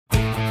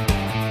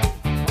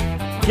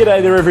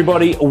G'day there,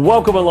 everybody.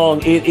 Welcome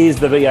along. It is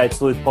the V8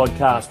 Sleuth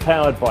podcast,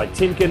 powered by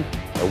Timken,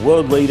 a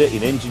world leader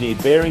in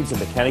engineered bearings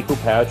and mechanical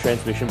power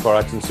transmission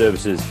products and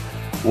services.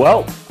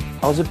 Well,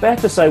 I was about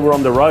to say we're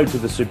on the road to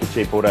the Super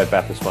Cheap Auto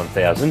Bathurst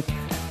 1000,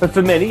 but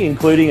for many,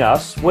 including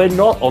us, we're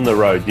not on the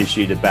road this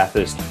year to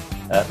Bathurst,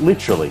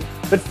 literally.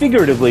 But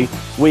figuratively,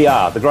 we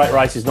are. The great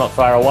race is not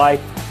far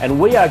away, and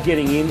we are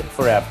getting in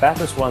for our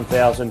Bathurst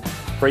 1000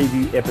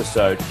 preview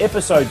episode.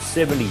 Episode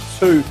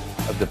 72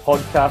 of the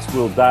podcast.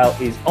 Will Dale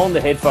is on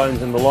the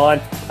headphones and the line.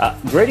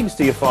 Greetings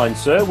to you, fine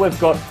sir. We've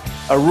got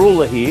a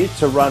ruler here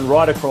to run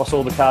right across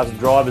all the cars and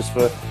drivers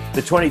for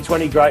the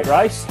 2020 Great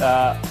Race.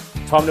 Time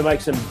to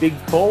make some big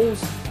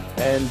calls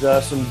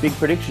and some big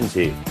predictions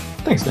here.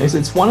 Thanks, Nate.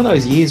 It's one of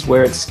those years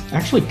where it's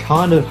actually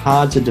kind of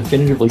hard to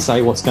definitively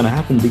say what's going to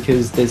happen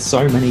because there's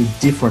so many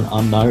different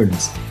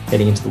unknowns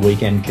heading into the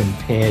weekend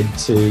compared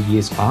to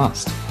years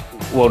past.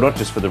 Well, not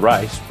just for the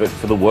race, but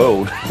for the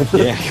world.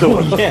 Yeah,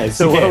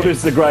 the world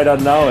is the great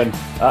unknown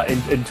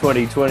in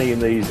 2020 in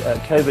these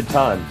COVID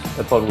times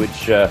upon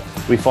which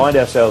we find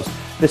ourselves.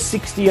 The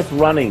 60th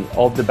running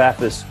of the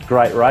Bathurst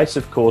Great Race,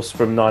 of course,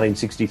 from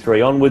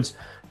 1963 onwards.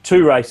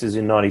 2 races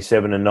in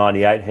 97 and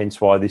 98, hence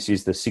why this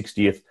is the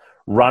 60th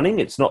running.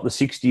 It's not the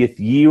 60th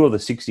year or the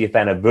 60th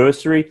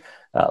anniversary.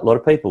 A lot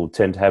of people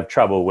tend to have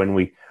trouble when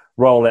we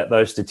roll out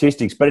those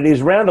statistics, but it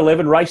is round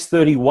 11, race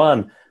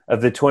 31 of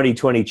the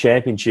 2020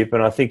 championship,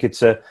 and I think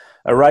it's a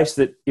race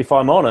that, if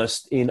I'm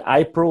honest, in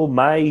April,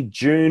 May,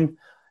 June,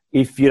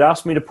 if you'd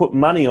asked me to put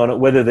money on it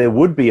whether there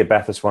would be a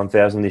Bathurst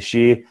 1000 this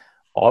year,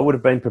 I would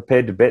have been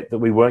prepared to bet that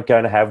we weren't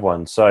going to have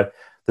one. So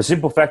the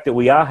simple fact that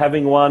we are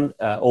having one,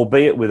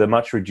 albeit with a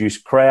much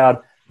reduced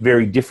crowd,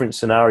 very different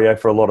scenario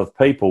for a lot of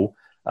people,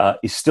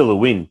 is still a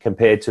win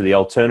compared to the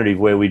alternative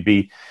where we'd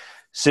be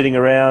sitting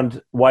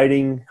around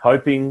waiting,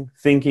 hoping,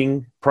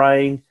 thinking,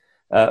 praying,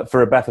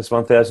 for a Bathurst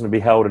 1000 to be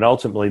held and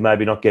ultimately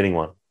maybe not getting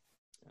one.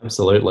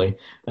 Absolutely.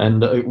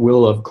 And it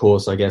will, of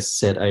course, I guess,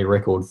 set a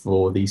record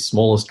for the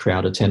smallest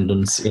crowd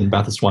attendance in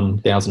Bathurst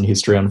 1000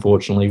 history,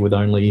 unfortunately, with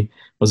only,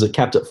 was it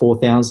capped at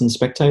 4,000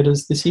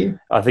 spectators this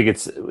year? I think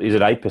is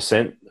it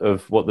 8%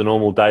 of what the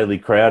normal daily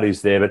crowd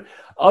is there. But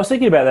I was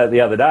thinking about that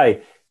the other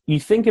day. You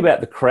think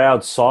about the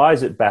crowd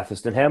size at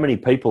Bathurst and how many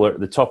people are at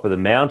the top of the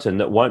mountain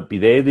that won't be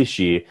there this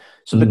year.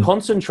 So the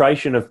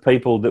concentration of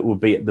people that will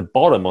be at the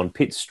bottom on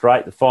Pitt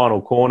Straight, the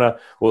final corner,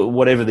 or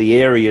whatever the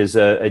areas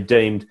are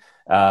deemed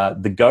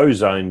the go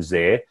zones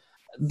there,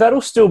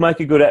 that'll still make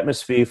a good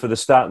atmosphere for the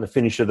start and the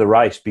finish of the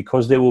race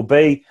because there will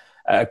be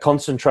a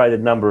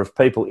concentrated number of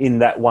people in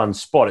that one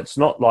spot. It's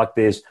not like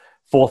there's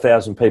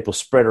 4,000 people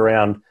spread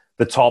around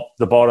the top,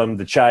 the bottom,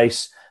 the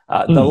chase.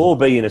 They'll all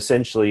be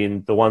essentially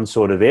in the one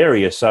sort of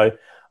area. So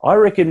I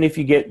reckon if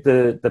you get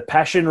the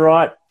passion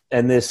right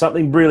and there's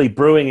something really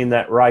brewing in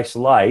that race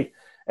late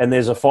and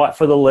there's a fight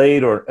for the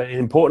lead or an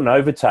important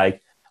overtake,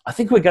 I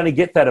think we're going to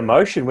get that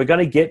emotion. We're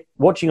going to get,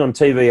 watching on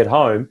TV at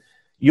home,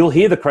 you'll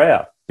hear the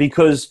crowd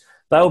because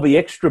they'll be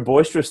extra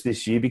boisterous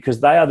this year because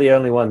they are the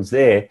only ones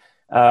there.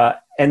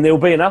 And there'll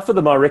be enough of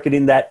them, I reckon,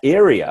 in that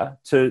area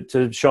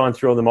to shine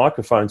through on the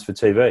microphones for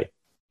TV.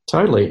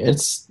 Totally.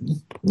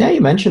 Now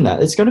you mention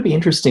that, it's going to be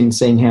interesting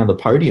seeing how the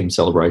podium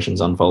celebrations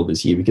unfold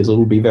this year because it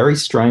will be very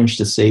strange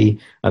to see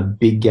a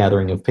big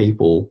gathering of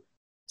people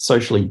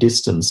socially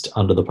distanced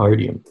under the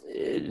podium.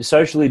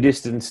 Socially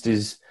distanced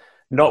is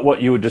not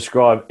what you would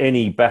describe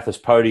any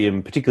Bathurst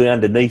podium, particularly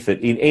underneath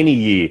it, in any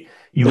year.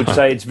 You would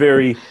say it's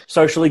very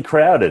socially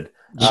crowded.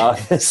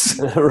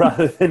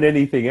 Rather than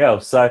anything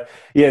else. So,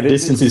 yeah. The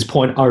distance is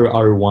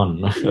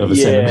 0.001 of a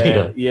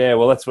centimetre. Yeah,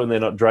 well, that's when they're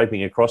not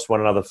draping across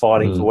one another,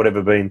 fighting for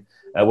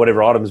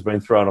whatever item's been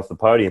thrown off the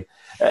podium.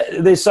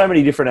 There's so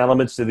many different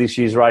elements to this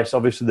year's race.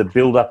 Obviously, the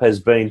build-up has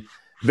been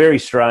very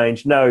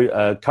strange.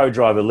 No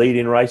co-driver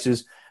lead-in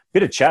races.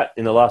 Bit of chat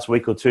in the last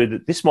week or two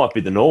that this might be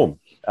the norm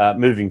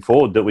moving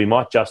forward, that we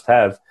might just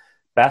have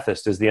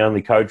Bathurst as the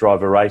only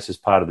co-driver race as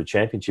part of the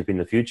championship in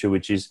the future,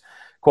 which is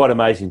quite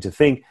amazing to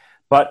think.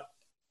 But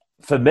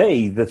for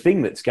me, the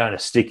thing that's going to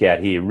stick out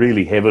here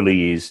really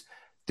heavily is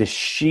the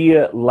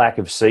sheer lack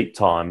of seat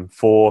time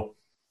for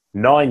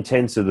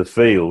 9/10 of the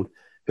field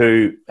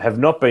who have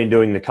not been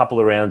doing the couple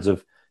of rounds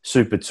of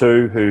Super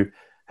 2, who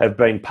have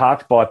been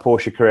parked by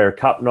Porsche Carrera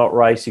Cup not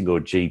racing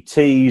or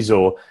GTs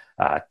or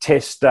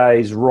test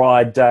days,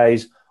 ride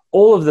days.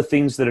 All of the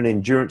things that an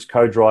endurance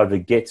co-driver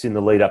gets in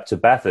the lead up to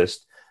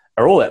Bathurst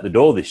are all out the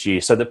door this year.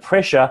 So the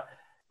pressure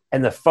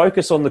and the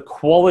focus on the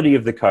quality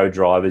of the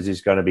co-drivers is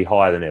going to be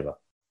higher than ever.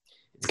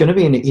 It's going to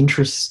be an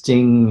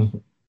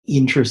interesting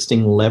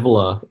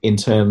leveler in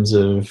terms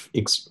of,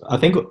 I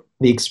think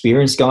the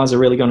experienced guys are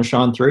really going to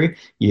shine through.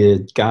 Your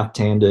Garth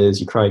Tanders,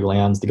 your Craig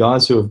Lowndes, the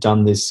guys who have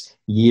done this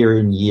year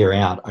in, year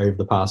out over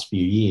the past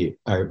few years,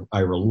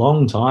 over a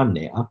long time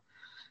now.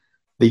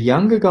 The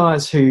younger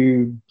guys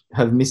who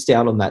have missed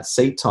out on that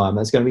seat time,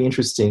 that's going to be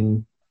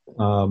interesting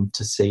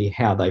to see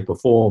how they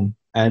perform.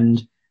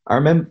 And I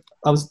remember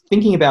I was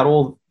thinking about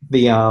all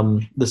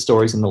the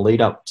stories in the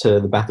lead up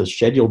to the Bathurst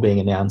schedule being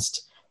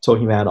announced,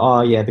 talking about,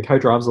 the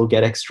co-drivers will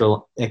get extra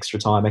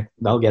time.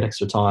 They'll get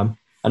extra time.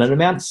 And it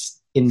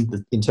amounts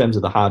in terms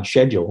of the hard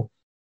schedule,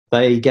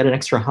 they get an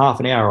extra half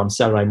an hour on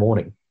Saturday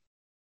morning.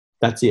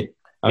 That's it.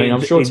 I mean,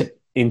 I'm sure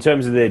in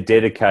terms of their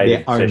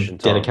dedicated session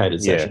time,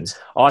 dedicated sessions.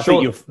 I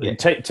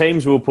think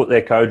teams will put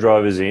their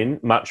co-drivers in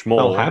much more.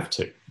 They'll have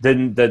to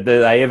than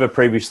they ever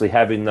previously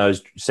have in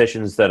those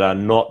sessions that are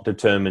not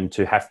determined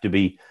to have to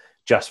be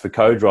just for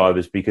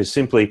co-drivers. Because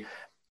simply,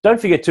 don't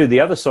forget too, the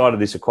other side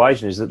of this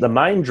equation is that the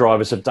main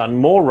drivers have done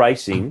more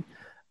racing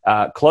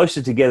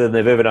closer together than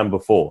they've ever done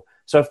before.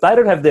 So if they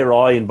don't have their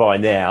eye in by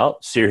now,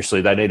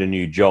 seriously, they need a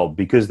new job,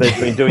 because they've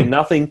been doing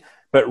nothing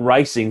but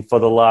racing for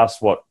the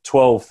last,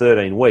 12,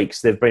 13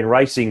 weeks. They've been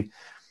racing.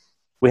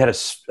 We had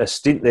a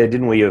stint there,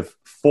 didn't we, of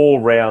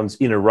 4 rounds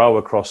in a row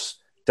across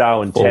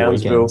Darwin,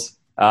 Townsville.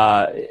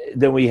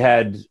 Then we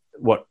had,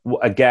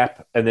 a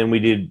gap, and then we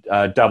did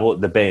double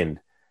at the Bend.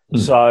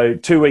 So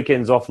 2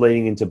 weekends off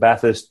leading into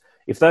Bathurst.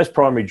 If those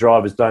primary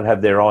drivers don't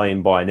have their eye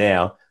in by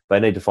now,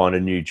 they need to find a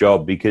new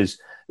job, because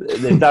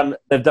they've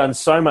done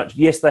so much.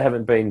 Yes, they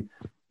haven't been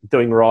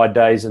doing ride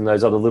days and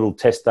those other little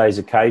test days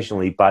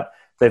occasionally, but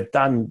they've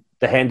done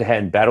the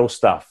hand-to-hand battle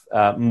stuff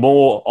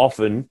more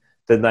often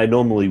than they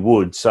normally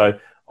would. So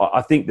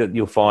I think that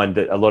you'll find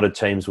that a lot of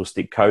teams will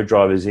stick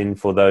co-drivers in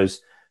for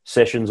those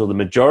sessions, or the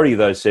majority of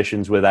those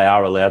sessions where they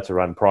are allowed to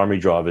run primary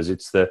drivers.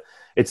 It's the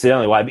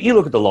only way. But you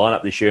look at the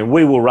lineup this year, and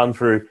we will run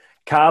through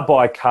car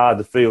by car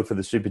the field for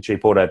the Super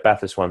Cheap Auto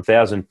Bathurst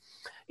 1000.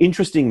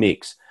 Interesting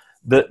mix.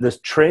 The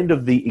trend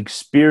of the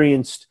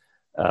experienced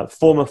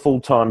former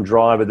full-time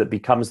driver that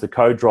becomes the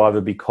co-driver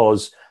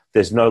because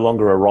there's no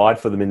longer a ride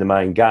for them in the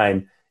main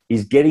game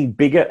is getting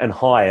bigger and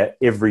higher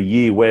every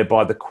year,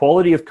 whereby the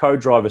quality of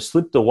co-driver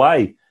slipped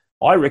away,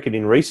 I reckon,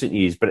 in recent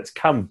years, but it's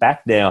come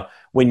back now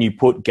when you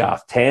put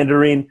Garth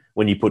Tander in,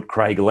 when you put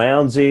Craig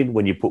Lowndes in,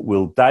 when you put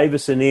Will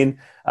Davison in,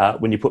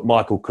 when you put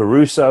Michael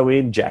Caruso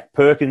in, Jack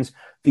Perkins.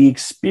 The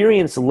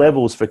experience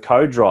levels for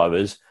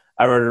co-drivers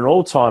are at an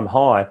all-time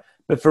high,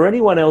 but for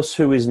anyone else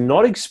who is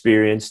not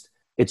experienced,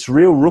 it's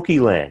real rookie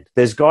land.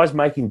 There's guys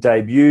making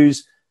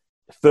debuts,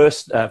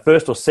 first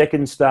or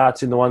second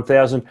starts in the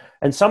 1000,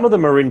 and some of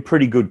them are in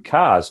pretty good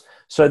cars.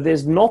 So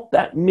there's not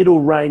that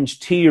middle range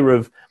tier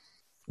of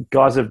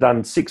guys that have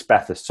done 6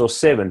 Bathursts or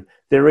 7.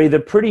 They're either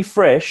pretty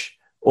fresh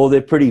or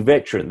they're pretty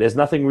veteran. There's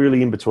nothing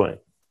really in between.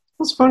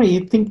 It's funny,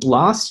 you'd think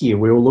last year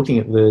we were looking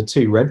at the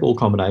 2 Red Bull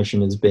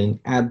combination as being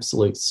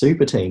absolute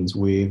super teams,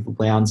 with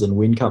Lowndes and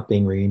Whincup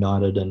being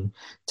reunited and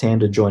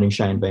Tander joining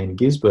Shane Bean and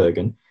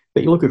Gisbergen.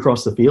 But you look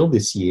across the field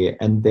this year,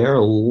 and there are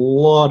a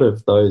lot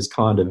of those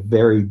kind of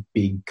very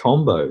big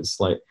combos.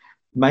 Like,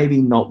 maybe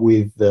not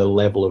with the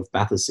level of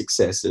Bathurst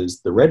success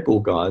as the Red Bull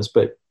guys,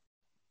 but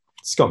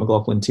Scott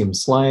McLaughlin, Tim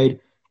Slade,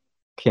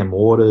 Cam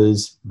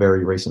Waters,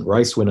 very recent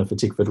race winner for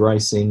Tickford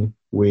Racing,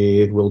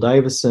 with Will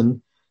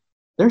Davison.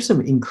 There are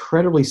some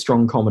incredibly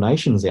strong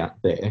combinations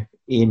out there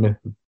in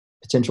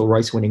potential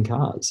race-winning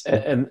cars.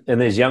 And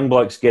there's young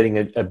blokes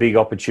getting a big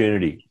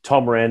opportunity.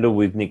 Tom Randall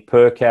with Nick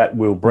Percat,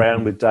 Will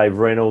Brown with Dave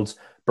Reynolds,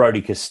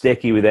 Brody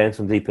Kostecki with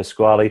Anton Di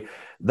Pasquale.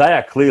 They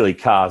are clearly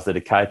cars that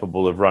are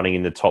capable of running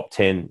in the top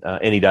 10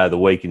 any day of the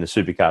week in the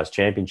Supercars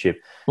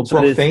Championship. Well,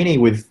 so Brock Feeney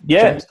with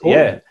James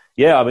Corbin.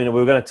 Yeah, I mean, we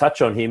were going to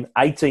touch on him.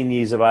 18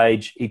 years of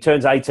age. He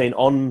turns 18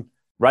 on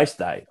race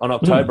day, on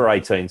October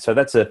 18. So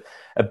that's a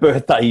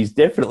birthday he's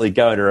definitely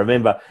going to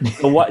remember.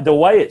 The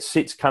way it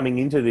sits coming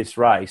into this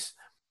race,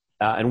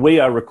 and we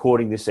are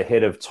recording this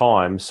ahead of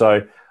time,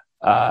 so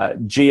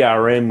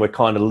GRM were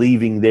kind of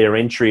leaving their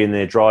entry and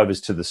their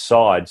drivers to the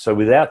side. So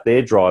without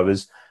their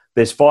drivers,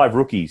 there's 5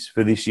 rookies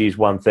for this year's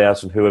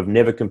 1000 who have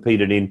never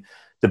competed in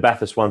the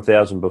Bathurst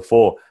 1000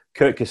 before.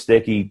 Kurt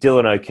Kostecki,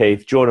 Dylan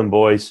O'Keefe, Jordan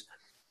Boyce,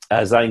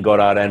 Zane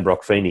Goddard and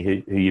Brock Feeney,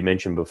 who you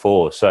mentioned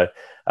before. So,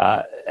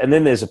 and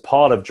then there's a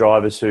pile of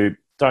drivers who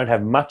don't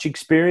have much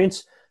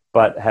experience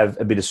but have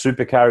a bit of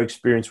supercar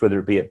experience, whether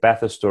it be at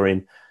Bathurst or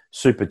in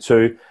Super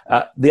 2.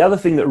 The other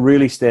thing that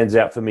really stands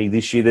out for me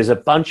this year, there's a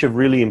bunch of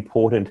really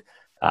important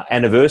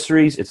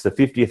anniversaries. It's the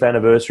 50th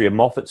anniversary of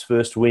Moffat's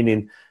first win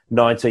in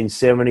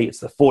 1970. It's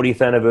the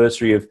 40th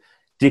anniversary of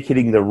Dick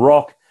hitting the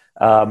rock.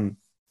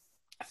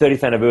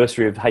 30th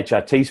anniversary of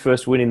HRT's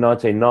first win in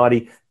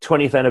 1990.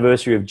 20th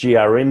anniversary of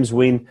GRM's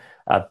win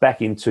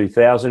back in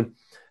 2000.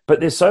 But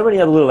there's so many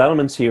other little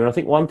elements here. And I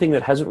think one thing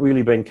that hasn't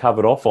really been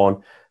covered off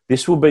on,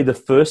 this will be the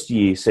first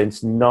year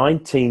since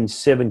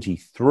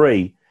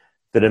 1973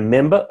 that a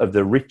member of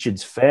the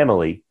Richards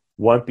family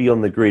won't be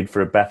on the grid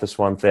for a Bathurst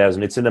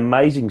 1000. It's an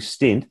amazing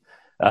stint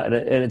and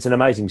it's an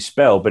amazing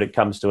spell, but it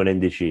comes to an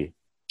end this year.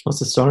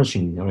 That's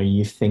astonishing. I mean,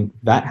 you think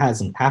that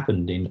hasn't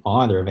happened in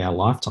either of our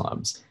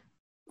lifetimes.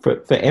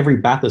 For every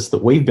Bathurst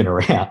that we've been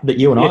around, that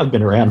you and I have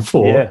been around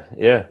for,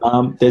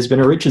 there's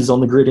been a Richards on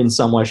the grid in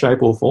some way,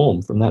 shape or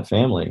form from that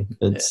family.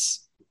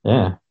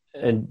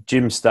 And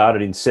Jim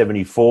started in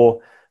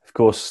 74. Of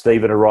course,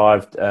 Stephen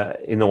arrived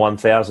in the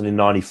 1000 in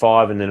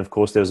 95. And then, of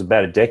course, there was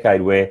about a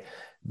decade where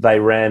they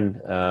ran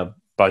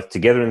both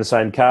together in the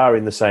same car,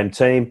 in the same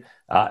team,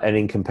 and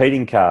in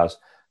competing cars.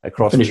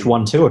 Finished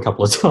 1-2 a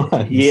couple of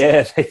times.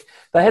 Yeah,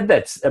 they had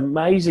that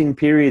amazing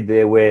period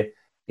there where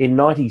in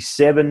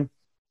 97,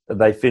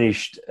 they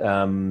finished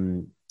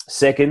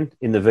second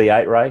in the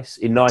V8 race.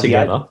 In 98,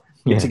 Together.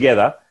 Yeah.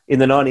 Together. In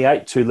the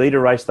 98 2-litre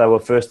race, they were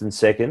first and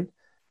second.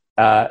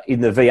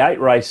 In the V8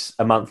 race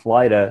a month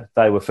later,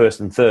 they were first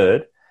and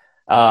third.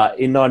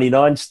 In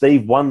 99,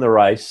 Steve won the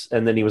race,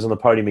 and then he was on the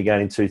podium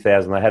again in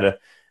 2000. They had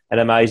an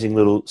amazing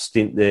little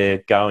stint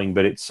there going,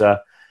 but it's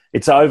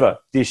over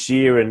this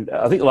year. And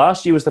I think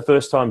last year was the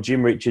first time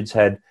Jim Richards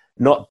had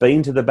not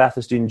been to the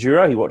Bathurst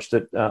Enduro. He watched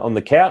it on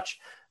the couch.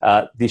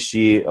 This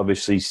year,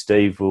 obviously,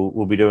 Steve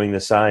will be doing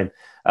the same.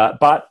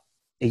 But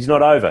he's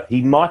not over.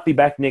 He might be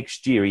back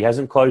next year. He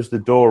hasn't closed the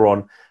door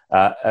on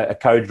a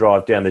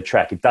co-drive down the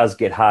track. It does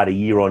get harder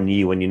year on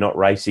year when you're not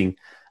racing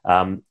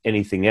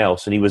anything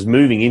else. And he was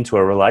moving into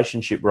a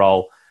relationship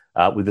role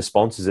with the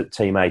sponsors at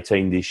Team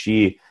 18 this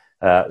year.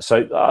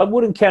 So I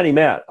wouldn't count him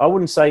out. I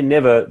wouldn't say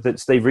never that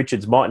Steve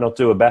Richards might not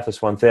do a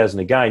Bathurst 1000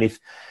 again.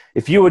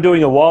 If you were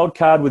doing a wild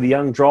card with a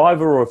young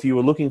driver, or if you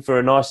were looking for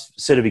a nice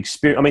set of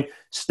experience, I mean,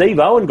 Steve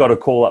Owen got a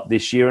call up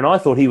this year, and I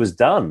thought he was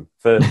done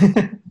for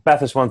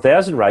Bathurst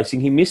 1000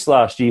 racing. He missed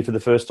last year for the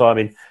first time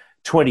in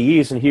 20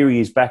 years, and here he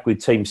is back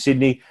with Team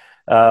Sydney.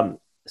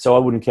 So I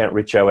wouldn't count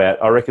Richo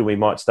out. I reckon we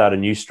might start a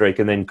new streak,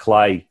 and then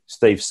Clay,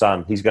 Steve's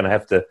son, he's going to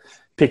have to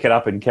pick it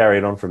up and carry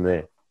it on from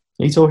there.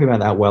 You're talking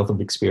about that wealth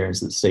of experience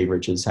that Steve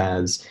Richards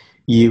has.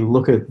 You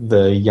look at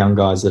the young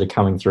guys that are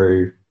coming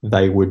through,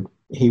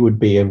 he would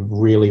be a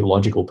really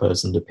logical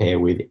person to pair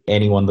with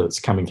anyone that's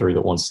coming through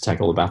that wants to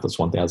tackle the Bathurst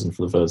 1000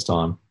 for the first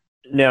time.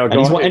 Now,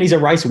 and he's a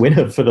race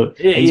winner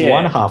he's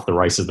won half the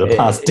race of the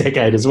past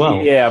decade as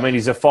well. Yeah, I mean,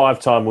 he's a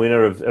 5-time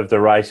winner of the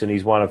race, and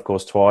he's won, of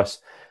course, twice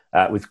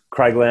with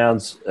Craig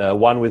Lowndes,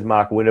 one with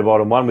Mark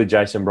Winterbottom, one with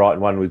Jason Bright,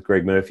 and one with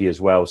Greg Murphy as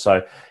well.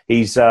 So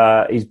he's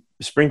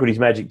sprinkled his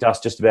magic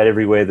dust just about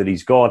everywhere that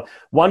he's gone.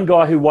 One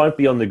guy who won't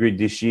be on the grid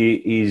this year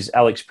is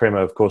Alex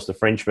Premo, of course, the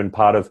Frenchman,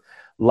 part of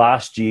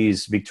last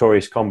year's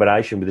victorious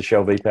combination with the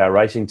Shell V-Power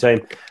Racing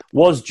team,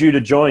 was due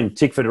to join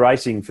Tickford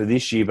Racing for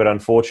this year, but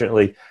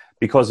unfortunately,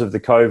 because of the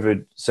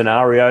COVID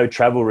scenario,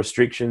 travel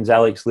restrictions,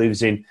 Alex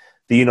lives in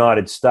the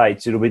United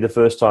States. It'll be the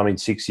first time in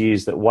 6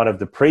 years that one of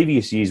the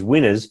previous year's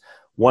winners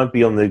won't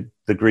be on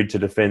the grid to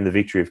defend the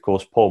victory. Of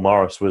course, Paul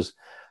Morris was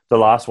the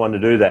last one to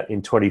do that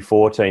in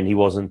 2014. He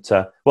wasn't,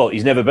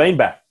 he's never been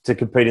back to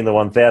compete in the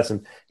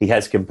 1000. He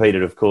has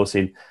competed, of course,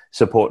 in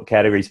support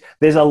categories.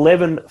 There's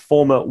 11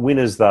 former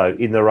winners, though,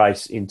 in the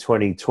race in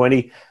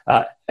 2020.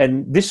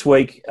 And this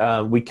week,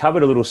 we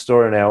covered a little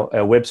story on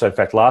our website. In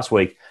fact, last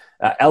week,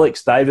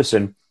 Alex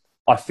Davison,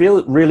 I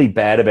feel really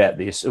bad about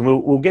this, and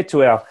we'll get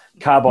to our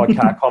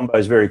car-by-car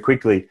combos very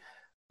quickly.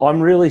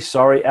 I'm really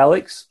sorry,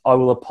 Alex. I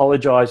will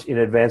apologise in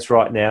advance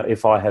right now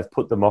if I have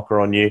put the mocker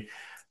on you.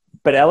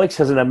 But Alex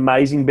has an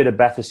amazing bit of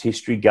Bathurst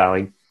history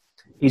going.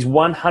 He's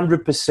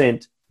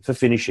 100% for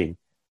finishing.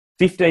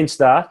 15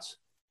 starts,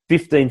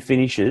 15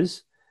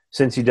 finishes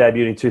since he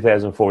debuted in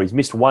 2004. He's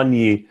missed 1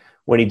 year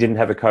when he didn't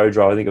have a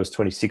co-drive. I think it was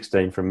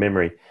 2016 from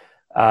memory.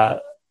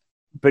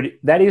 But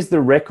that is the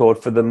record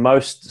for the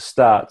most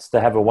starts to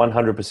have a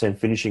 100%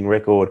 finishing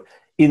record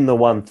in the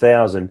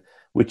 1000,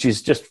 which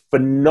is just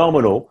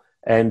phenomenal.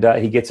 And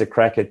he gets a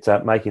crack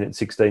at making it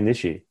 16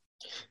 this year.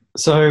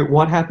 So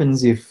what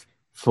happens if,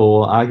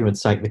 for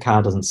argument's sake, the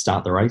car doesn't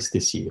start the race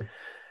this year?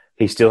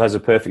 He still has a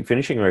perfect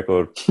finishing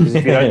record.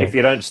 If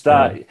you don't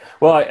start... Yeah.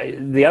 Well,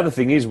 the other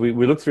thing is, we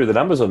look through the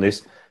numbers on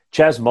this.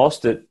 Chaz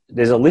Mostert,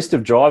 there's a list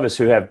of drivers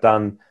who have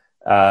a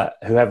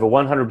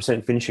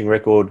 100% finishing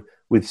record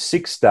with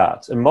 6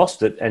 starts. And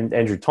Mostert and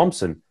Andrew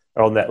Thompson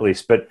are on that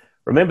list. But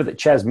remember that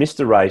Chaz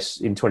missed a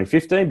race in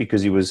 2015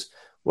 because he was,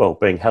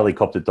 being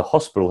helicoptered to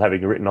hospital,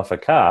 having written off a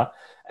car.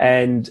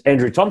 And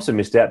Andrew Thompson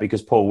missed out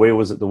because Paul Wheel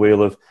was at the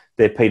wheel of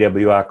their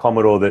PWR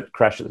Commodore that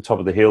crashed at the top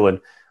of the hill and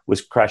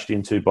was crashed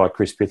into by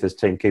Chris Pither's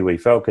Team Kiwi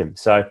Falcon.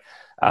 So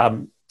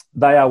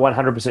they are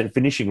 100%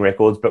 finishing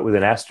records, but with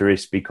an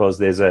asterisk because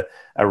there's a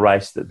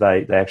race that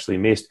they actually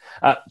missed.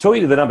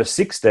 Talking to the number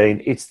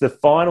 16, it's the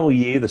final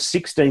year, the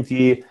 16th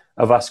year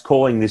of us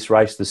calling this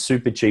race the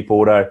Super Cheap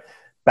Auto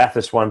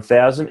Bathurst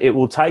 1000. It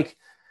will take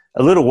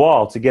a little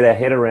while to get our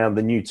head around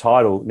the new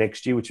title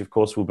next year, which of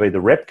course will be the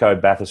Repco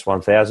Bathurst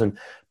 1000,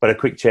 but a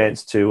quick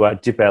chance to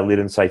dip our lid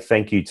and say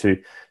thank you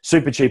to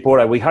Super Cheap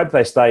Auto. We hope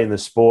they stay in the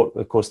sport.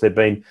 Of course, they've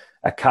been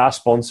a car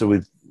sponsor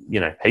with,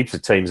 heaps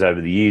of teams over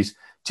the years.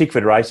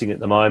 Tickford Racing at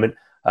the moment.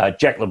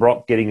 Jack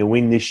LeBrock getting a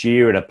win this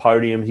year and a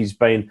podium. He's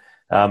been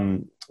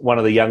one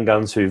of the young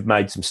guns who've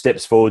made some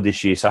steps forward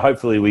this year. So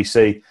hopefully we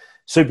see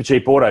Super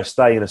Cheap Auto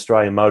stay in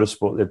Australian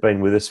motorsport. They've been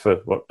with us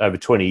for over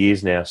 20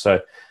 years now.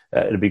 So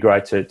it'd be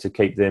great to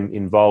keep them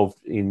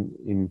involved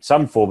in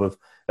some form of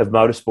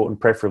motorsport, and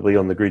preferably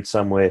on the grid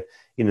somewhere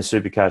in the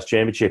Supercars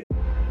Championship.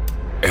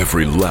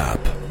 Every lap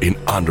in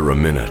under a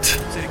minute.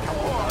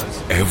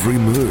 Every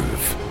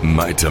move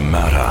made to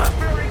matter.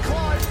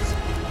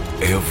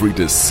 Every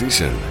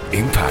decision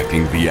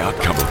impacting the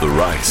outcome of the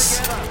race.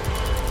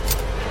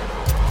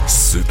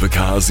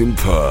 Supercars in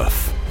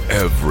Perth.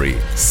 Every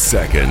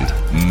second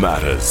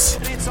matters.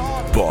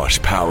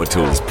 Bosch Power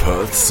Tools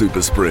Perth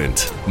Super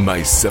Sprint,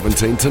 May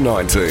 17 to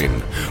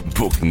 19.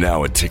 Book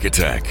now at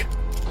Ticketek.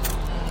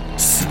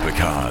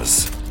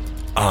 Supercars.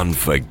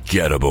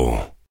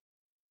 Unforgettable.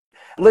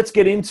 Let's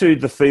get into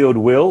the field,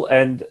 Will.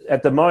 And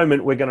at the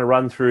moment, we're going to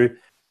run through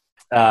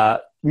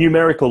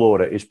numerical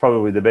order is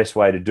probably the best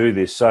way to do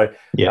this. So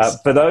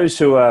Yes. for those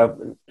who are...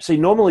 See,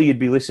 normally you'd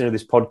be listening to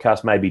this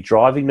podcast maybe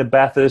driving to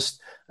Bathurst,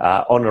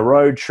 on a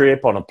road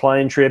trip, on a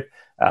plane trip.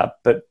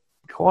 But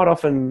quite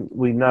often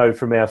we know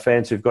from our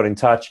fans who've got in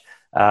touch,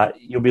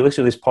 you'll be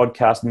listening to this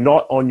podcast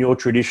not on your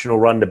traditional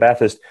run to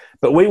Bathurst,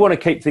 but we want to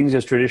keep things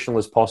as traditional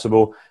as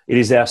possible. It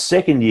is our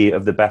second year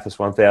of the Bathurst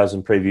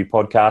 1000 preview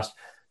podcast.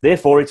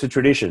 Therefore, it's a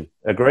tradition.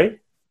 Agree?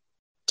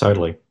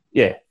 Totally.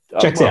 Yeah.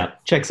 Checks out.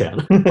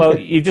 Well,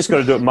 you've just got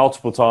to do it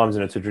multiple times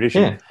and it's a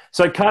tradition. Yeah.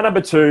 So car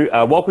number 2,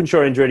 Walkinshaw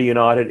Andretti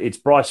United. It's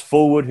Bryce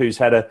Fullwood, who's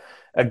had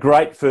a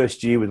great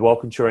first year with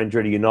Walkinshaw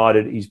Andretti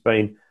United. He's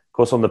been, of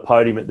course, on the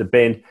podium at the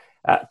Bend.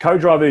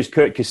 Co-driver is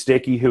Kurt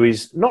Kostecki, who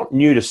is not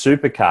new to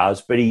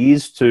supercars, but he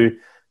is to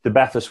the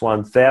Bathurst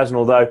 1000,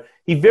 although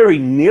he very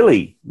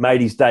nearly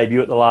made his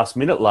debut at the last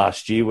minute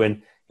last year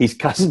when his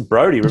cousin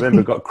Brodie,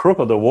 remember, got crook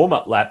on the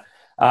warm-up lap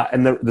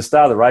and the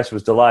start of the race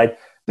was delayed.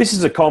 This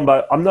is a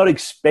combo. I'm not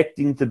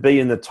expecting to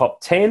be in the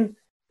top 10.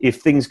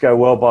 If things go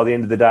well by the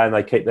end of the day and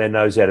they keep their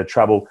nose out of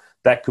trouble,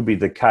 that could be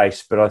the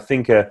case. But I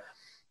think 10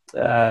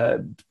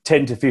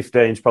 to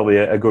 15 is probably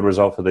a good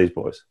result for these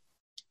boys.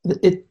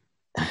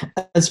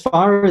 As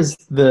far as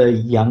the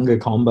younger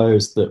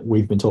combos that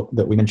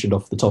we mentioned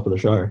off the top of the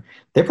show,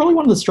 they're probably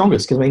one of the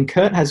strongest because, I mean,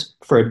 Kurt has,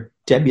 for a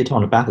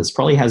debutant at Bathurst,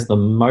 probably has the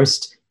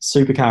most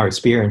supercar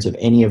experience of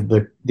any of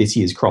this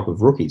year's crop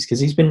of rookies because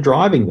he's been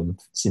driving them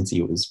since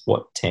he was,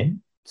 10?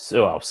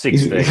 So, well,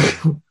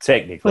 16,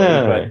 technically.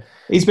 But,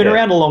 he's been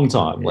around a long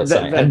time, let's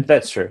say.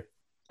 That's true.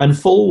 And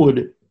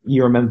Fullwood,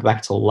 you remember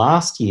back to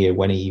last year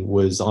when he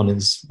was on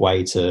his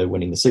way to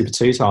winning the Super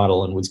 2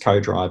 title and was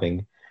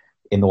co-driving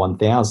in the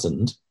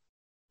 1000,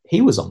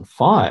 he was on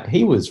fire.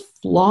 He was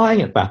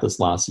flying at Bathurst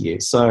last year.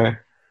 So,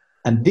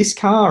 and this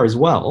car as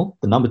well,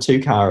 the number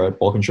 2 car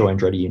at Walkinshaw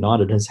Andretti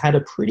United, has had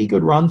a pretty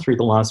good run through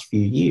the last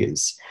few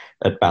years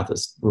at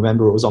Bathurst.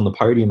 Remember, it was on the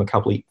podium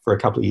for a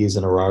couple of years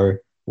in a row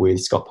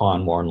with Scott Pye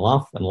and Warren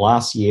Luff, and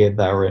last year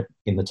they were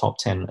in the top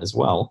 10 as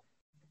well.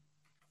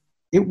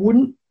 It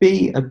wouldn't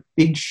be a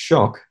big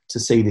shock to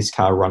see this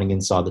car running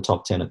inside the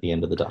top 10 at the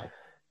end of the day.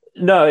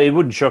 No, it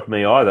wouldn't shock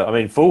me either. I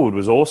mean, Fullwood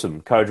was awesome,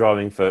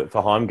 co-driving for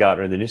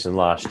Heimgartner in the Nissan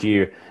last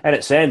year. And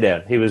at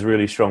Sandown, he was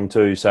really strong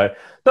too. So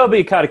that'll be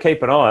a car to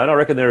keep an eye on. I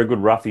reckon they're a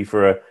good roughie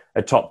for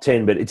a top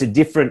 10, but it's a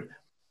different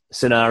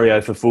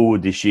scenario for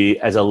Fullwood this year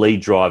as a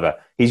lead driver.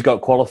 He's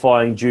got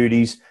qualifying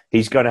duties.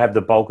 He's going to have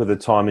the bulk of the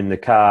time in the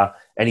car,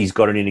 and he's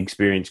got an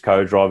inexperienced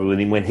co-driver with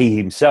him when he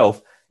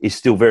himself is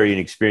still very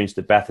inexperienced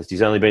at Bathurst.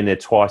 He's only been there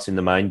twice in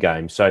the main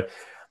game. So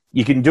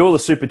you can do all the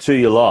Super 2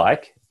 you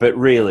like, but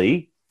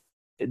really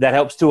that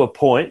helps to a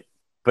point,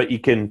 but you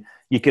can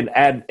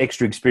add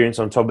extra experience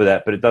on top of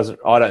that, but it doesn't.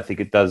 I don't think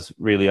it does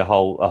really a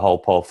whole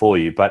pile for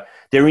you. But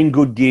they're in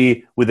good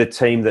gear with a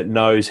team that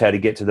knows how to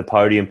get to the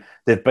podium.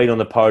 They've been on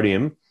the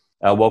podium,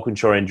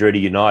 Walkinshaw Andretti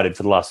United,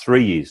 for the last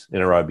 3 years in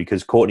a row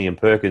because Courtney and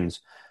Perkins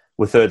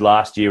were third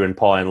last year and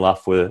Pye and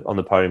Luff were on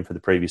the podium for the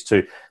previous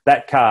 2.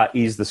 That car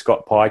is the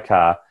Scott Pye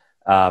car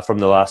from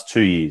the last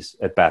 2 years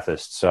at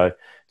Bathurst. So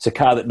it's a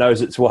car that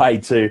knows its way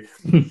to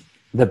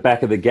the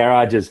back of the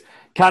garages.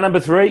 Car number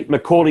 3,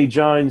 Macaulay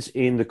Jones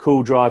in the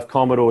Cool Drive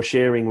Commodore,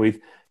 sharing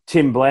with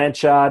Tim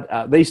Blanchard.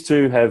 These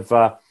two have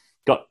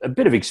got a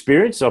bit of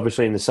experience,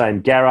 obviously, in the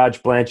same garage.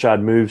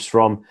 Blanchard moves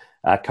from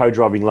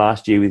co-driving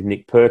last year with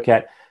Nick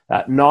Percat.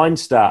 9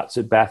 starts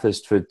at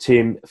Bathurst for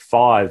Tim,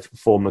 5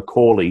 for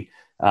Macaulay,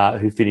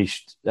 who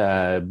finished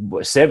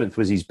 7th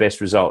was his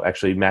best result,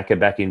 actually, Macca,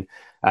 back in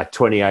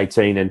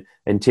 2018,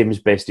 and Tim's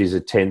best is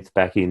a 10th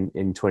back in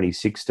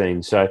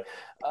 2016. So,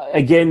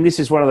 again, this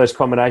is one of those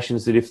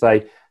combinations that if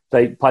they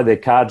play their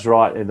cards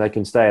right and they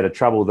can stay out of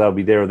trouble, they'll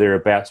be there or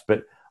thereabouts.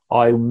 But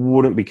I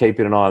wouldn't be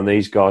keeping an eye on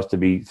these guys to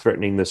be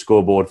threatening the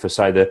scoreboard for,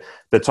 say,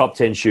 the top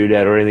 10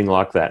 shootout or anything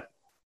like that.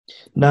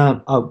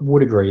 No, I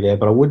would agree there,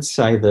 but I would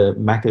say that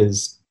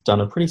Macca's done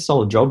a pretty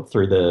solid job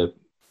through the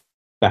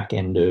back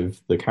end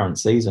of the current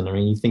season. I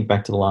mean, you think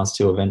back to the last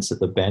 2 events at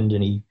the Bend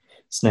and he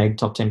snagged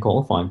top 10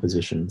 qualifying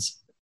positions.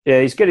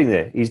 Yeah, he's getting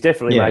there. He's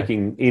definitely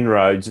making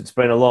inroads. It's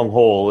been a long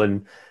haul,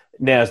 and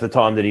now's the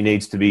time that he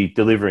needs to be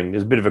delivering.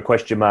 There's a bit of a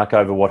question mark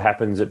over what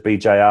happens at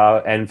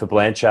BJR and for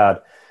Blanchard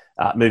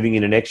moving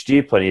into next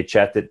year. Plenty of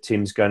chat that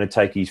Tim's going to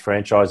take his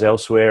franchise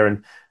elsewhere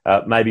and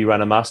maybe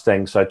run a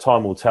Mustang. So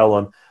time will tell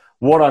on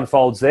what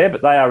unfolds there.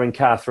 But they are in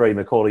car 3,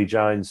 Macaulay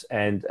Jones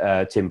and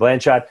Tim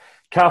Blanchard.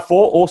 Car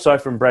 4, also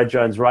from Brad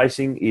Jones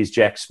Racing, is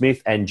Jack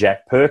Smith and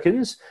Jack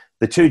Perkins.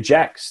 The 2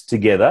 Jacks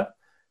together,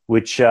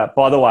 which,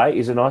 by the way,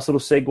 is a nice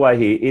little segue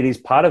here. It is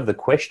part of the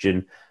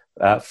question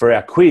for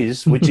our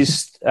quiz, which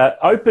is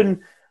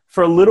open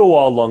for a little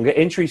while longer.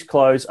 Entries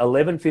close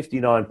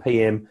 11:59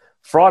 p.m.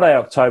 Friday,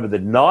 October the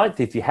 9th.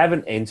 If you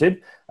haven't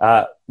entered,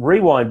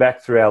 rewind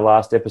back through our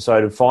last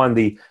episode and find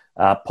the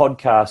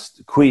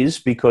podcast quiz,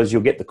 because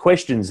you'll get the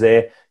questions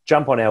there.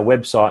 Jump on our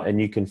website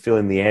and you can fill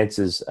in the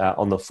answers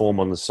on the form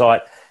on the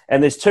site.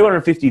 And there's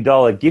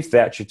 $250 gift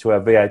voucher to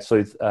our V8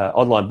 Sleuth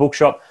online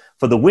bookshop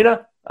for the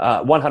winner,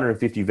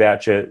 $150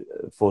 voucher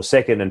for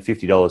second and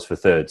 $50 for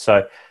third.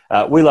 So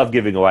we love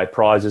giving away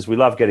prizes. We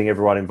love getting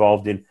everyone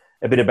involved in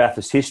a bit of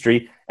Bathurst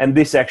history. And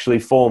this actually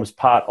forms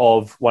part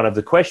of one of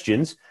the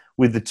questions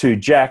with the two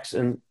jacks.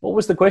 And what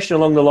was the question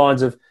along the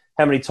lines of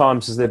how many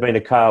times has there been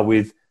a car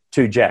with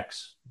two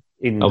jacks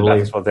in the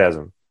Bathurst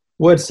 1000?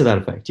 Words to that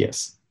effect,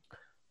 yes.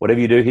 Whatever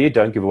you do here,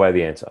 don't give away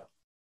the answer.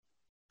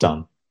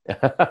 Done.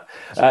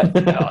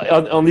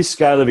 On this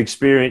scale of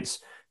experience,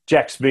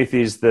 Jack Smith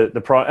is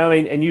the prime. I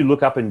mean, and you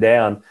look up and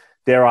down,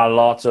 there are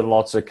lots and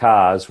lots of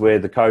cars where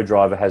the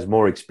co-driver has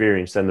more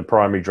experience than the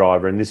primary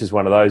driver, and this is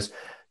one of those.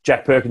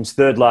 Jack Perkins,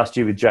 third last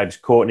year with James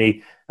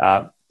Courtney,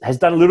 has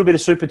done a little bit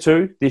of Super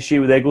 2 this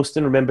year with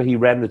Eggleston. Remember, he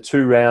ran the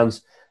 2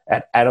 rounds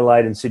at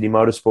Adelaide and Sydney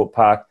Motorsport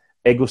Park.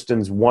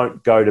 Eggleston's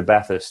won't go to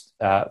Bathurst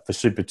for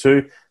Super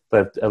 2.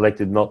 They've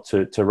elected not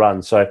to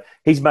run. So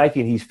he's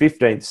making his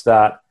 15th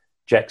start.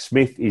 Jack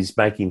Smith is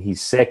making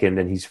his second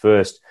and his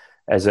first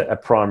as a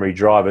primary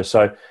driver.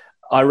 So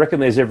I reckon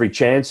there's every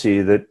chance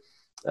here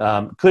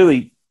that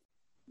clearly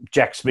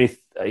Jack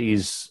Smith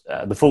is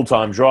the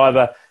full-time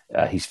driver.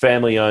 His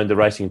family owned the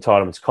Racing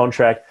Entitlements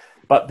contract.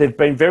 But they've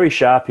been very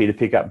sharp here to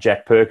pick up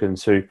Jack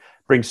Perkins, who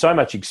brings so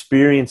much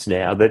experience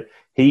now that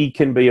he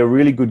can be a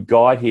really good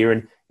guide here.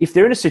 And if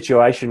they're in a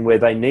situation where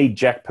they need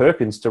Jack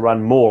Perkins to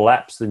run more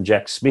laps than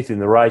Jack Smith in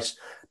the race,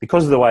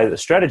 because of the way that the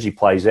strategy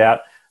plays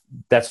out,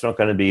 that's not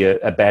going to be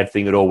a bad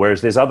thing at all.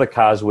 Whereas there's other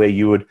cars where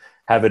you would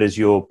have it as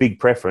your big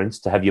preference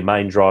to have your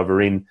main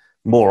driver in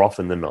more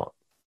often than not.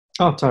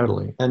 Oh,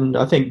 totally. And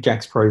I think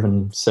Jack's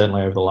proven,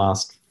 certainly over the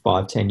last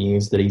 5-10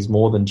 years, that he's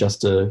more than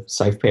just a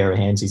safe pair of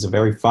hands. He's a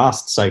very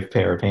fast, safe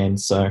pair of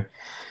hands. So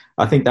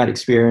I think that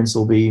experience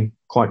will be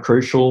quite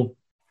crucial.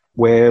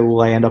 Where will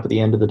they end up at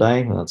the end of the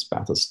day? Well, that's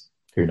Bathurst.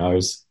 Who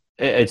knows?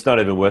 It's not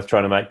even worth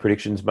trying to make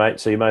predictions, mate.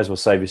 So you may as well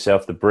save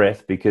yourself the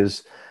breath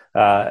because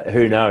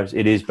who knows?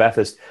 It is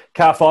Bathurst.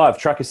 Car 5,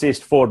 truck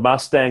assist, Ford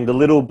Mustang. The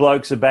little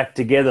blokes are back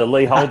together.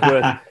 Lee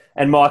Holdsworth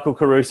and Michael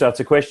Caruso. It's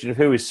a question of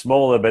who is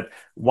smaller, but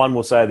one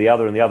will say the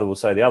other and the other will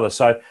say the other.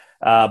 So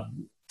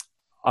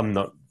I'm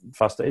not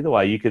fussed either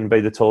way. You can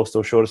be the tallest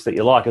or shortest that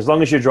you like, as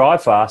long as you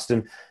drive fast.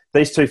 And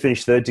these two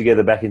finished third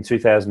together back in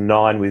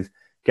 2009 with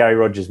Gary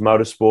Rogers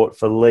Motorsport.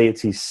 For Lee,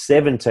 it's his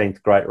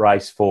 17th great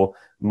race. For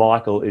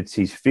Michael, it's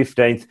his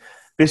 15th.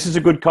 This is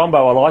a good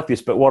combo. I like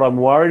this. But what I'm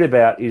worried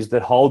about is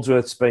that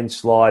Holdsworth's been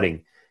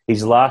sliding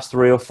his last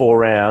 3 or 4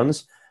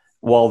 rounds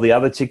while the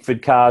other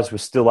Tickford cars were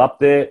still up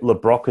there.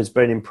 LeBrock has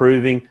been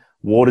improving.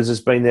 Waters has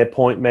been their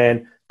point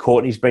man.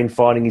 Courtney's been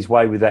finding his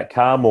way with that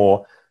car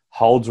more.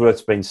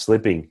 Holdsworth's been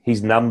slipping.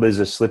 His numbers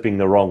are slipping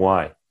the wrong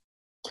way.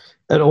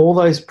 At all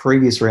those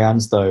previous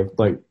rounds, though,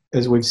 like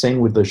as we've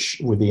seen with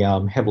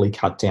the heavily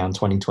cut down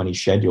 2020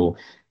 schedule,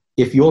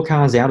 if your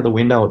car's out of the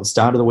window at the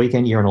start of the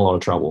weekend, you're in a lot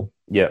of trouble.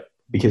 Yeah.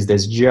 Because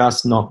there's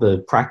just not the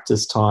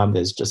practice time.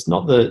 There's just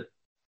not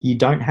you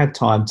don't have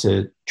time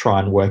to try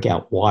and work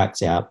out why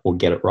it's out or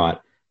get it right.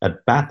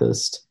 At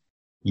Bathurst,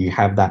 you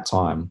have that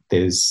time.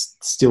 There's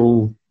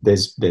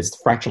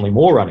fractionally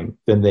more running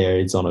than there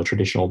is on a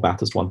traditional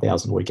Bathurst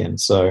 1000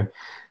 weekend. So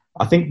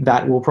I think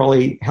that will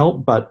probably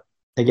help. But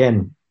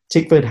again,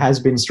 Tickford has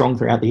been strong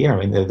throughout the year. I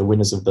mean, they're the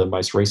winners of the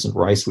most recent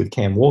race with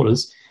Cam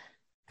Waters.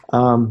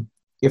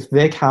 If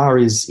their car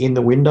is in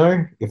the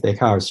window, if their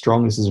car is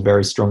strong, this is a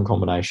very strong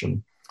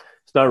combination.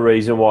 There's no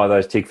reason why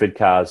those Tickford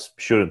cars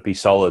shouldn't be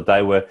solid.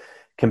 They were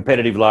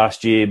competitive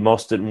last year.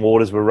 Mostert and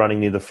Waters were running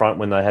near the front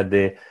when they had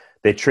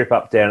their trip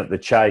up down at the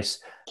Chase.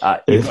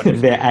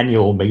 Their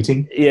annual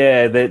meeting.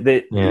 Yeah,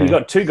 you've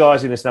got 2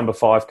 guys in this number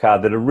 5 car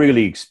that are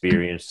really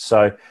experienced.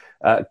 So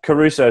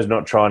Caruso's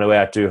not trying to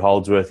outdo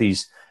Holdsworth.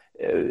 He's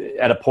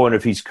at a point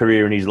of his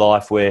career in his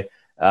life where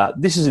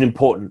this is an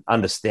important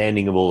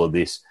understanding of all of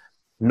this,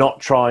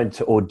 not trying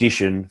to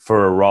audition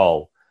for a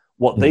role.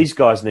 What these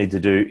guys need to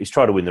do is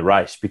try to win the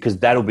race, because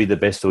that'll be the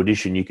best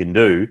audition you can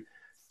do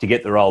to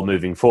get the role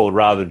moving forward,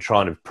 rather than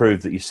trying to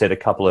prove that you set a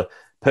couple of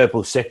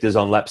purple sectors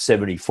on lap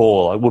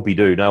 74. Like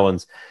whoopee-doo, no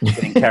one's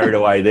getting carried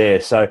away there.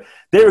 So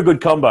they're a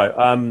good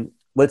combo.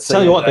 Let's see.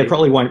 Tell you what, there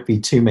probably won't be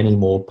too many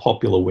more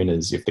popular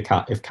winners if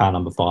car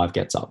number 5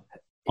 gets up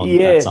on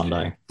that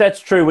Sunday. That's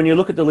true. When you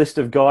look at the list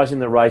of guys in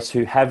the race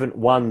who haven't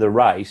won the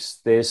race,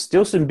 there's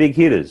still some big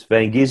hitters.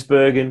 Van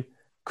Gisbergen,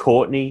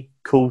 Courtney,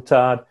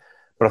 Coulthard.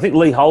 But I think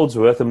Lee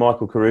Holdsworth and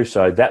Michael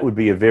Caruso, that would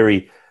be a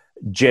very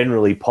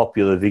generally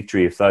popular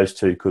victory if those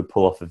two could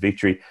pull off a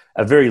victory.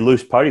 A very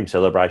loose podium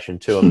celebration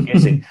too, I'm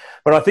guessing.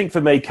 But I think for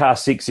me, car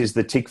 6 is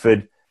the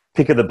Tickford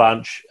pick of the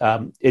bunch.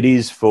 It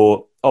is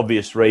for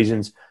obvious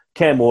reasons.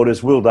 Cam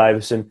Waters, Will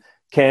Davison.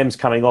 Cam's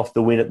coming off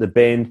the win at the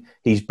Bend.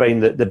 He's been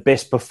the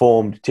best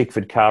performed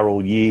Tickford car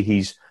all year.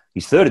 He's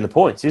third in the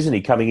points, isn't he,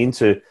 coming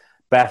into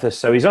Bathurst?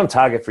 So he's on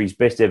target for his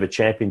best ever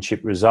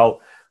championship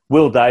result.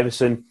 Will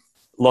Davison,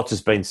 lots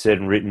has been said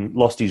and written,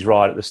 lost his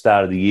ride at the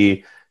start of the year,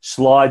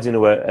 slides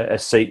into a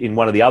seat in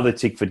one of the other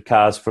Tickford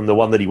cars from the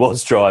one that he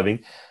was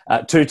driving.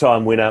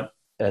 2-time winner,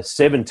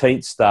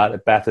 17th start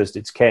at Bathurst.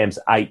 It's Cam's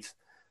 8th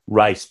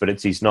race, but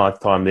it's his ninth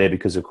time there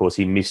because, of course,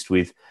 he missed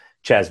with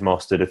Chaz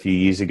Mostert a few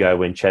years ago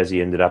when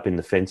Chazzy ended up in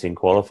the fence in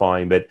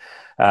qualifying. But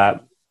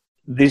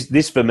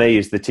this for me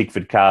is the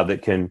Tickford car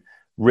that can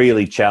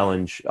really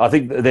challenge. I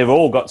think they've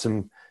all got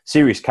some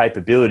serious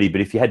capability,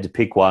 but if you had to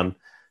pick one,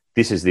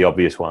 this is the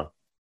obvious one.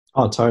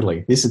 Oh,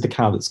 totally. This is the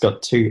car that's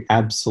got two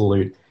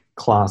absolute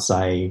Class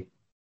A.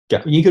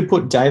 You could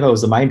put Davo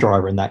as the main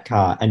driver in that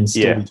car and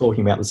still be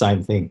talking about the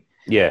same thing.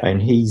 Yeah.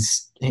 And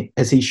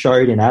as he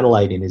showed in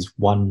Adelaide in his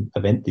one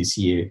event this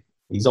year,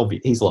 he's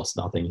lost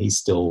nothing. He's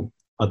still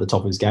at the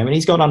top of his game. And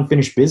he's got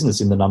unfinished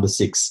business in the number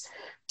 6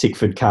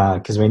 Tickford car.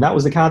 Because, I mean, that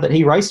was the car that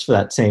he raced for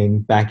that team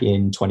back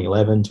in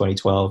 2011,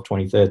 2012,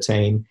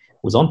 2013.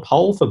 Was on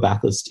pole for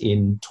Bathurst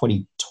in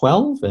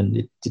 2012, and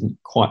it didn't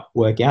quite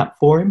work out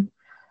for him.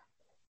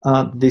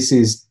 This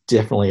is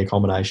definitely a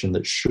combination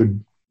that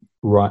should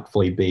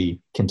rightfully be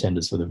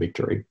contenders for the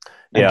victory.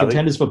 And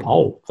contenders for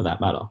pole, for that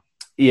matter.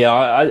 Yeah,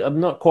 I'm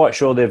not quite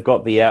sure they've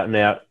got the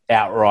out-and-out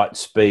outright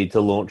speed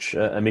to launch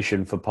a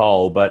mission for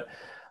pole, but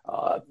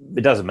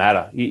it doesn't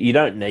matter. You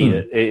don't need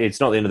it. It's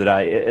not the end of the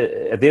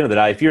day. At the end of the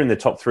day, if you're in the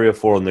top 3 or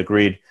 4 on the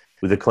grid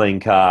with a clean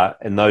car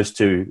and those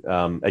two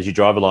as your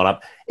driver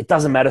lineup, it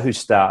doesn't matter who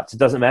starts. It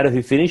doesn't matter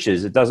who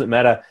finishes. It doesn't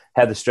matter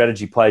how the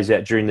strategy plays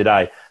out during the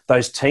day.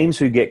 Those teams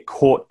who get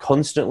caught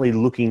constantly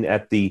looking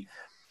at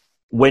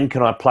when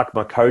can I pluck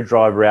my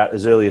co-driver out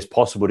as early as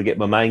possible to get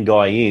my main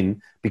guy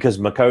in because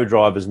my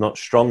co-driver's not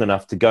strong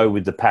enough to go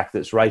with the pack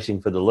that's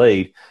racing for the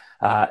lead.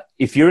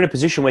 If you're in a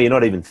position where you're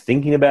not even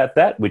thinking about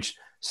that, which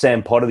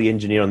Sam Potter, the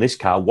engineer on this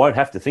car, won't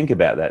have to think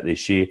about that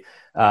this year,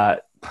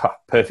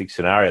 perfect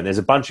scenario. And there's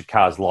a bunch of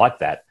cars like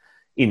that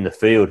in the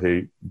field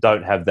who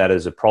don't have that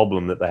as a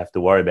problem that they have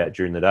to worry about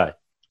during the day.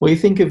 Well, you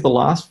think of the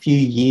last few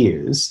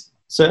years,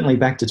 certainly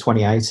back to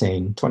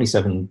 2018,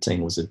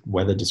 2017 was a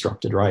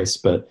weather-disrupted race,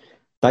 but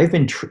they've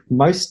been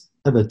most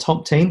of the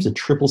top teams are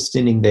triple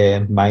stinting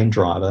their main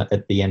driver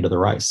at the end of the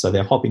race. So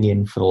they're hopping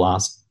in for the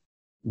last,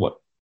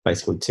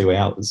 basically 2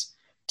 hours,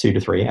 2 to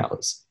 3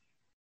 hours.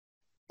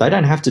 They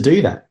don't have to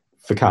do that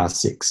for car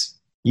 6.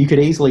 You could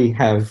easily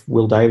have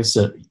Will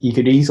Davison, you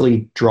could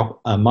easily drop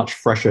a much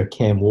fresher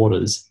Cam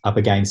Waters up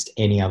against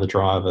any other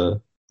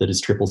driver that is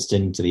triple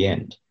stinting to the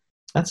end.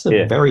 That's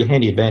a very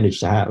handy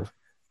advantage to have.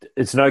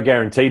 It's no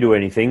guarantee to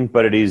anything,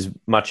 but it is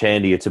much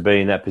handier to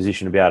be in that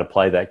position to be able to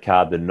play that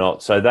card than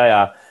not. So they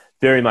are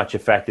very much a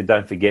factor.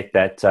 Don't forget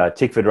that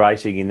Tickford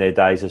Racing in their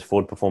days as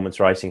Ford Performance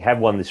Racing have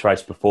won this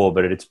race before,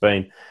 but it's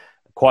been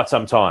quite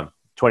some time,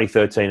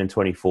 2013 and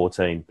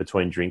 2014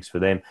 between drinks for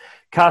them.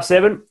 Car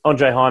 7,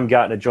 Andre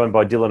Heimgartner joined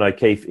by Dylan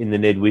O'Keefe in the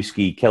Ned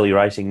Whiskey Kelly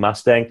Racing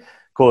Mustang.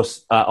 Of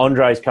course,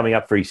 Andre's coming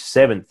up for his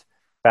 7th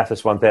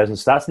Bathurst 1000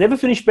 starts. Never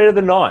finished better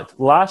than 9th.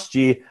 Last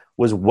year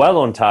was well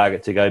on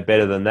target to go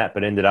better than that,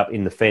 but ended up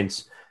in the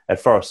fence at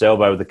Forest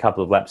Elbow with a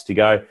couple of laps to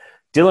go.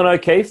 Dylan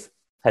O'Keefe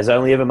has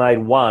only ever made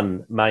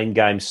one main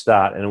game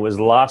start, and it was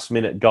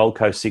last-minute Gold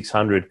Coast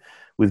 600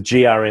 with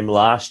GRM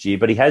last year,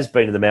 but he has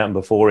been to the mountain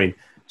before in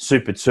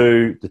Super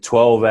 2, the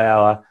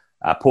 12-hour,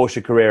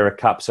 Porsche Carrera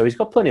Cup, so he's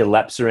got plenty of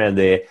laps around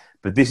there,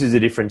 but this is a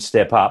different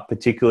step up,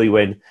 particularly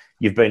when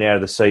you've been out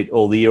of the seat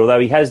all the year, although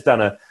he has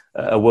done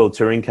a World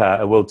Touring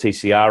Car, a World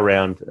TCR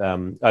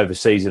round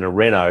overseas in a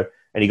Renault,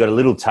 and he got a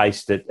little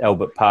taste at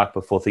Albert Park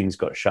before things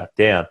got shut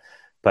down.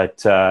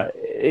 But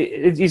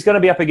he's going to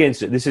be up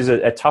against it. This is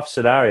a tough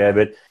scenario,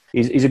 but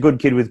he's a good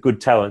kid with good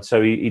talent,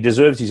 so he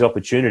deserves his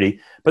opportunity.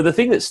 But the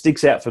thing that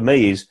sticks out for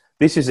me is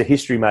this is a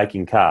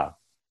history-making car.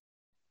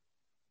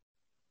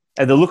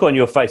 And the look on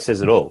your face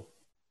says it all.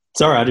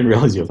 Sorry, I didn't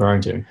realise you were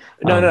referring to.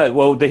 No.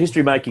 Well, the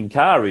history-making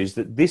car is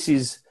that this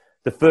is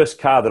the first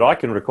car that I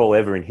can recall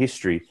ever in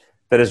history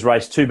that has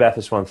raced 2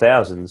 Bathurst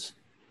 1000s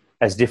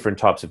as different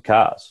types of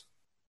cars.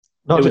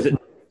 Not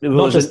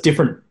just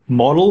different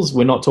models.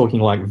 We're not talking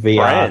like VR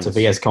brands. To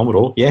VS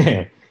Commodore.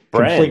 Yeah,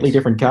 brands. Completely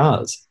different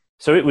cars.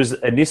 So it was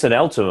a Nissan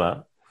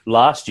Altima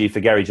last year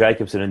for Gary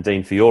Jacobson and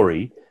Dean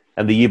Fiore,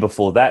 and the year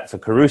before that for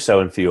Caruso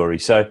and Fiore.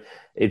 So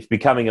it's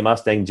becoming a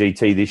Mustang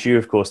GT this year.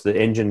 Of course, the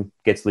engine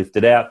gets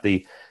lifted out,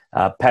 the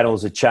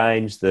panels are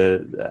changed,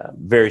 the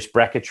various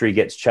bracketry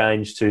gets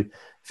changed to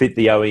fit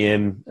the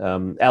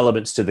OEM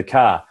elements to the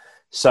car.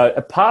 So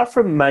apart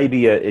from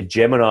maybe a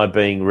Gemini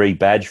being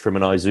rebadged from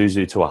an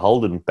Isuzu to a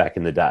Holden back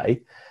in the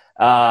day,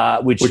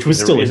 which was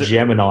still a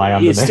Gemini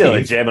underneath. It's still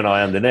a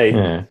Gemini underneath.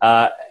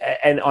 Yeah.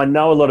 And I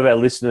know a lot of our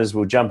listeners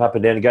will jump up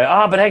and down and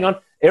go, but hang on,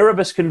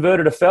 Erebus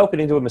converted a Falcon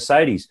into a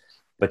Mercedes.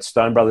 But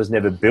Stone Brothers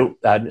never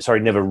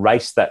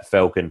raced that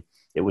Falcon.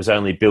 It was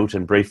only built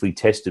and briefly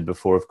tested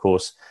before, of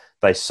course,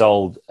 they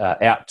sold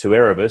out to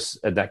Erebus,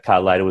 and that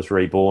car later was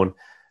reborn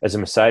as a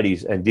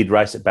Mercedes and did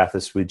race at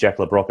Bathurst with Jack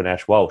LeBrock and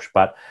Ash Walsh.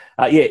 But,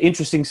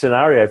 interesting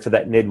scenario for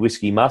that Ned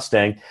Whiskey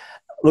Mustang.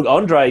 Look,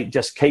 Andre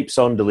just keeps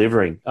on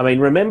delivering. I mean,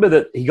 remember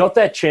that he got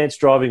that chance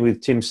driving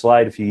with Tim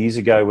Slade a few years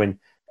ago when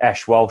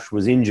Ash Walsh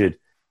was injured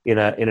in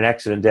an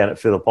accident down at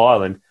Phillip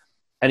Island,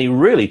 and he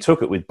really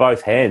took it with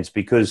both hands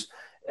because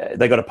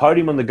they got a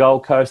podium on the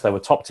Gold Coast. They were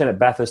top 10 at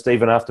Bathurst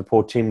even after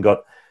poor Tim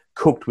got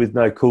cooked with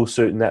no cool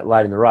suit and that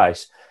late in the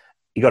race.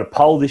 He got a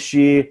pole this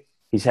year.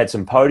 He's had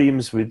some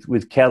podiums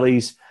with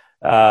Kelly's.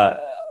 If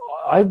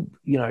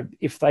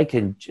they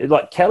can,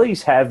 like,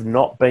 Kelly's have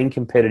not been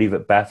competitive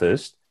at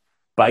Bathurst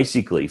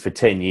basically for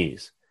 10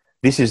 years.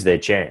 This is their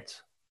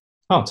chance.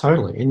 Oh,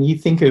 totally. And you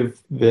think of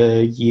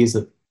the years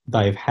that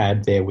they've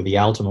had there with the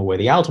Altima, where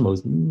the Altima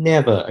was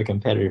never a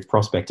competitive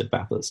prospect at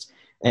Bathurst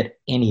at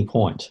any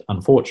point,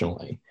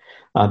 unfortunately.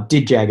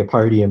 Did jag a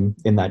podium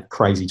in that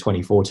crazy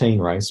 2014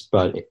 race,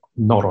 but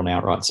not on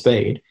outright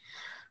speed.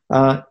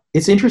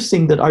 It's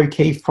interesting that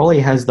O'Keefe probably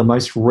has the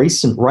most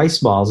recent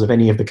race miles of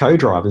any of the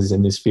co-drivers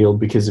in this field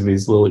because of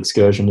his little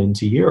excursion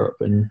into Europe,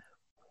 and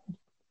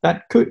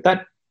that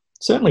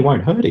certainly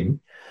won't hurt him.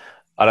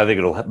 I don't think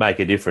it'll make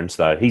a difference,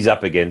 though. He's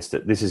up against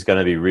it. This is going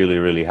to be really,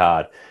 really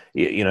hard.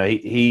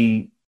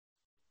 He's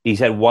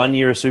had 1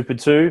 year of Super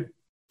 2.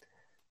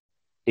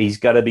 He's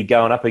going to be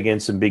going up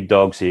against some big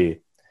dogs here.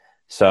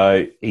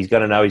 So he's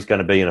going to know he's going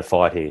to be in a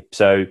fight here.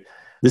 So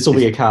this will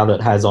be a car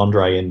that has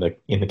Andre in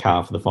the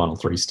car for the final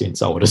 3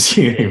 stints, I would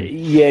assume.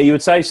 Yeah, you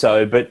would say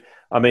so. But,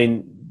 I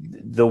mean,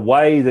 the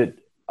way that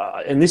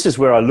and this is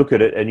where I look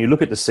at it, and you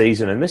look at the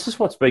season, and this is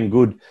what's been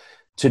good,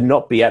 to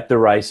not be at the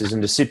races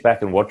and to sit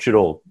back and watch it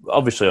all,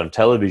 obviously on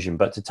television,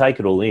 but to take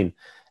it all in.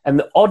 And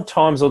the odd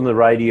times on the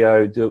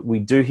radio that we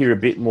do hear a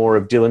bit more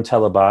of Dylan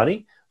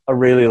Talabani, I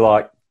really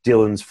like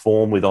Dylan's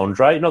form with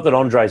Andre. Not that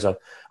Andre's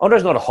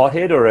not a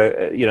hothead or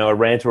a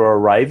ranter or a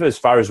raver, as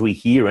far as we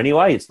hear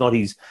anyway. It's not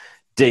his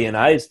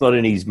DNA. It's not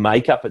in his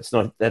makeup. It's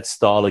not that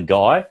style of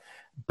guy.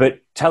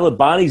 But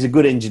Talabani's a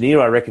good engineer,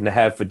 I reckon, to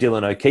have for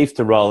Dylan O'Keefe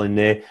to roll in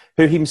there,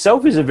 who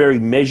himself is a very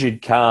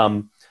measured,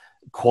 calm,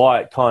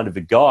 quiet kind of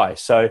a guy.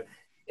 So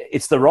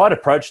it's the right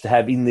approach to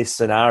have in this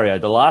scenario.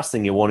 The last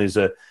thing you want is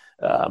a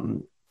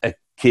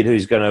kid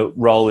who's going to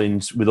roll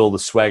in with all the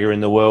swagger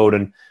in the world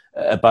and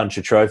a bunch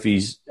of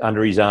trophies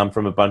under his arm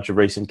from a bunch of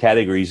recent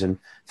categories and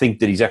think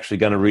that he's actually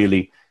going to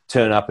really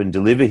turn up and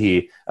deliver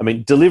here. I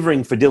mean,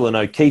 delivering for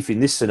Dylan O'Keefe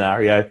in this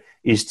scenario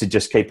is to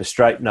just keep a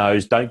straight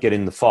nose, don't get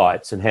in the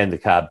fights, and hand the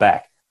car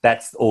back.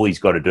 That's all he's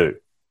got to do.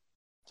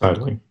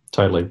 Totally.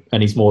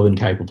 And he's more than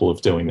capable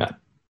of doing that.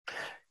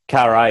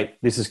 Car 8,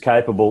 this is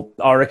capable.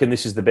 I reckon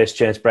this is the best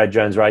chance Brad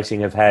Jones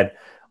Racing have had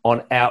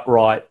on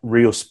outright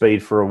real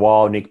speed for a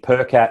while. Nick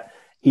Percat,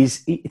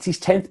 it's his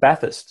 10th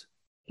Bathurst.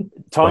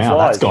 Time flies.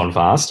 That's gone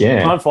fast,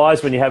 yeah. Time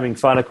flies when you're having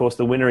fun. Of course,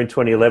 the winner in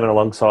 2011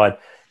 alongside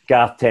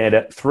Garth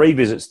Tander, 3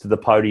 visits to the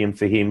podium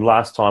for him.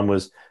 Last time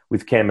was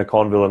with Cam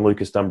McConville and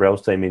Lucas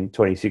Dumbrell's team in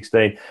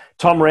 2016.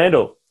 Tom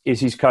Randall is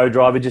his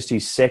co-driver, just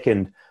his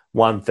second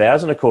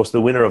 1,000. Of course,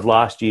 the winner of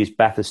last year's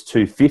Bathurst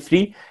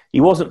 250.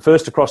 He wasn't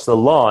first across the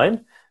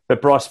line,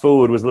 but Bryce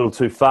Forward was a little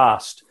too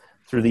fast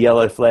through the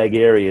yellow flag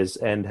areas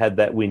and had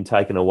that win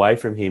taken away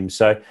from him.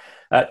 So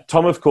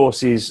Tom, of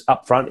course, is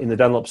up front in the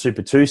Dunlop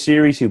Super 2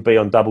 Series. He'll be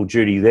on double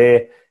duty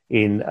there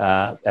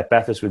at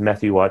Bathurst with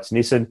Matthew White's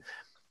Nissan.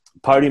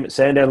 Podium at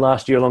Sandown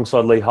last year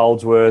alongside Lee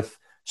Holdsworth.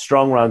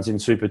 Strong runs in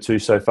Super 2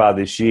 so far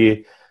this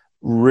year.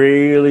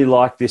 Really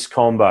like this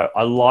combo.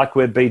 I like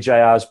where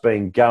BJR's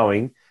been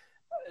going.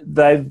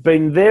 They've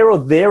been there or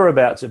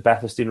thereabouts at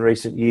Bathurst in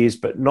recent years,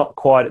 but not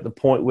quite at the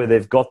point where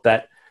they've got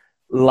that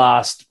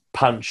last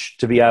punch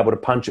to be able to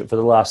punch it for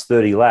the last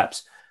 30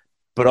 laps.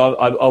 But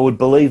I would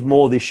believe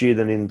more this year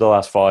than in the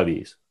last 5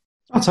 years.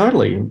 Oh,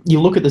 totally. You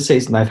look at the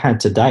season they've had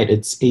to date,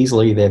 it's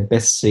easily their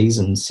best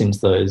season since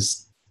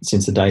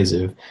the days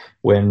of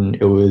when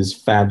it was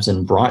Fabs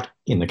and Bright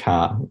in the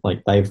car.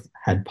 Like, they've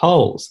had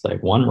poles,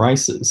 they've won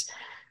races.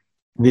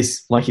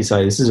 This, like you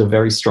say, this is a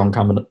very strong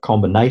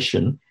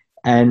combination.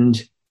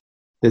 And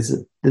there's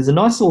a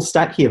nice little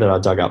stat here that I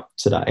dug up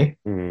today.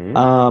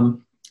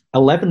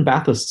 11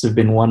 Bathursts have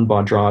been won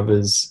by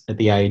drivers at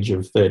the age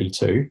of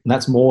 32, and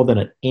that's more than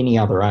at any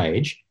other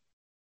age.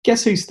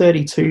 Guess who's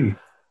 32?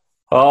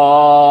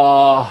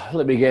 Oh,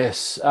 let me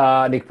guess.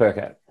 Nick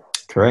Percat.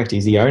 Correct.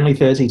 He's the only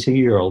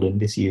 32-year-old in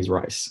this year's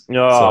race.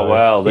 Oh, so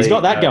well. He's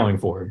got that going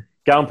for him.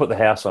 Go and put the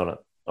house on it.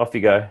 Off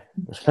you go.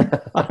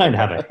 I don't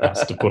have a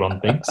house to put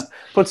on things.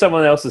 Put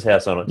someone else's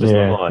house on it,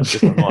 not mine.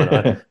 Just not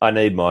mine. I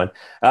need mine.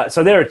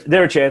 So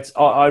they're a chance.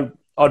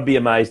 I'd be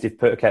amazed if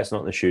Percat's not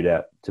in the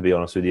shootout, to be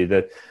honest with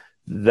you.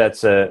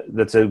 That's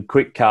a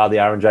quick car, the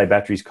R&J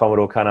Batteries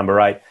Commodore car number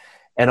 8.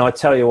 And I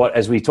tell you what,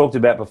 as we talked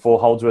about before,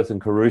 Holdsworth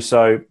and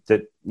Caruso,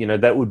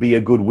 that would be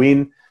a good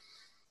win.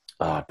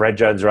 Brad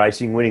Jones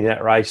Racing winning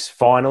that race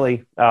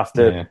finally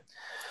after,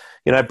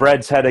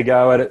 Brad's had a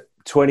go at it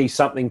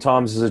 20-something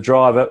times as a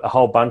driver, a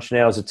whole bunch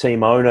now as a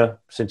team owner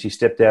since he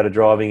stepped out of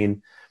driving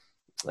in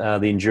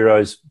the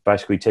Enduros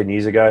basically 10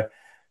 years ago.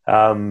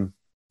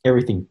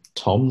 Everything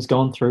Tom's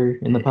gone through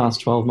in the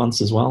past 12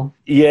 months as well.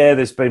 Yeah,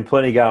 there's been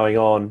plenty going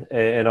on,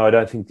 and I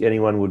don't think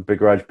anyone would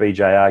begrudge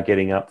BJR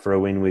getting up for a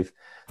win with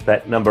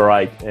that number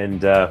 8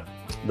 and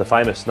the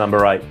famous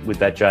number 8 with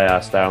that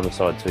JR star on the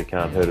side too.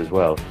 Can't hurt as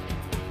well.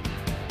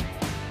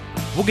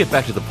 We'll get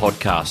back to the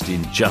podcast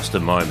in just a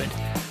moment,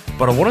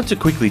 but I wanted to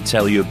quickly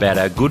tell you about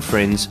our good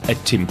friends at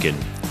Timken,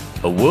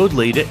 a world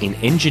leader in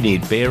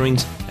engineered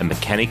bearings and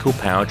mechanical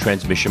power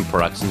transmission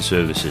products and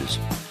services.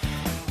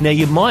 Now,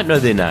 you might know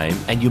their name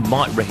and you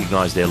might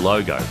recognise their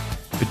logo,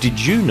 but did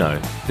you know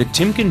that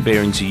Timken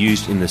bearings are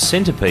used in the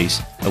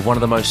centrepiece of one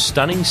of the most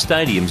stunning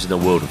stadiums in the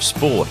world of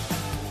sport?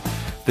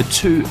 The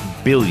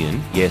 $2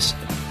 billion, yes,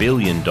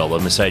 billion-dollar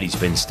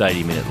Mercedes-Benz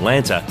Stadium in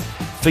Atlanta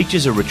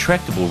features a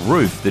retractable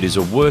roof that is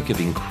a work of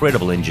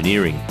incredible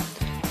engineering.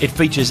 It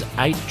features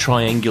 8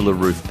 triangular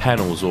roof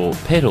panels, or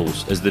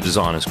petals as the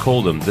designers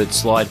call them, that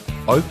slide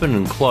open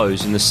and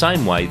close in the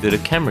same way that a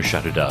camera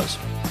shutter does.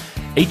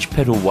 Each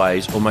petal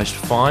weighs almost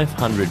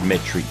 500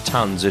 metric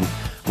tonnes, and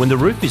when the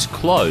roof is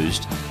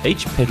closed,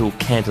 each petal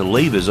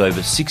cantilevers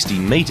over 60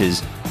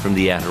 metres from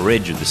the outer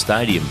edge of the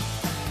stadium.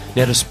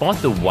 Now, despite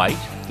the weight,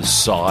 the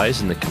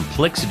size and the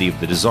complexity of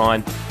the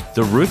design,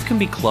 the roof can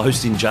be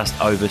closed in just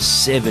over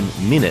 7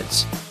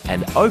 minutes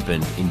and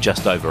opened in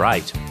just over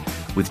 8,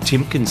 with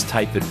Timken's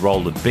tapered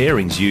roller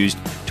bearings used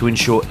to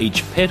ensure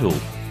each petal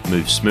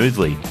moves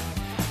smoothly.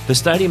 The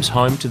stadium's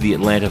home to the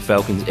Atlanta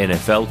Falcons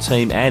NFL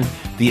team and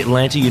the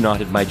Atlanta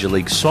United Major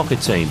League Soccer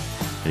team,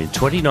 and in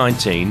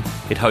 2019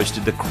 it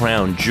hosted the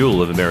crown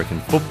jewel of American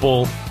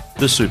football,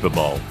 the Super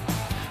Bowl.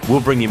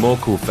 We'll bring you more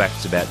cool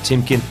facts about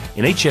Timken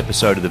in each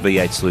episode of the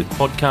V8 Sleuth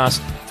podcast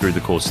through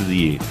the course of the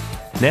year.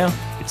 Now,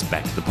 it's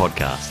back to the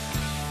podcast.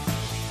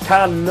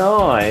 Car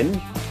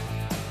 9,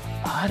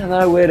 I don't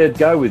know where to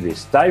go with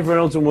this. Dave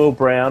Reynolds and Will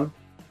Brown,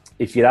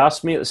 if you'd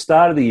asked me at the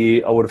start of the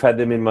year, I would have had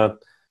them in my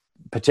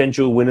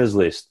potential winners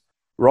list.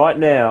 Right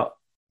now,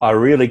 I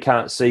really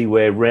can't see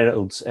where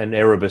Reynolds and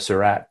Erebus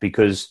are at,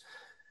 because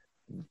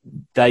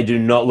they do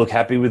not look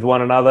happy with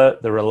one another.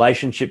 The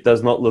relationship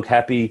does not look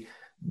happy.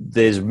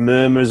 There's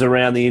murmurs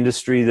around the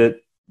industry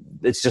that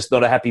it's just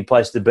not a happy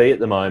place to be at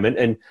the moment.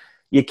 And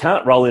you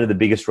can't roll into the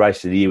biggest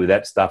race of the year with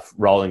that stuff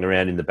rolling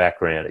around in the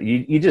background.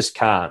 You just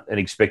can't and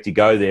expect to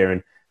go there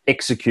and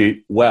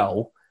execute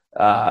well.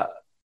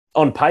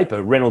 On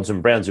paper, Reynolds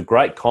and Brown's a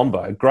great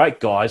combo, great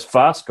guys,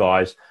 fast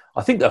guys.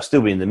 I think they'll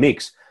still be in the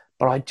mix.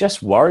 But I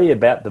just worry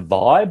about the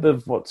vibe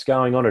of what's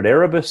going on at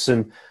Erebus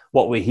and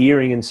what we're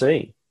hearing and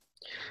seeing.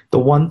 The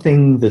one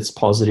thing that's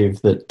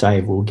positive that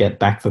Dave will get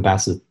back for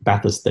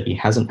Bathurst that he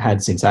hasn't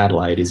had since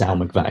Adelaide is Al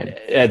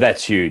McVeigh.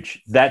 That's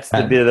huge. That's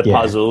the bit of the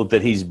puzzle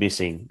that he's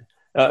missing.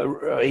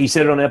 He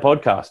said it on our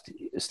podcast,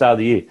 start of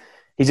the year.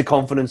 He's a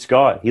confidence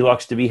guy. He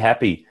likes to be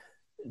happy.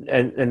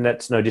 And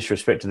that's no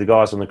disrespect to the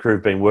guys on the crew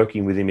who've been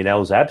working with him in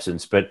Al's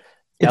absence. But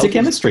it's a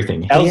chemistry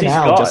thing. He and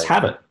Al just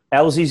have it.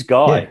 Al's his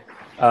guy.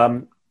 Yeah.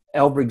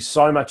 Al brings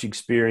so much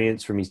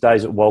experience from his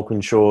days at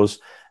Walkinshaw's,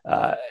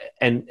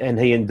 and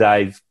he and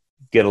Dave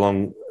get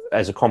along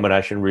as a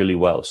combination really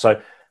well.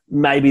 So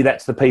maybe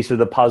that's the piece of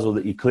the puzzle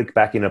that you click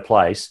back into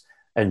place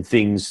and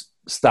things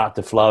start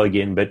to flow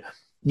again. But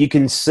you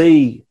can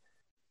see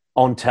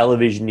on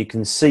television, you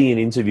can see in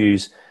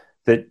interviews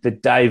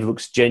that Dave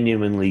looks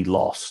genuinely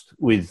lost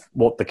with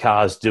what the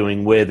car's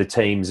doing, where the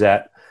team's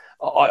at.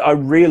 I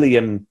really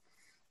am.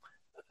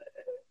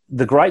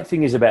 The great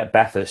thing is about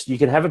Bathurst, you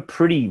can have a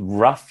pretty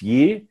rough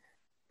year,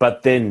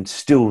 but then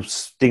still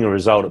sting a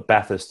result at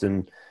Bathurst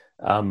and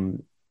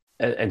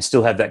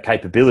still have that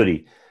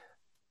capability.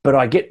 But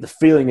I get the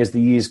feeling as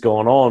the year's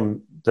gone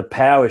on, the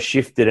power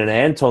shifted and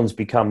Anton's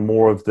become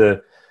more of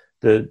the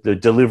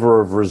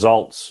deliverer of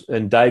results,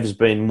 and Dave's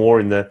been more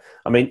in the...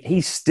 I mean,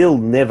 he's still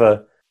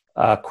never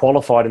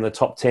qualified in the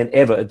top 10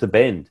 ever at the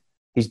Bend.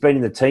 He's been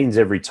in the teens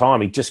every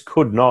time. He just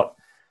could not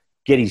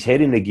get his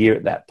head into gear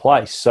at that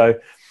place. So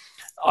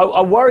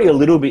I worry a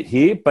little bit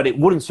here, but it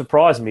wouldn't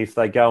surprise me if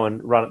they go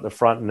and run at the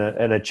front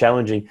and are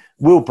challenging.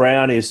 Will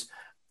Brown is...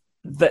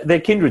 They're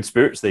kindred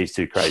spirits, these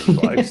two crazy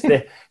blokes.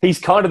 He's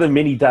kind of the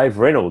mini Dave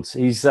Reynolds.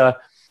 He's a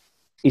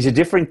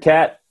different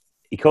cat.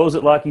 He calls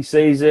it like he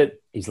sees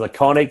it. He's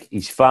laconic.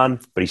 He's fun,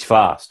 but he's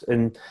fast.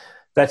 And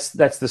that's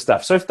the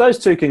stuff. So if those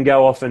two can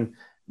go off and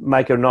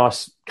make a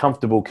nice,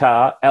 comfortable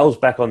car, Al's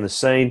back on the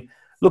scene.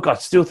 Look, I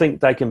still think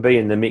they can be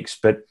in the mix,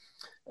 but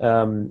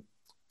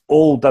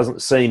all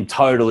doesn't seem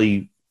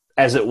totally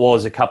as it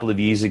was a couple of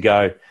years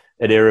ago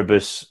at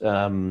Erebus,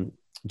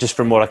 just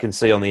from what I can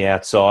see on the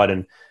outside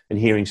and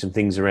hearing some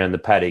things around the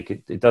paddock.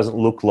 It doesn't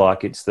look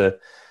like it's the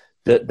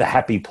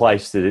happy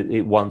place that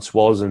it once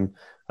was, and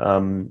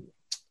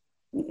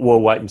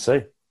we'll wait and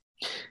see.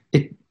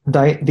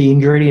 The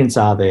ingredients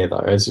are there, though,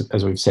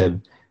 as we've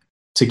said.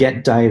 To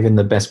get Dave in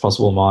the best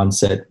possible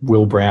mindset,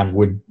 Will Brown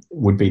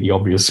would be the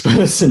obvious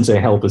person to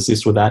help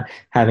assist with that.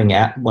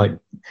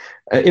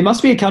 It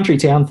must be a country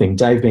town thing.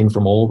 Dave being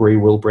from Albury,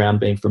 Will Brown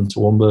being from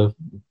Toowoomba.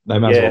 They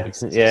might as well be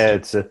sisters. Yeah,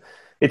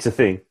 it's a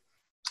thing.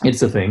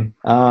 It's a thing.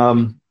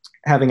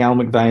 Having Al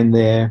McVeigh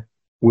there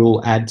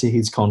will add to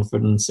his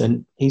confidence,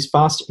 and he's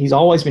fast. He's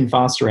always been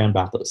fast around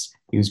Bathurst.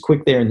 He was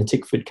quick there in the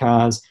Tickford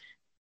cars.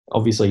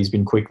 Obviously, he's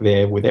been quick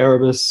there with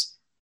Erebus.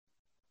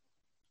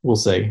 We'll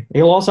see.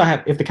 He'll also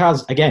have, if the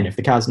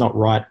car's not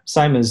right,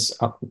 same as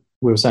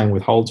we were saying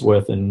with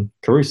Holdsworth and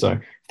Caruso,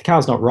 if the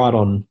car's not right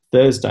on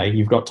Thursday,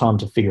 you've got time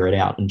to figure it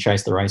out and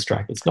chase the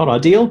racetrack. It's not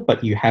ideal,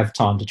 but you have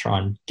time to try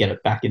and get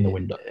it back in the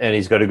window. And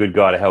he's got a good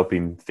guy to help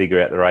him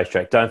figure out the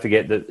racetrack. Don't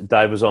forget that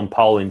Dave was on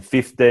pole in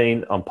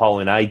 15, on pole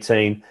in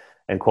 18,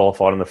 and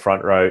qualified on the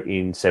front row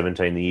in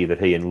 17, the year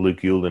that he and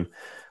Luke Youlden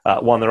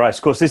won the race.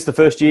 Of course, this is the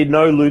first year,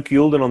 no Luke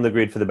Youlden on the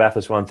grid for the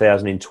Bathurst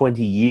 1000 in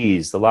 20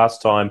 years. The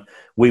last time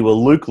we were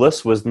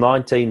Lukeless was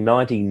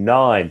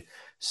 1999.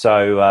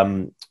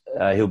 So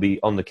he'll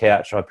be on the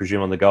couch, I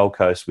presume, on the Gold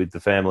Coast with the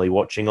family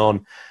watching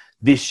on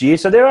this year.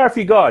 So there are a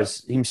few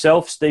guys,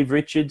 himself, Steve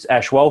Richards,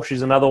 Ash Walsh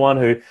is another one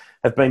who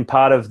have been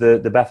part of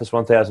the Bathurst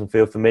 1000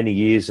 field for many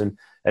years and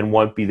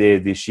won't be there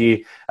this year.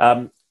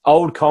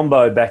 Old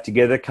combo back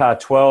together, car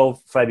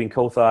 12, Fabian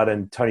Coulthard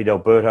and Tony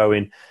D'Alberto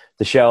in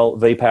the Shell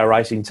V-Power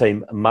Racing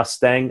Team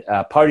Mustang.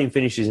 Podium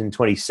finishes in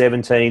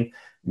 2017,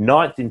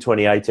 ninth in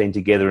 2018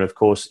 together, and of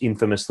course,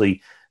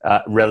 infamously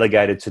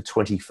relegated to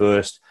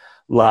 21st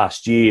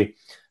last year.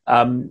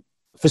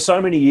 For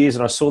so many years,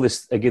 and I saw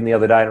this again the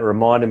other day, and it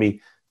reminded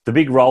me, the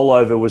big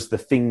rollover was the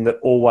thing that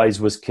always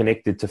was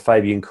connected to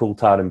Fabian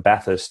Coulthard and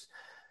Bathurst.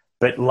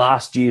 But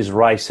last year's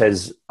race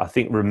has, I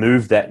think,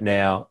 removed that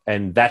now,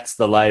 and that's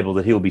the label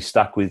that he'll be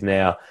stuck with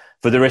now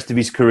for the rest of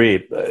his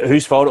career.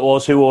 Whose fault it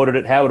was, who ordered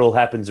it, how it all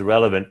happens,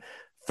 irrelevant.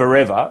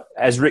 Forever,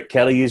 as Rick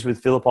Kelly is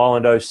with Phillip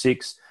Island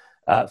 06,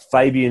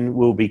 Fabian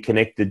will be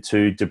connected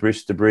to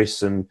Debris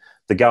and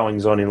the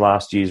goings-on in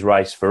last year's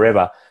race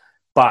forever.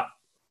 But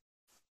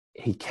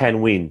he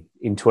can win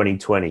in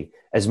 2020.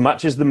 As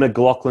much as the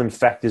McLaughlin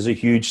factor is a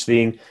huge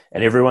thing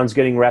and everyone's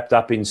getting wrapped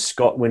up in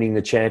Scott winning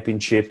the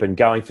championship and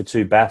going for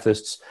 2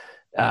 Bathursts,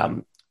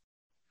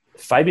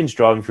 Fabian's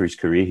driving for his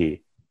career here.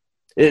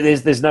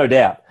 There's no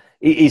doubt.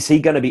 Is he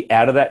going to be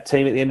out of that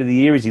team at the end of the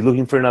year? Is he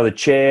looking for another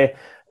chair?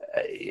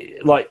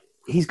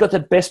 He's got the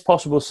best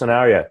possible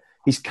scenario.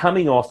 He's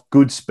coming off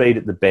good speed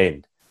at the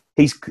bend.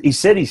 He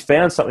said he's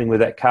found something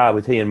with that car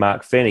with he and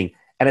Mark Fenning,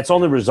 and it's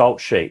on the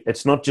result sheet.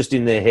 It's not just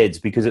in their heads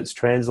because it's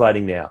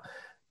translating now.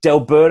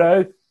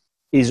 D'Alberto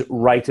is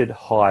rated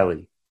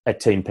highly at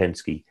Team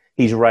Penske.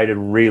 He's rated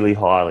really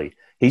highly.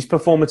 His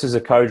performance as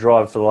a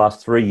co-driver for the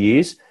last 3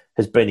 years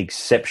has been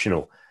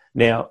exceptional.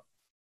 Now,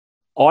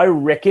 I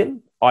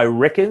reckon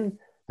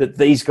that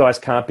these guys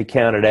can't be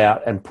counted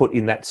out and put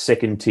in that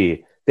second tier.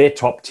 They're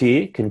top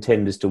tier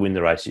contenders to win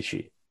the race this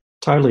year.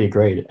 Totally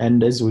agreed.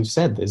 And as we've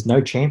said, there's no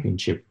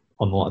championship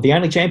on the line. The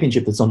only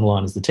championship that's on the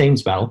line is the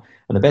teams battle.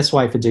 And the best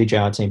way for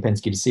DJR Team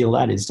Penske to seal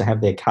that is to have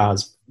their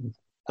cars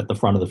at the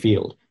front of the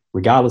field,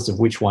 regardless of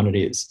which one it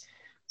is.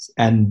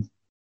 And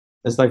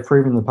as they've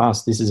proven in the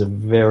past, this is a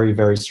very,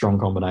 very strong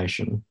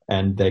combination,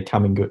 and they're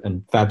coming good,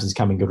 and Fabs is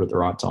coming good at the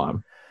right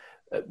time.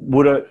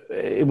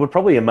 It would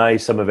probably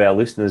amaze some of our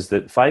listeners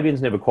that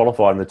Fabian's never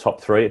qualified in the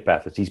top 3 at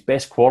Bathurst. His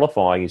best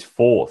qualifying is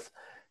 4th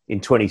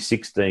in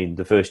 2016,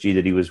 the first year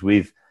that he was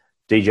with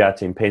DJR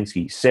Team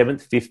Penske.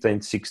 7th,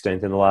 15th,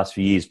 16th in the last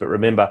few years. But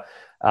remember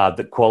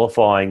that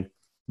qualifying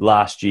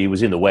last year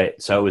was in the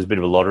wet, so it was a bit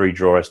of a lottery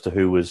draw as to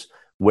who was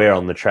where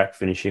on the track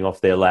finishing off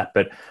their lap.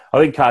 But I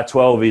think car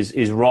 12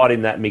 is right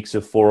in that mix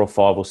of 4 or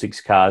 5 or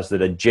 6 cars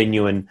that are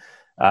genuine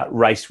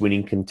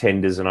race-winning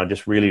contenders, and I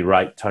just really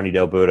rate Tony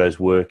D'Alberto's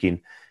work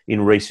in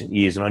recent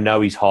years, and I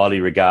know he's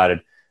highly regarded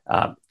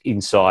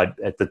inside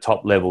at the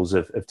top levels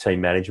of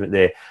team management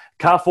there.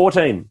 Car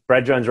 14,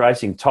 Brad Jones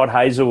Racing, Todd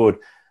Hazelwood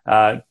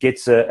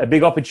gets a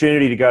big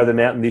opportunity to go to the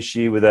mountain this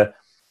year with a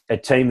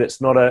team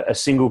that's not a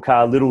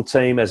single-car little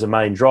team as a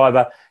main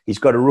driver. He's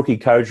got a rookie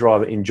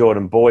co-driver in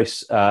Jordan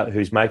Boyce,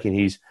 who's making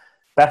his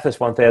Bathurst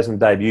 1000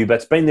 debut,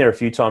 but's been there a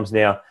few times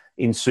now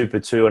in Super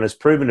 2 and has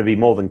proven to be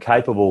more than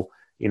capable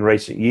in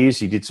recent years.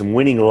 He did some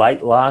winning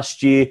late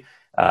last year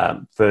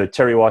for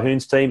Terry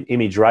Wyhoon's team,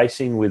 Image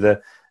Racing, with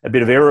a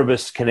bit of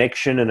Erebus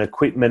connection and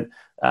equipment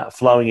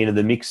flowing into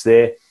the mix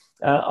there.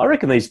 I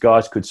reckon these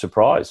guys could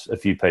surprise a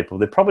few people.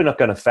 They're probably not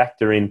going to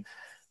factor in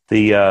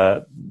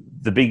the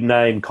big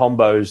name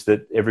combos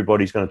that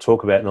everybody's going to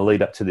talk about in the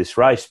lead up to this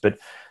race. But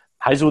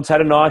Hazelwood's had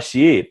a nice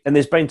year, and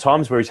there's been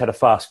times where he's had a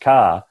fast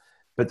car,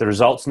 but the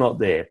result's not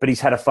there. But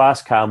he's had a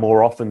fast car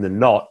more often than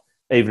not,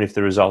 even if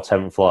the results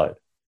haven't flowed.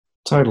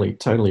 Totally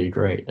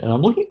agree. And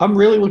I'm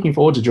really looking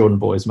forward to Jordan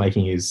Boyce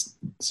making his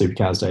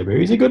Supercars debut.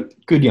 He's a good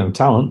young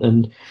talent,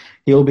 and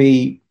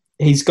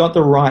he's got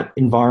the right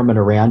environment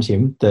around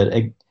him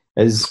that,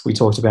 as we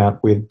talked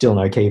about with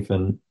Dylan O'Keefe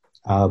and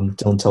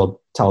Dylan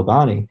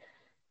Talabani,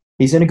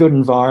 he's in a good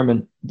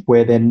environment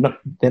where they're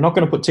not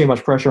going to put too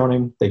much pressure on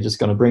him. They're just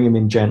going to bring him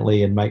in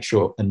gently and make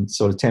sure and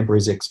sort of temper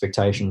his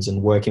expectations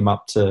and work him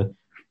up to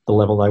the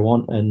level they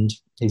want. And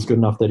he's good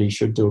enough that he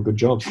should do a good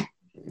job.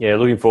 Yeah,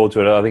 looking forward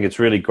to it. I think it's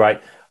really great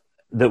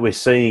that we're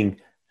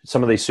seeing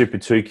some of these Super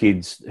 2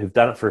 kids who've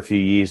done it for a few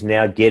years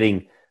now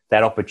getting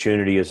that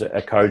opportunity as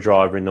a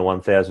co-driver in the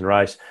 1000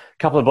 race. A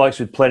couple of blokes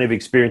with plenty of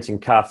experience in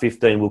car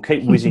 15. We'll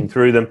keep whizzing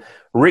through them.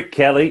 Rick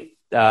Kelly,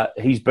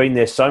 he's been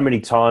there so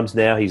many times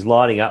now. He's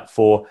lining up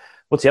for,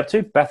 what's he up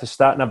to? Bathurst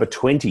start number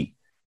 20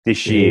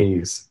 this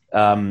year.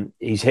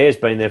 His hair's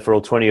been there for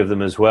all 20 of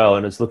them as well,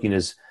 and it's looking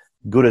as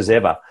good as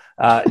ever.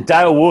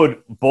 Dale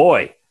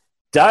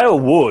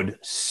Wood,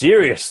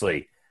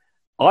 seriously,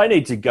 I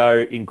need to go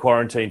in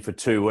quarantine for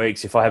 2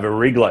 weeks if I have a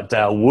rig like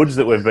Dale Wood's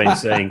that we've been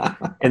seeing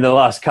in the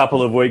last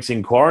couple of weeks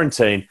in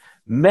quarantine.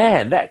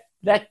 Man, that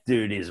That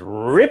dude is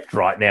ripped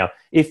right now.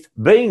 If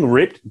being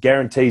ripped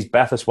guarantees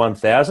Bathurst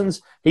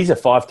 1000s, he's a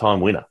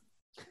 5-time winner.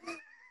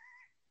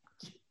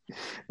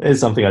 There's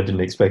something I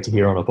didn't expect to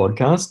hear on a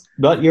podcast,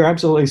 but you're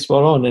absolutely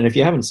spot on. And if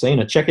you haven't seen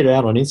it, check it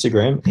out on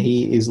Instagram.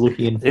 He is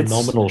looking in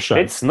phenomenal shape.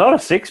 It's not a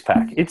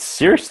 6-pack. It's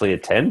seriously a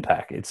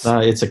 10-pack. It's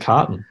a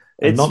carton,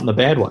 and not in the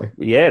bad way.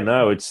 Yeah,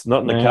 no, it's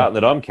not in the carton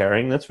that I'm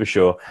carrying, that's for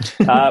sure.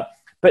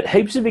 But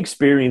heaps of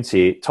experience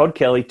here. Todd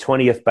Kelly,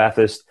 20th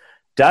Bathurst.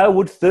 Dale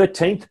Wood,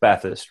 13th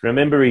Bathurst.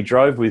 Remember, he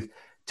drove with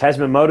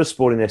Tasman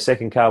Motorsport in their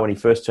second car when he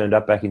first turned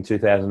up back in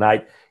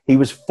 2008. He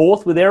was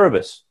 4th with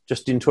Erebus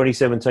just in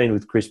 2017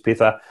 with Chris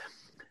Pither.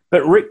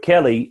 But Rick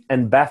Kelly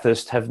and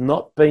Bathurst have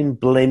not been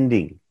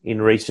blending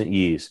in recent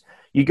years.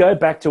 You go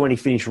back to when he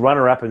finished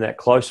runner-up in that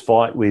close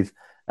fight with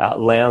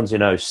Lowndes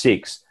in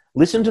 06.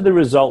 Listen to the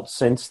results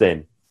since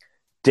then.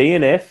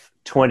 DNF,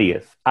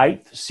 20th,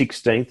 8th,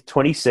 16th,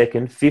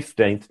 22nd,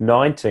 15th,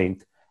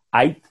 19th,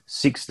 8th,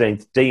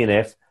 16th,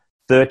 DNF,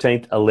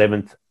 13th,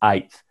 11th,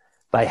 8th.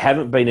 They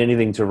haven't been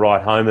anything to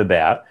write home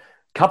about.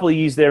 Couple of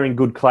years there in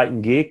good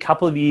Clayton gear,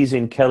 couple of years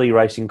in Kelly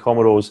Racing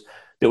Commodores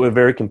that were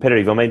very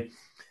competitive. I mean,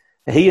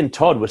 he and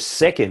Todd were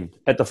second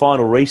at the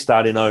final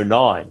restart in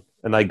 09,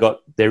 and they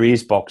got their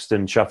ears boxed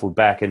and shuffled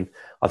back, and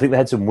I think they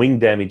had some wing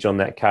damage on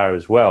that car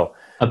as well.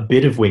 A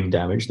bit of wing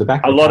damage. The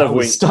back of a the lot car of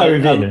was wing,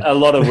 stove in. A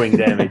lot of wing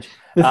damage.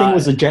 The thing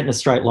was a jet in a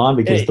straight line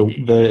because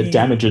the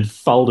damage had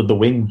folded the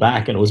wing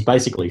back and it was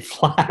basically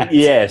flat.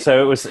 Yeah,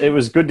 so it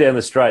was good down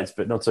the straights,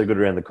 but not so good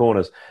around the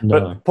corners. No.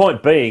 But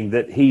point being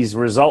that his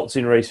results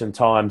in recent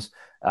times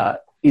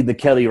in the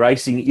Kelly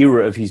Racing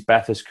era of his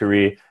Bathurst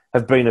career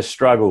have been a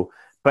struggle.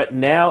 But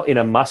now in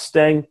a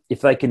Mustang,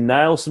 if they can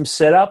nail some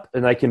setup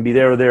and they can be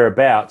there or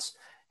thereabouts,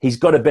 he's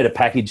got a better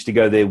package to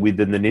go there with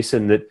than the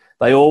Nissan that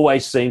they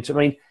always seem to. I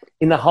mean,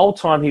 in the whole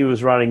time he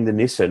was running the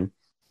Nissan,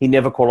 he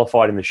never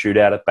qualified in the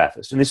shootout at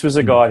Bathurst. And this was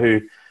a guy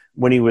who,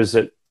 when he was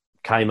at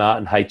Kmart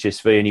and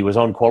HSV and he was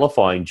on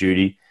qualifying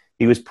duty,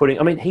 he was putting...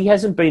 I mean, he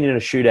hasn't been in a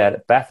shootout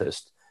at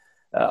Bathurst.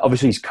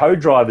 Obviously, his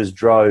co-drivers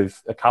drove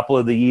a couple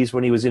of the years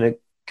when he was in a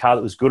car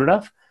that was good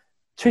enough.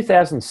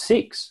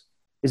 2006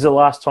 is the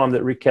last time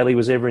that Rick Kelly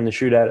was ever in the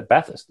shootout at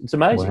Bathurst. It's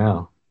amazing.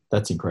 Wow,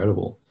 that's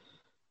incredible.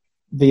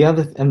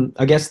 And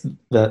I guess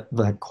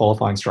that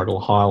qualifying struggle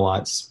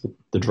highlights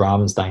the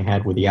dramas they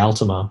had with the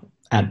Altima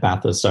at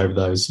Bathurst over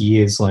those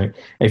years. Like,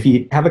 if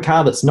you have a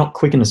car that's not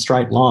quick in a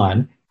straight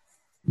line,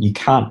 you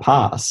can't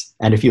pass.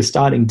 And if you're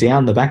starting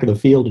down the back of the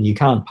field and you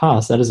can't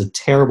pass, that is a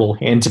terrible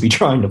hand to be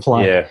trying to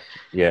play.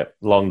 Yeah.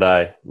 Long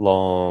day.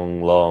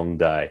 Long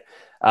day.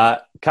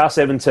 Car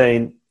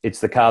 17, it's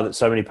the car that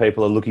so many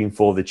people are looking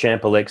for, the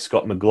champ-elect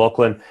Scott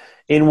McLaughlin,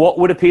 in what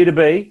would appear to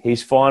be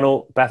his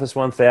final Bathurst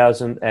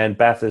 1000 and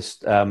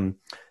Bathurst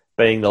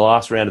being the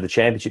last round of the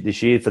championship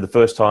this year for the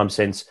first time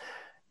since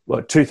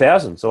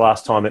 2000. It's the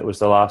last time it was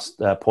the last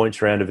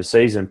points round of a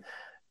season.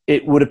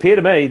 It would appear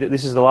to me that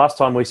this is the last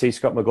time we see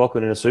Scott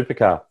McLaughlin in a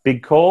supercar.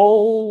 Big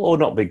call or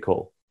not big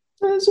call?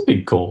 It's a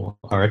big call,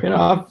 I reckon.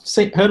 I've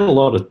heard a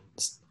lot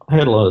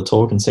of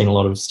talk and seen a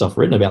lot of stuff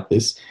written about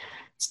this.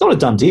 It's not a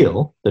done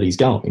deal that he's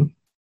going.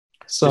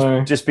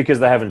 So just because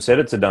they haven't said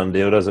it's a done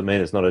deal doesn't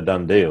mean it's not a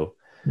done deal.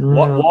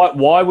 No.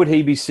 Why would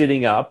he be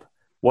sitting up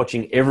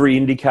watching every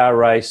IndyCar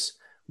race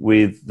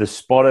with the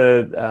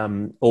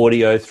spotter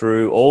audio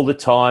through, all the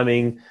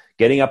timing,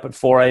 getting up at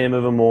 4 a.m.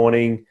 of a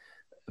morning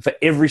for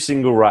every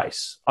single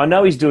race? I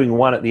know he's doing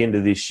one at the end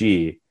of this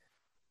year,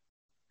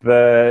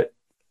 but...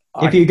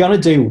 If you're going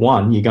to do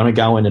one, you're going to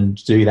go in and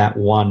do that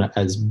one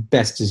as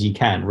best as you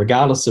can,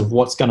 regardless of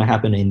what's going to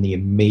happen in the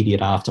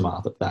immediate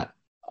aftermath of that.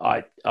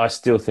 I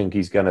still think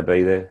he's going to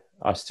be there.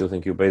 I still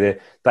think he'll be there.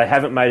 They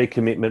haven't made a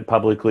commitment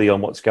publicly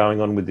on what's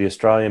going on with the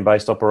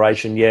Australian-based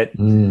operation yet.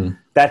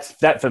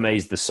 That for me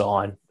is the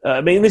sign. I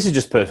mean, this is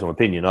just personal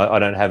opinion. I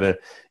don't have an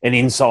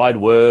inside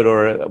word,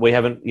 or we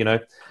haven't,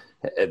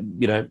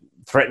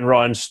 threatened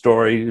Ryan's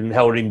story and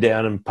held him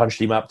down and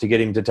punched him up to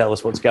get him to tell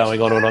us what's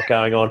going on or not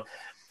going on.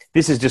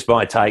 This is just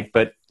my take.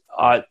 But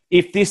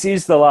if this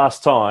is the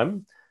last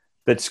time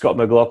that Scott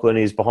McLaughlin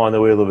is behind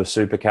the wheel of a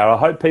supercar, I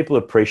hope people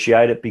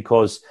appreciate it,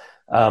 because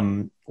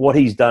what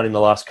he's done in the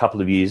last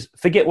couple of years,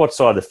 forget what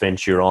side of the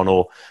fence you're on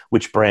or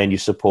which brand you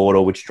support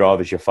or which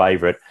driver's your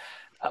favourite.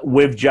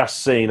 We've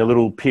just seen a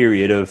little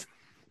period of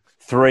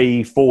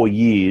 3-4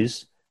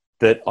 years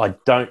that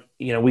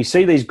we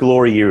see these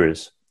glory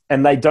eras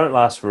and they don't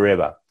last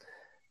forever.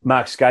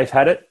 Mark Scaife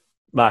had it.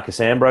 Marcus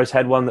Ambrose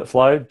had one that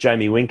flowed.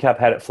 Jamie Whincup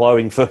had it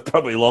flowing for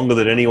probably longer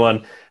than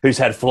anyone who's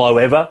had flow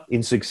ever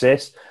in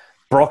success.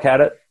 Brock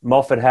had it.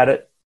 Moffat had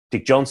it.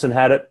 Dick Johnson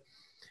had it.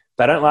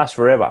 They don't last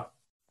forever.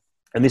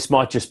 And this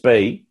might just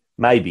be,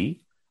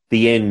 maybe,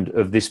 the end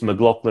of this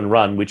McLaughlin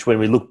run, which when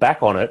we look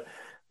back on it,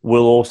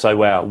 we'll all say,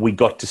 wow, we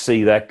got to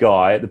see that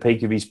guy at the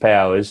peak of his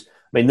powers.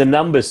 I mean, the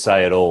numbers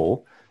say it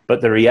all,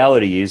 but the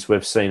reality is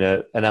we've seen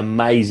an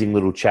amazing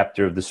little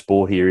chapter of the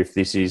sport here if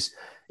this is,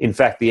 in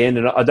fact, the end.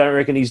 And I don't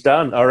reckon he's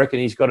done. I reckon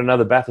he's got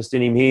another Bathurst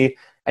in him here,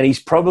 and he's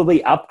probably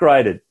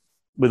upgraded,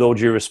 with all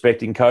due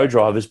respect, in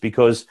co-drivers,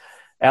 because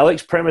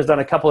Alex Premer's done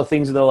a couple of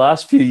things in the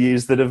last few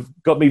years that have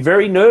got me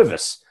very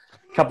nervous.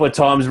 A couple of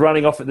times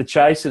running off at the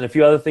chase and a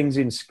few other things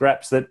in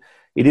scraps that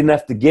he didn't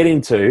have to get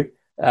into.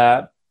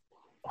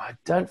 I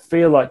don't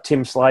feel like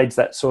Tim Slade's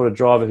that sort of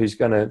driver who's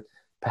going to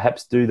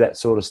perhaps do that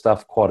sort of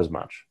stuff quite as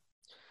much.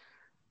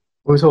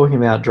 We're talking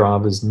about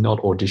drivers not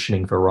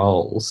auditioning for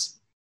roles.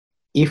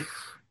 If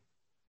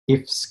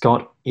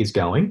Scott is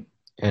going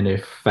and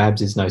if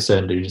Fabs is no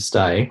certainty to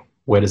stay,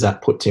 where does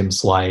that put Tim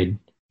Slade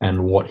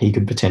and what he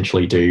could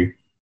potentially do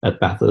at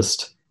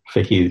Bathurst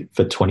for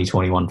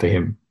 2021 for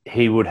him?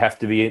 He would have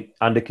to be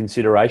under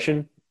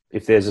consideration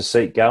if there's a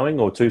seat going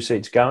or 2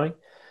 seats going.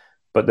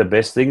 But the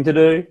best thing to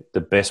do,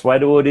 the best way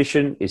to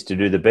audition is to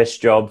do the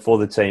best job for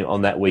the team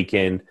on that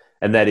weekend,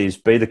 and that is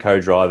be the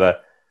co-driver,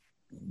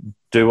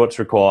 do what's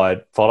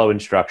required, follow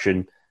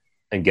instruction,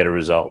 and get a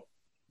result.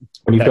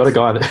 When you've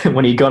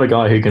got a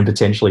guy who can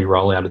potentially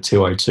roll out a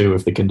 202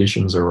 if the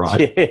conditions are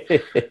right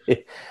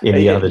in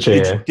the other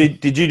chair.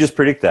 Did you just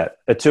predict that?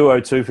 A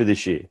 202 for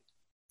this year?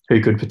 Who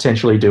could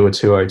potentially do a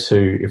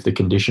 202 if the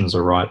conditions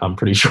are right, I'm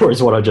pretty sure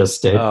is what I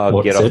just said.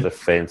 Oh, get off the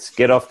fence.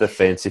 Get off the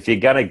fence. If you're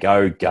going to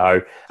go. You did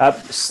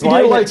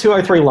a low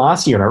 203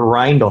 last year and it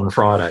rained on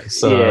Friday.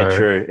 So. Yeah,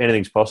 true.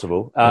 Anything's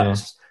possible.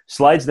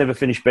 Slade's never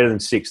finished better than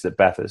 6th at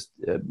Bathurst.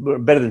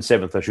 Better than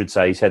 7th, I should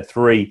say. He's had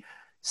 3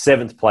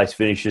 7th-place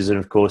finishes, and,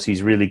 of course,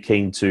 he's really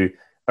keen to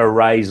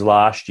erase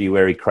last year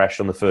where he crashed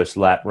on the first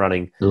lap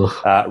running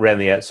around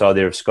the outside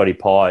there of Scotty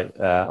Pye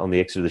on the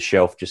exit of the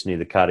shelf just near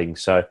the cutting.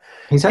 So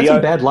he's had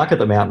some bad luck at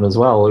the mountain as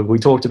well. We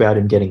talked about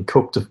him getting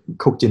cooked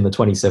in the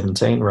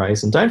 2017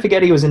 race. And don't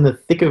forget he was in the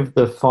thick of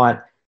the fight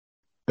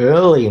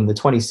early in the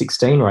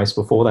 2016 race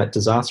before that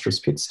disastrous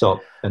pit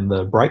stop and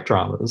the brake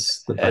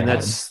dramas.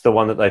 That's the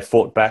one that they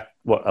fought back,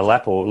 a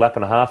lap or lap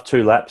and a half,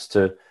 2 laps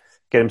to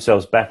get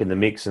themselves back in the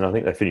mix, and I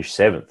think they finished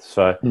 7th.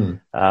 So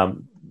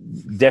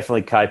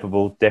definitely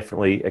capable,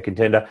 definitely a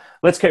contender.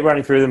 Let's keep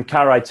running through them.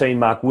 Car 18,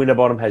 Mark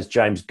Winterbottom has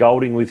James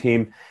Golding with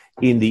him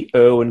in the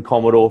Irwin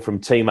Commodore from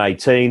Team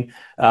 18.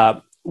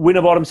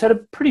 Winterbottom's had a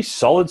pretty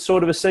solid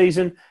sort of a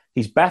season.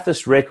 His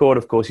Bathurst record,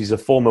 of course, he's a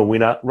former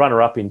winner,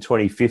 runner-up in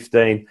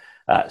 2015,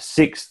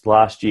 6th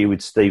last year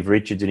with Steve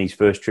Richards in his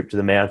first trip to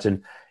the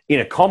mountain in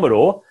a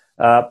Commodore.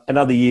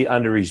 Another year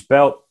under his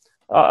belt.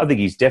 I think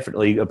he's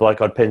definitely a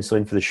bloke I'd pencil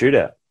in for the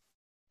shootout.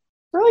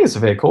 I think it's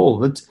a fair call.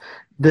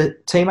 The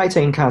Team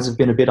 18 cars have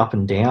been a bit up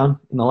and down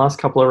in the last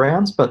couple of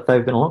rounds, but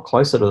they've been a lot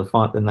closer to the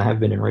fight than they have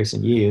been in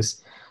recent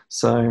years.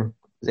 So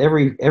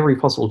every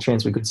possible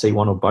chance we could see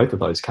one or both of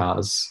those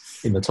cars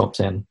in the top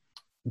 10.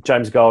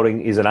 James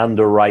Golding is an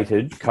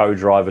underrated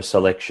co-driver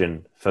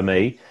selection for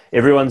me.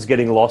 Everyone's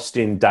getting lost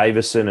in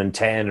Davison and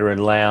Tander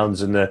and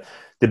Lowndes and the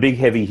big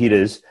heavy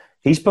hitters.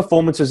 His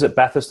performances at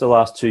Bathurst the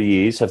last 2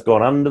 years have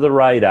gone under the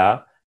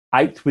radar.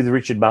 8th with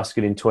Richard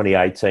Muscat in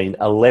 2018,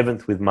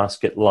 11th with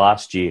Muscat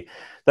last year.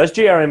 Those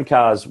GRM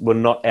cars were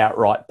not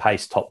outright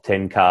pace top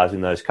 10 cars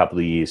in those couple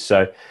of years.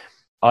 So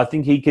I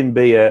think he can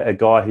be a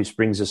guy who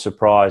springs a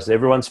surprise.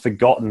 Everyone's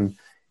forgotten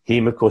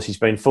him. Of course, he's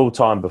been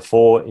full-time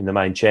before in the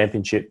main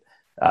championship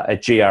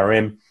at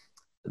GRM.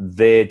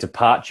 Their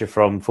departure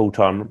from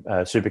full-time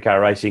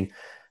supercar racing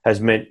has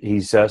meant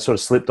he's sort of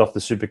slipped off the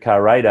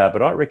supercar radar,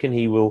 but I reckon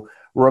he will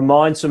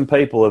remind some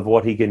people of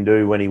what he can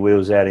do when he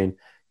wheels out in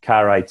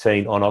Car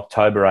 18 on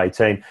October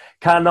 18.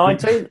 Car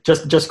 19?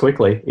 Just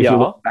quickly, if you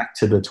look back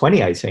to the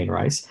 2018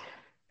 race,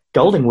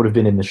 Golding would have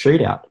been in the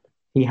shootout.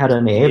 He had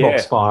an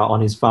airbox fire on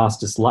his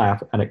fastest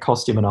lap, and it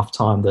cost him enough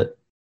time that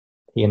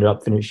he ended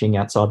up finishing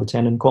outside the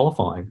 10 in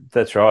qualifying.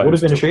 That's right. Would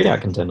have been a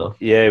shootout contender.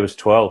 Yeah, it was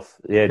 12th.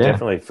 Yeah,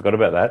 definitely. Forgot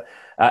about that.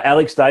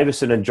 Alex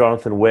Davison and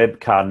Jonathan Webb,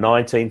 Car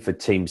 19 for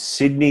Team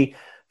Sydney.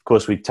 Of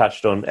course, we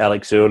touched on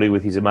Alex early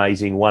with his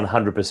amazing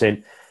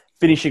 100%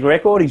 finishing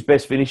record. His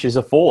best finish is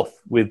a 4th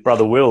with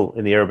Brother Will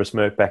in the Erebus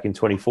Merc back in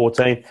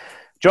 2014.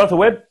 Jonathan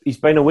Webb, he's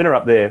been a winner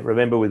up there,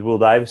 remember, with Will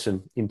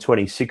Davison in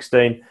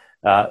 2016.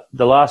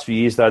 The last few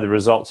years, though, the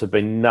results have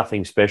been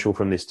nothing special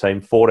from this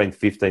team. 14th,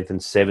 15th and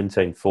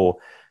 17th for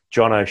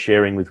Jono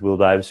sharing with Will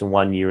Davison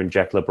 1 year and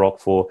Jack LeBrock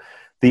for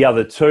the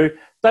other 2.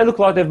 They look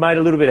like they've made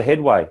a little bit of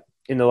headway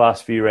in the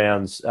last few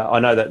rounds. I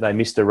know that they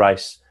missed a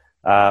race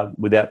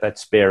without that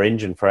spare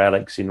engine for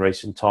Alex in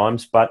recent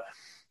times, but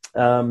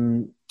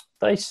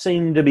they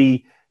seem to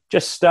be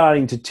just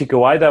starting to tick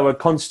away. They were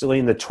constantly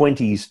in the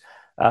 20s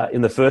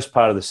in the first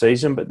part of the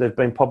season, but they've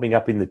been popping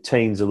up in the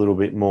teens a little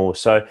bit more.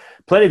 So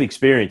plenty of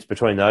experience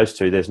between those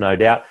two, there's no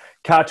doubt.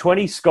 Car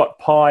 20, Scott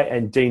Pye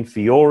and Dean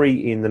Fiore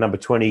in the number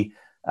 20.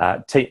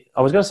 I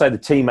was going to say the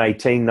Team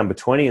 18 number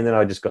 20, and then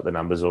I just got the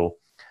numbers all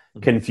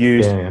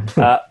confused.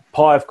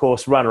 Pye, of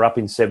course, runner-up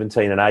in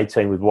 17 and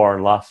 18 with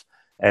Warren Luff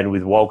and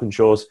with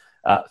Walkinshaw's.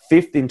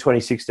 5th in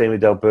 2016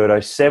 with Alberto,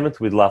 7th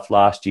with Luff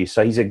last year.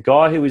 So he's a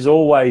guy who is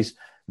always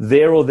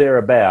there or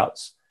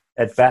thereabouts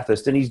at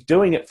Bathurst, and he's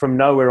doing it from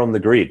nowhere on the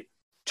grid.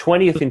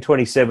 20th in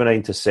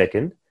 2017 to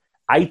 2nd,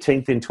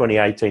 18th in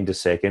 2018 to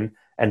 2nd,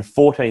 and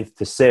 14th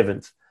to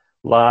 7th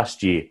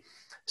last year.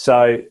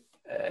 So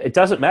it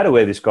doesn't matter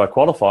where this guy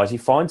qualifies. He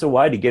finds a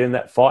way to get in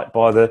that fight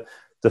by the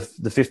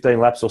 15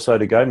 laps or so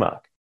to go,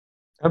 Mark.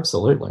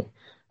 Absolutely.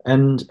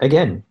 And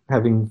again,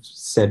 having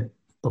said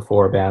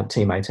before about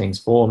Team 18's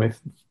form,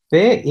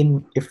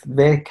 if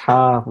their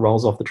car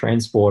rolls off the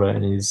transporter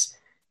and is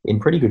in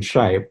pretty good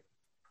shape,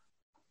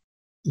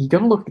 you got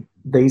to look at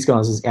these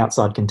guys as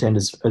outside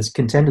contenders, as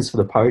contenders for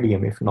the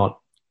podium, if not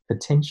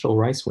potential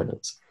race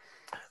winners.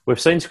 We've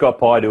seen Scott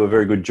Pye do a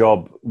very good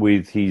job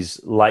with his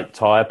late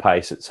tyre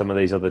pace at some of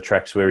these other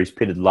tracks where he's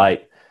pitted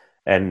late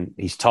and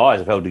his tyres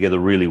have held together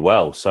really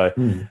well. So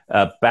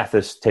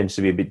Bathurst tends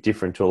to be a bit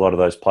different to a lot of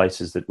those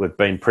places that we've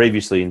been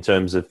previously in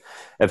terms of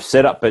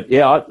setup. But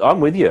yeah, I'm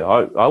with you.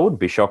 I wouldn't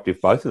be shocked if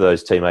both of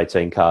those Team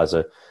 18 cars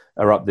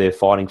are up there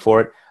fighting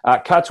for it.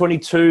 Car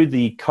 22,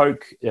 the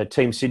Coke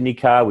Team Sydney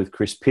car with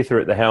Chris Pither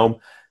at the helm.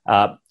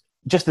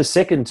 Just the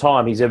second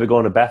time he's ever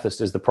gone to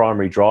Bathurst as the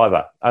primary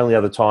driver. Only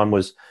other time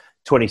was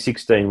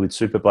 2016 with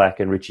Super Black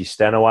and Richie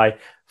Stanaway.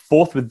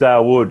 Fourth with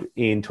Dale Wood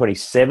in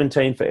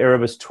 2017 for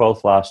Erebus.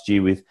 12th last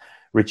year with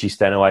Richie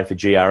Stanaway for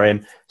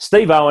GRM.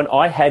 Steve Owen,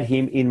 I had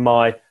him in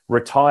my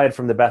retired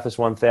from the Bathurst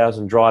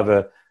 1000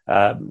 driver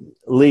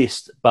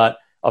list, but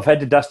I've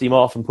had to dust him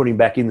off and put him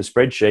back in the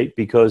spreadsheet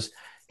because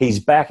he's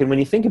back. And when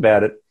you think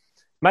about it,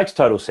 makes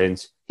total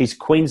sense. He's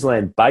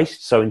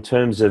Queensland-based, so in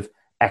terms of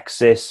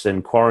access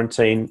and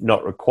quarantine,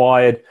 not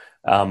required.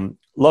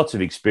 Lots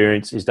of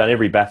experience. He's done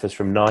every Bathurst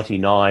from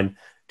 99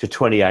 to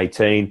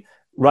 2018.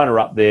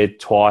 Runner-up there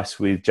twice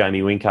with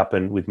Jamie Winkup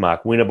and with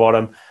Mark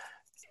Winterbottom.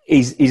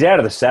 He's out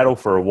of the saddle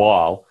for a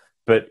while,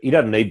 but he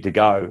doesn't need to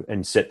go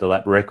and set the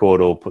lap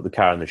record or put the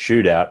car in the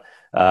shootout.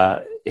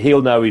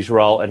 He'll know his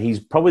role, and he's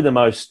probably the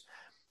most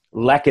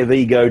lack of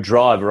ego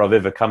driver I've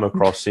ever come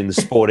across in the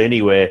sport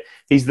anywhere.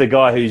 He's the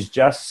guy who's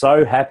just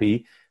so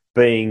happy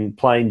being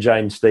plain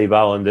Jane Steve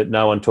Owen that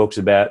no one talks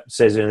about,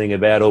 says anything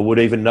about, or would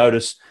even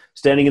notice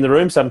standing in the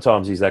room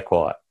sometimes. He's that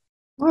quiet.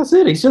 Well, that's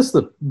it. He's just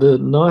the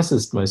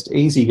nicest, most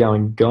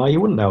easygoing guy. You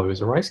wouldn't know he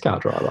was a race car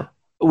driver.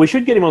 We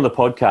should get him on the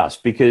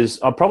podcast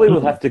because I probably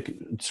will have to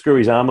screw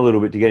his arm a little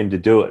bit to get him to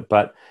do it.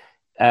 But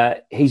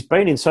he's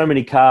been in so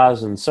many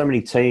cars and so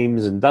many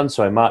teams and done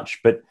so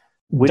much. But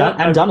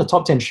done a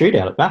top 10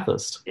 shootout at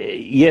Bathurst.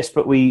 Yes,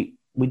 but we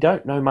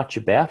don't know much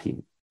about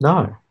him.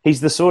 No.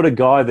 He's the sort of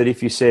guy that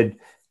if you said,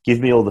 give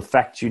me all the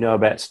facts you know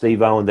about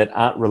Steve Owen that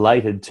aren't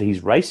related to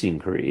his racing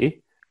career,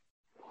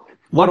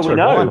 what do we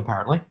know?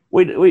 Apparently.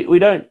 We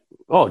don't.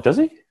 Oh, does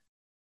he?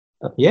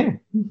 Yeah.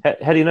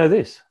 How do you know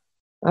this?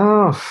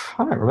 Oh,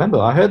 I don't remember.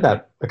 I heard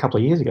that a couple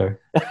of years ago.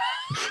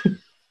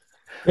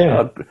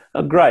 Yeah.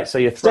 Oh, great. So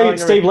you're throwing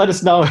Steve, let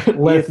us know.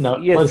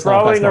 You're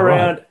throwing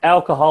around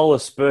alcohol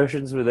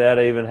aspersions without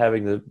even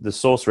having the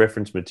source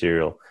reference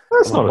material.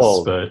 That's not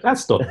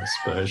an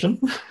aspersion.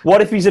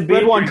 What if he's a beer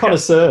red wine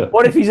connoisseur?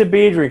 What if he's a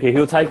beer drinker?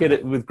 He'll take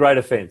it with great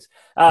offence.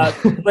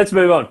 Let's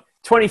move on.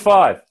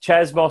 25,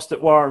 Chaz Mostert,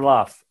 Warren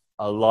Luff.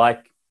 I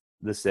like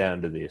the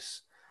sound of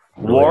this.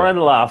 Really? Warren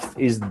Luff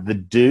is the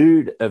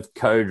dude of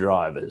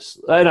co-drivers.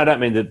 And I don't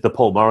mean the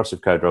Paul Morris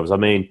of co-drivers. I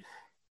mean,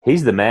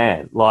 he's the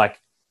man.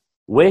 Like,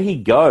 where he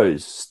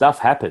goes, stuff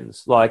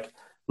happens. Like,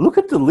 look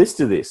at the list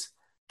of this.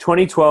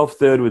 2012,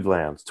 third with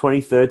Lowndes.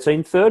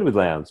 2013, third with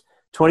Lowndes.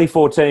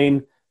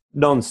 2014,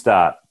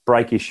 non-start,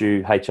 brake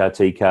issue,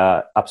 HRT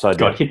car, upside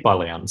down. Got hit by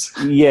Lowndes.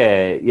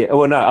 Yeah.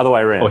 Well, no, other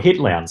way around. Or hit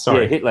Lowndes,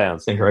 sorry. Yeah, hit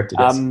Lowndes. Incorrect,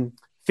 yes.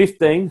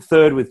 15,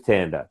 third with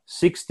Tander.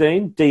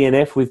 16,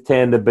 DNF with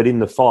Tander, but in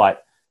the fight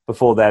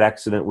before that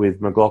accident with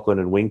McLaughlin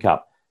and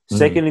Winkup.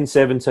 Second in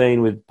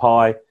 17 with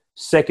Pye.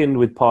 Second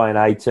with Pye in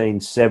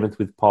 18. Seventh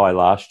with Pye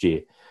last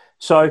year.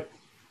 So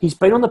he's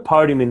been on the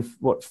podium in,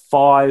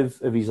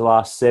 5 of his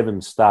last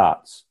 7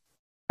 starts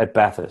at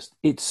Bathurst.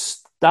 It's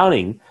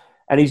stunning.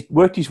 And he's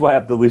worked his way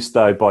up the list,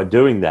 though, by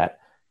doing that.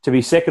 To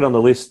be second on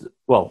the list,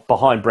 well,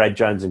 behind Brad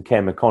Jones and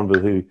Cam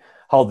McConville, who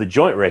hold the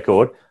joint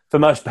record for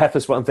most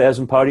Bathurst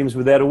 1000 podiums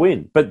without a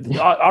win. But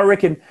I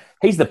reckon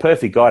he's the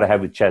perfect guy to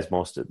have with Chaz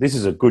Mostert. This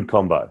is a good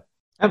combo.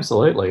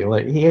 Absolutely.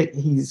 Like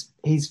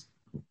he's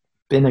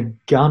been a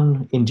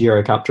gun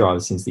Enduro Cup driver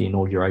since the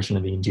inauguration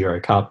of the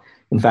Enduro Cup.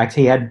 In fact,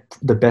 he had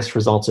the best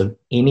results of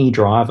any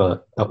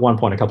driver at one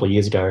point a couple of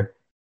years ago,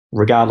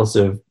 regardless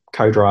of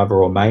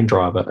co-driver or main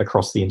driver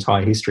across the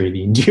entire history of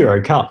the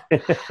Enduro Cup.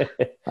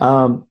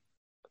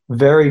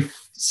 Very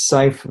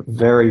safe,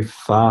 very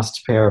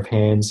fast pair of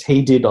hands.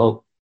 He did,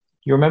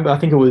 you remember, I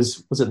think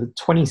was it the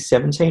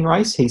 2017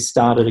 race? He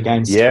started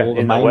against all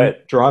the main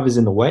drivers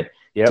in the wet.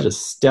 Yep. Did a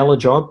stellar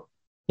job.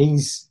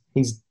 He's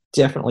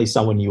definitely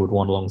someone you would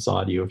want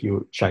alongside you if you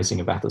were chasing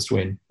a Bathurst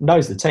win.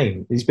 Knows the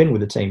team. He's been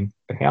with the team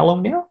for how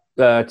long now?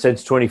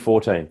 Since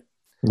 2014.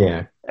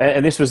 Yeah.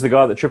 And this was the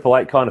guy that Triple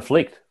Eight kind of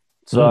flicked.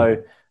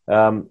 So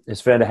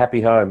has found a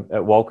happy home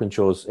at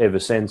Walkinshaw's ever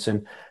since.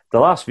 And the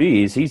last few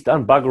years, he's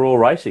done bugger all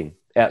racing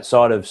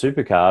outside of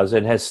supercars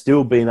and has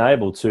still been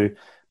able to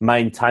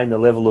maintain the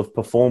level of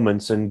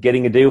performance and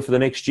getting a deal for the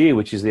next year,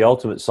 which is the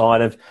ultimate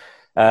sign of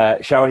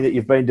showing that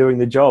you've been doing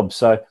the job.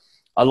 So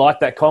I like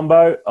that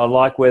combo. I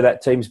like where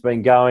that team's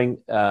been going.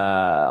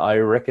 I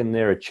reckon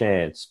they're a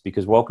chance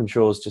because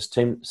Walkinshaw's just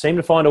seem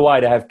to find a way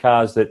to have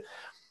cars that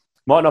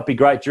might not be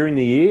great during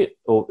the year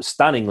or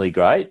stunningly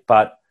great,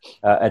 but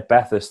at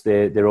Bathurst,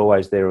 they're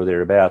always there or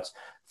thereabouts.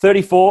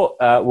 34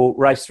 will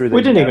race through the...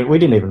 We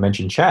didn't even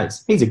mention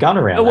Chaz. He's a gun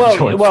around that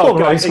joint.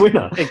 Former race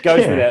winner. It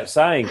goes without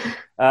saying.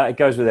 It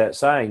goes without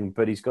saying,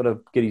 but he's got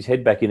to get his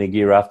head back in a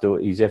gear after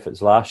his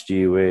efforts last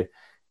year where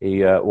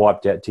he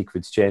wiped out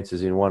Tickford's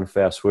chances in one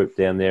foul swoop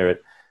down there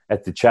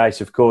at the Chase.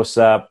 Of course,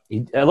 a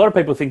lot of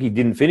people think he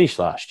didn't finish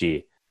last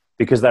year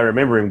because they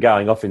remember him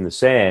going off in the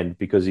sand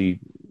because he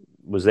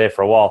was there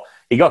for a while.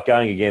 He got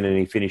going again and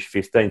he finished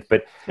 15th.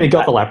 But he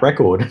got the lap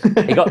record.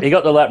 he got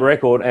the lap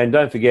record. And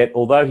don't forget,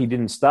 although he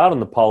didn't start on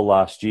the pole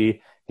last year,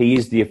 he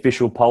is the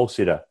official pole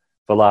sitter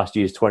for last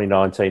year's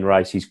 2019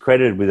 race. He's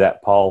credited with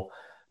that pole.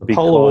 The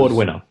pole award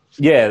winner.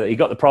 Yeah, he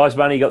got the prize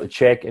money, he got the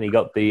check, and he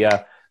got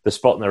the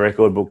spot in the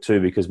record book too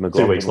because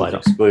McLaughlin was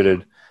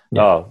excluded.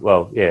 Yeah. Oh,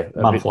 well, yeah.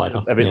 A bit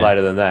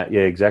later than that.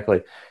 Yeah,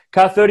 exactly.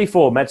 Car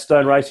 34, Matt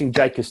Stone Racing,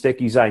 Jake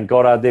Kostecki, Zane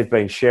Goddard. They've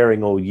been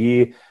sharing all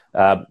year.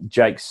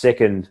 Jake's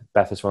second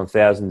Bathurst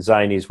 1000.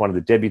 Zane is one of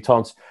the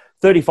debutants.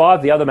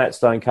 35, the other Matt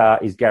Stone car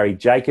is Gary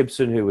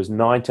Jacobson, who was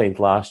 19th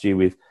last year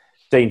with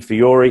Dean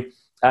Fiore.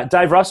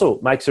 Dave Russell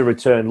makes a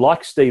return.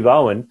 Like Steve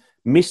Owen,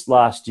 missed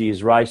last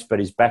year's race, but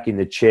is back in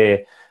the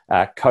chair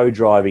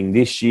co-driving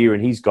this year,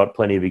 and he's got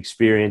plenty of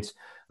experience.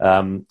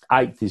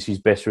 8th is his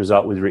best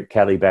result with Rick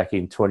Kelly back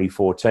in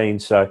 2014.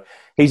 So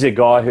he's a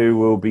guy who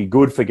will be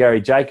good for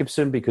Gary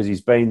Jacobson because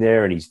he's been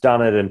there and he's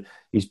done it, and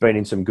he's been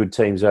in some good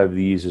teams over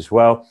the years as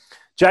well.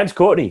 James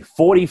Courtney,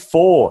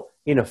 44,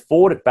 in a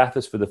Ford at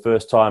Bathurst for the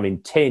first time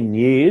in 10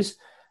 years,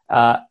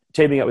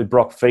 teaming up with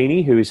Brock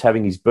Feeney, who is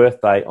having his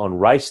birthday on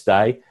race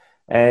day.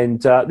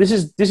 And this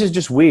is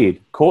just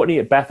weird. Courtney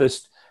at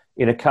Bathurst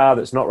in a car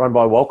that's not run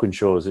by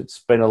Walkinshaws. It's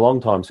been a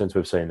long time since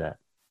we've seen that.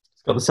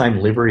 It's got the same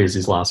livery as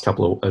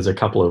a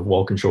couple of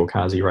Walkinshaw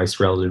cars he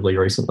raced relatively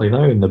recently,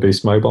 though, in the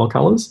Boost Mobile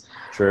colours.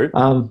 True.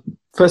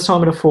 First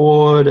time in a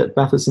Ford at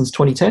Bathurst since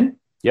 2010.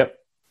 Yep.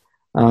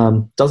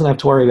 Doesn't have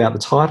to worry about the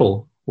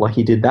title like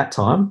he did that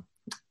time.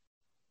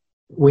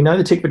 We know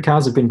the Tickford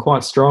cars have been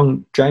quite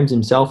strong. James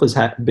himself has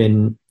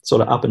been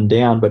sort of up and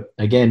down, but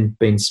again,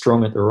 been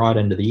strong at the right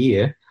end of the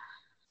year.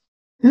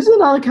 This is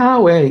another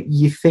car where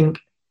you think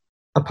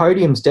a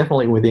podium's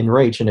definitely within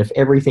reach, and if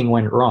everything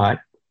went right,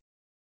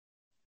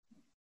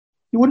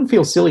 you wouldn't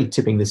feel silly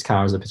tipping this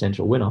car as a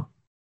potential winner.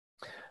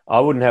 I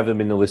wouldn't have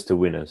them in the list of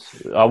winners.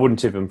 I wouldn't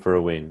tip them for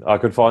a win. I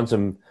could find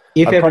some...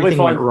 If everything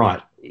went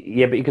right.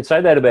 Yeah, but you could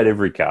say that about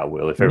every car,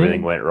 Will, if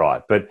everything went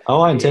right. But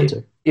I intend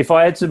to. If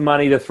I had some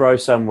money to throw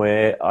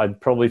somewhere, I'd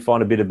probably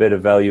find a bit of better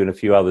value in a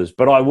few others.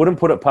 But I wouldn't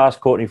put it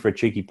past Courtney for a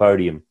cheeky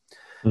podium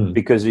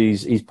because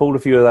he's pulled a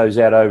few of those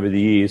out over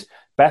the years.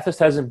 Bathurst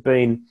hasn't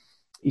been...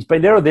 He's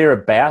been there or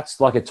thereabouts,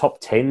 like a top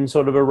 10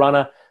 sort of a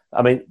runner.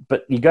 I mean,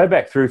 but you go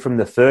back through from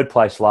the third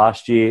place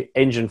last year,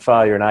 engine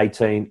failure in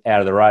 18,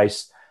 out of the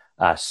race,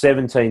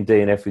 17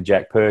 DNF with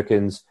Jack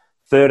Perkins,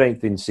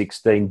 13th in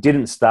 16,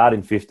 didn't start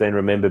in 15,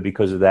 remember,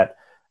 because of that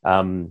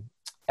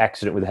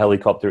accident with a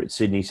helicopter at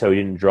Sydney, so he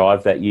didn't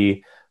drive that year.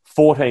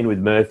 14 with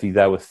Murphy,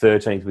 they were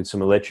 13th with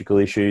some electrical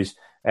issues,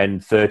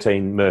 and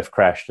 13, Murph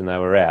crashed and they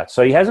were out.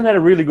 So he hasn't had a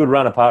really good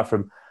run apart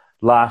from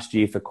last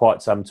year for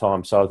quite some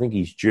time, so I think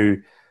he's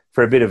due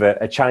for a bit of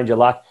a change of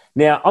luck.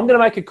 Now, I'm going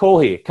to make a call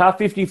here. Car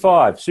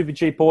 55, Super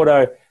Cheap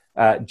Auto,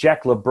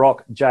 Jack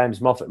LeBrock, James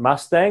Moffat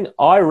Mustang.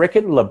 I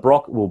reckon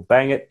LeBrock will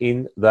bang it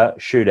in the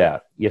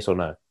shootout. Yes or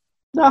no?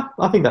 No,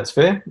 I think that's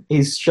fair.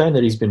 He's shown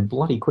that he's been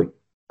bloody quick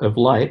of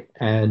late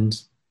and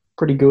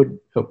pretty good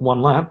at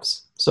one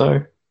laps.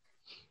 So,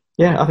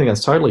 yeah, I think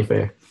that's totally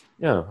fair.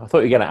 Yeah, I thought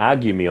you were going to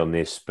argue me on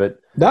this,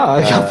 but... No,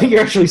 I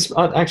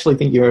actually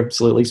think you're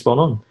absolutely spot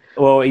on.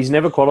 Well, he's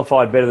never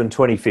qualified better than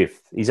 25th.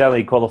 He's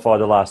only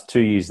qualified the last 2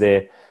 years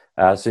there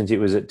since it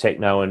was at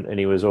Techno, and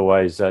he was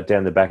always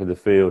down the back of the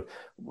field.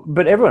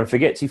 But everyone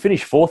forgets he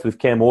finished 4th with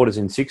Cam Waters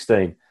in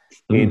 16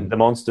 in the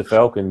Monster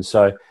Falcon.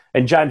 So,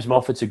 and James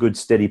Moffat's a good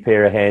steady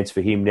pair of hands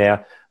for him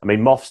now. I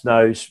mean, Moff's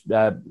no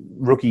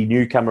rookie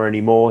newcomer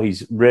anymore.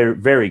 He's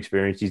very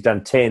experienced. He's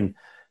done 10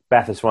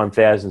 Bathurst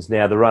 1000s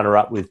now, the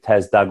runner-up with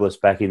Taz Douglas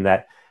back in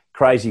that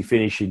crazy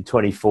finish in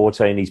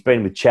 2014. He's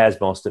been with Chaz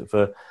Mostert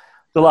for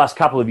the last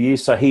couple of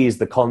years, so he is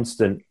the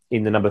constant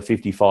in the number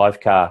 55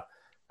 car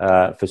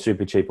for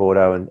Super Cheap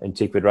Auto and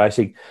Tickford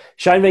Racing.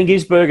 Shane Van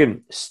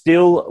Gisbergen,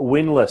 still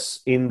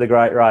winless in the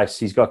great race.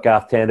 He's got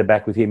Garth Tander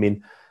back with him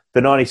in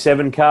the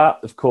 97 car.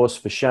 Of course,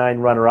 for Shane,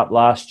 runner-up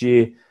last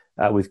year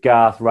with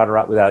Garth,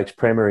 runner-up with Alex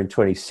Premier in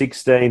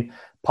 2016.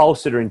 Pole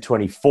sitter in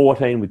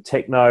 2014 with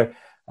Techno.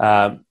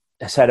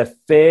 Has had a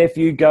fair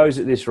few goes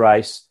at this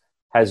race,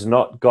 has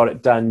not got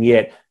it done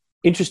yet.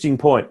 Interesting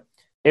point.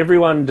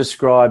 Everyone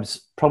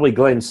describes probably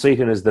Glenn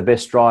Seaton as the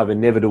best driver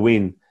never to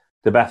win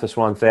the Bathurst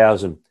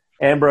 1000.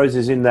 Ambrose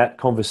is in that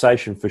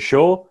conversation for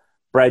sure.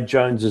 Brad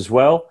Jones as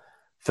well.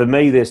 For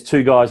me, there's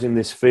two guys in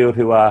this field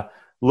who are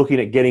looking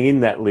at getting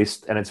in that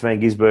list, and it's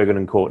Van Gisbergen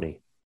and Courtney.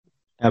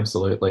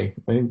 Absolutely.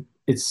 I mean,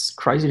 it's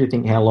crazy to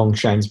think how long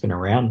Shane's been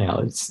around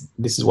now.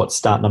 This is what,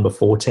 start number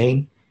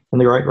 14 in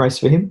the great race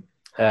for him?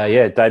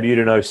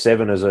 Debuted in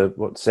 07 as a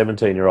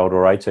 17-year-old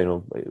or 18 or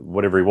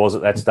whatever he was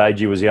at that stage.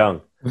 He was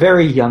young.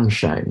 Very young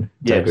Shane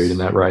debuted in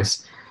that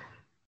race.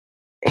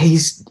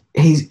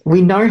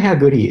 We know how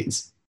good he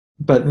is,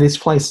 but this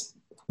place,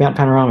 Mount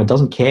Panorama,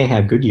 doesn't care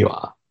how good you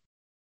are.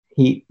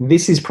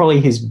 This is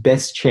probably his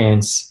best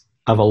chance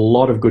of a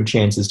lot of good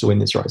chances to win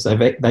this race.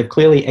 They've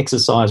clearly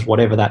exercised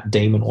whatever that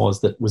demon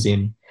that was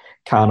in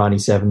car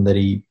 97 that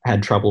he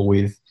had trouble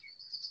with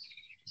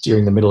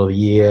during the middle of the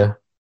year.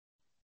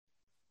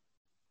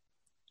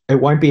 It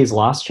won't be his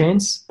last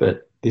chance,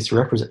 but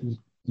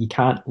you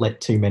can't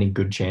let too many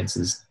good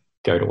chances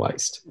go to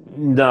waste.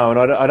 No,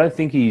 and I don't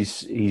think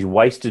he's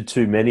wasted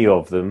too many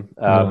of them.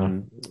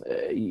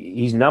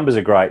 His numbers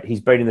are great. He's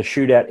been in the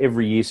shootout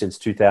every year since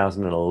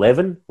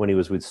 2011 when he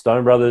was with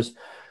Stone Brothers.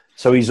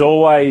 So he's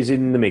always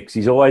in the mix.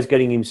 He's always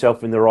getting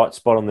himself in the right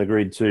spot on the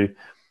grid too.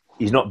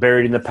 He's not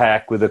buried in the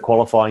pack with the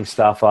qualifying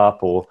stuff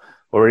up or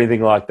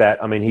anything like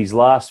that. I mean, his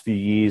last few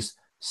years,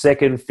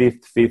 2nd,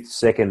 5th,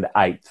 2nd,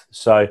 8th.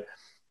 So,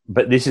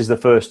 but this is the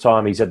first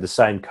time he's had the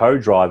same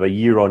co-driver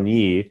year on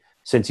year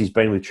since he's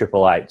been with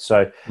Triple Eight.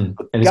 So, and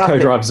his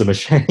co-driver's a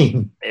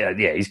machine. Yeah,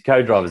 his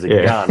co-driver's a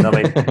gun. I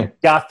mean,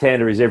 Garth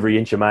Tander is every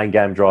inch a main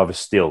game driver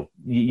still.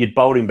 You'd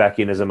bolt him back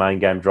in as a main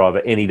game driver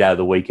any day of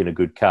the week in a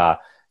good car,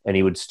 and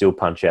he would still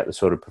punch out the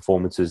sort of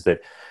performances that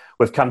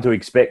we've come to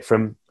expect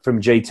from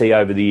GT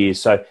over the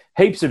years. So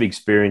heaps of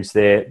experience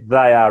there.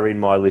 They are in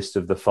my list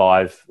of the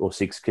 5 or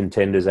 6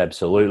 contenders,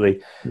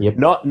 absolutely.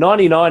 Yep.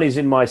 99 is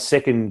in my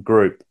second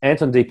group.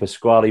 Anton De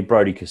Pasquale,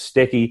 Brody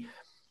Kostecki.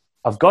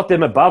 I've got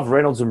them above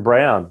Reynolds and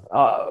Brown.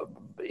 I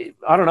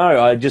don't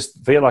know. I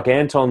just feel like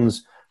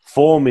Anton's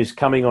form is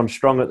coming on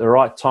strong at the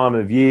right time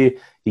of year.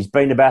 He's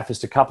been to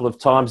Bathurst a couple of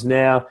times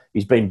now.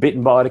 He's been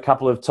bitten by it a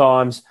couple of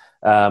times.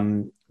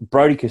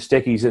 Brody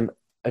Kostecki's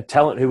a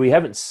talent who we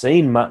haven't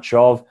seen much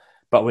of,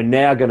 but we're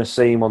now going to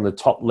see him on the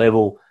top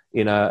level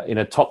in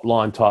a top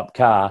line type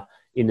car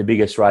in the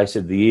biggest race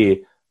of the year.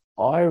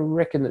 I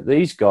reckon that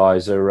these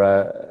guys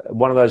are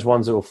one of those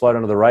ones that will float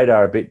under the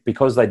radar a bit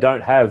because they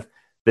don't have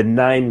the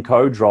name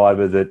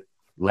co-driver that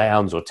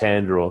Lowndes or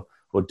Tander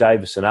or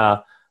Davison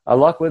are. I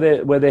like where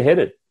they're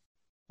headed.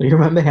 You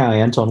remember how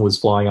Anton was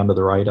flying under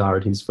the radar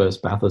at his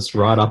first Bathurst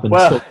right up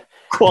until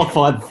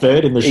qualified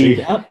 3rd in the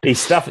shootout?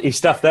 He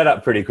stuffed that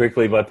up pretty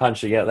quickly by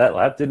punching out that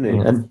lap, didn't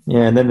he?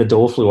 And then the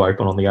door flew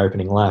open on the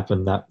opening lap,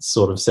 and that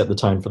sort of set the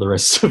tone for the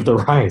rest of the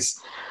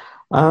race.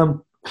 I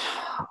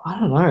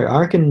don't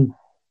know.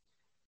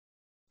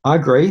 I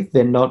agree.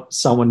 They're not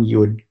someone you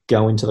would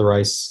go into the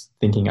race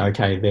thinking,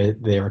 okay,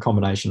 they're a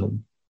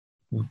combination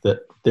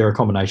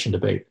to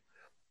beat,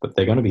 but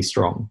they're going to be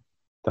strong.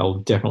 They'll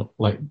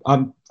definitely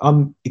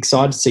I'm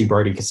excited to see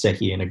Brody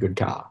Kostecki in a good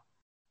car.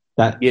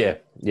 He's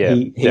a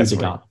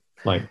gun.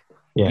 We're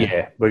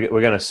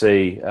going to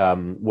see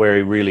where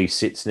he really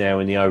sits now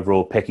in the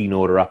overall pecking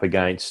order up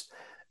against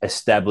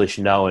established,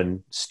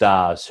 known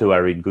stars who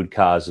are in good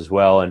cars as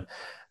well. And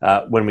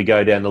when we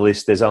go down the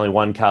list, there's only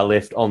one car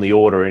left on the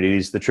order, and it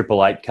is the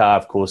Triple Eight car.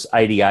 Of course,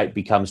 88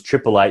 becomes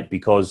Triple Eight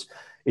because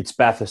it's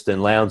Bathurst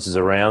and Lowndes is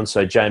around,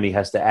 so Jamie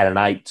has to add an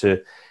 8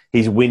 to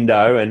his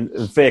window,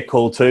 and fair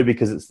call too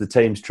because it's the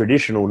team's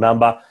traditional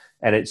number,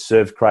 and it's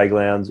served Craig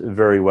Lowndes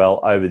very well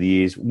over the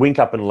years.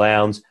 Whincup and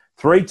Lowndes,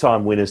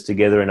 3-time winners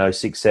together in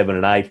 06, 7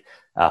 and 8,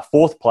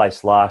 4th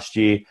place last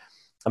year.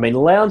 I mean,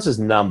 Lowndes'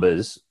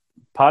 numbers,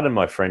 pardon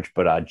my French,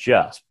 but are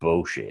just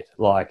bullshit.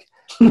 Like,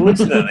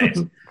 listen to this.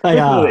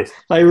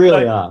 They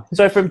really are.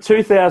 So from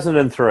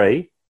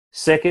 2003,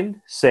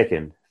 2nd,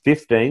 15th,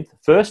 1st,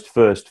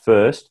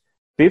 5th,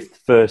 1st,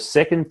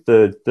 2nd,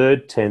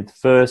 3rd,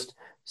 10th, 1st,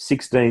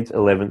 16th,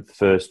 11th,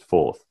 1st,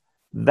 4th.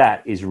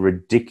 That is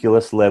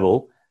ridiculous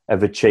level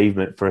of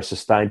achievement for a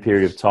sustained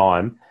period of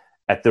time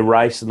at the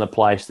race and the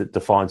place that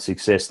defines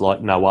success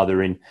like no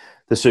other in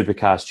the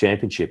Supercars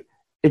Championship.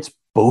 It's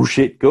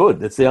bullshit good.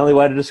 That's the only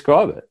way to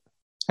describe it.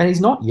 And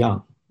he's not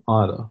young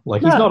either.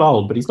 He's not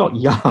old, but he's not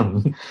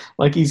young.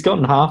 He's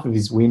gotten half of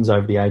his wins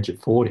over the age of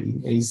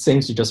 40. He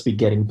seems to just be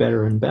getting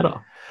better and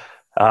better.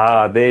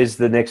 There's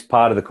the next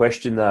part of the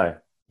question, though.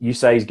 You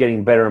say he's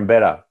getting better and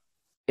better.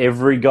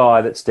 Every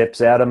guy that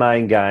steps out of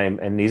main game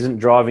and isn't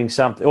driving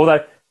something,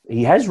 although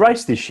he has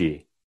raced this year,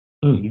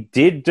 he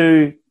did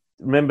do,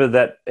 remember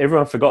that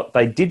everyone forgot,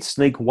 they did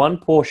sneak one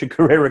Porsche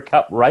Carrera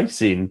Cup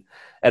race in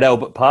at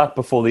Albert Park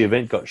before the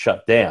event got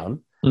shut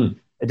down.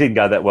 It didn't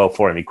go that well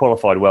for him. He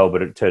qualified well,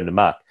 but it turned to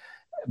muck.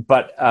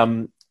 But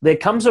there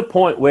comes a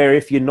point where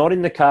if you're not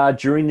in the car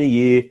during the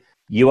year,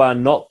 you are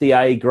not the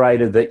A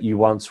grader that you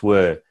once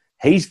were.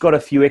 He's got a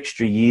few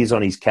extra years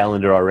on his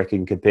calendar, I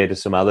reckon, compared to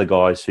some other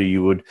guys who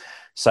you would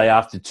say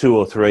after 2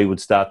 or 3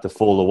 would start to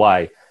fall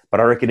away.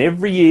 But I reckon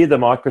every year the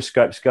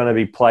microscope's going to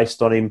be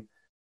placed on him,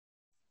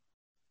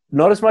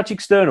 not as much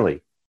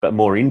externally, but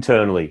more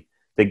internally.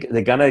 They're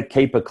going to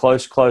keep a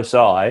close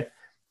eye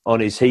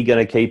on, is he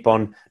going to keep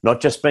on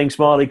not just being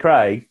Smiley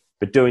Craig,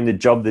 but doing the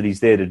job that he's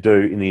there to do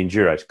in the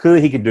Enduros.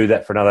 Clearly he can do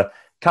that for another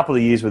couple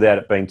of years without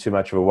it being too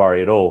much of a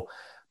worry at all.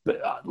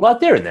 But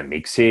they're in the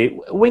mix here.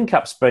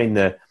 Whincup's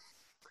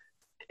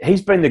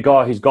he's been the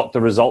guy who's got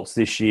the results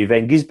this year.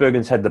 Van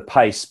Gisbergen's had the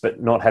pace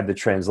but not had the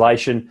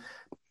translation.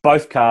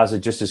 both cars are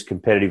just as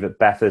competitive at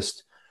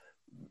Bathurst.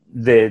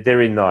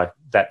 They're in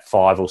that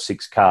 5 or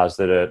 6 cars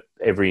that are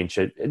every inch.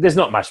 There's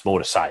not much more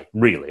to say,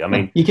 really. I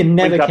mean, you can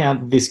never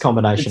count this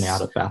combination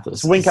out at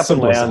Bathurst. It's Whincup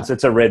and Lowndes.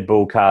 It's a Red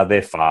Bull car.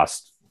 They're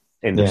fast.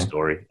 End of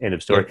story. End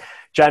of story. Yeah.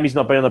 Jamie's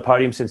not been on the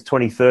podium since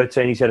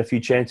 2013. He's had a few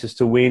chances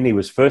to win. He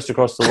was first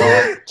across the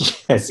line.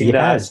 Yes, he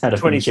has had a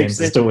few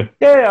chances to win.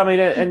 Yeah, I mean,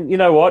 and you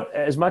know what?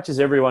 As much as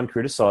everyone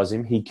criticise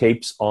him, he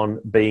keeps on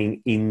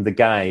being in the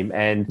game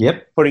and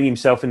putting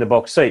himself in the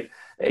box seat.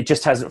 It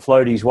just hasn't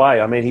flowed his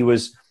way. I mean, he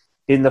was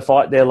in the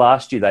fight there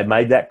last year. They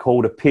made that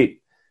call to pit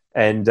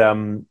and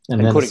then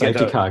the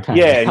safety car came.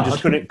 Yeah, and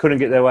just couldn't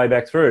get their way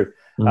back through.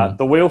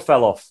 The wheel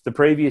fell off the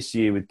previous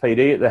year with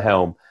PD at the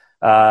helm.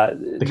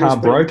 The car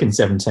broke in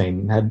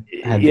 17, had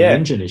the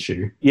engine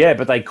issue. Yeah,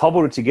 but they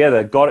cobbled it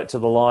together, got it to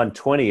the line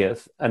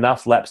 20th,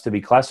 enough laps to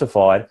be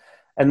classified,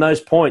 and those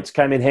points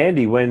came in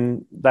handy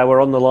when they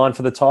were on the line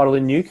for the title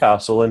in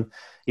Newcastle, and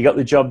he got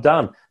the job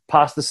done.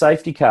 Passed the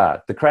safety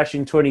car. The crash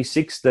in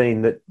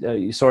 2016 that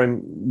you saw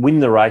him win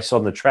the race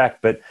on the track,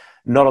 but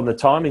not on the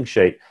timing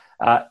sheet.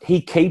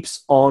 He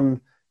keeps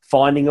on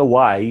finding a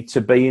way to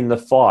be in the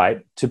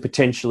fight to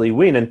potentially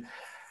win, and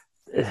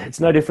it's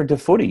no different to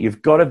footy.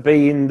 You've got to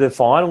be in the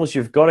finals.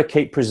 You've got to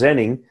keep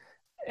presenting.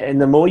 And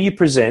the more you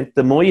present,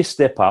 the more you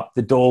step up,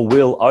 the door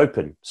will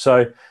open.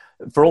 So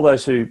for all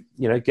those who,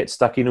 get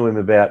stuck into him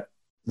about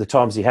the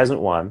times he hasn't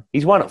won,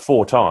 he's won it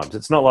 4 times.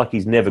 It's not like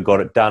he's never got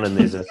it done and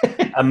there's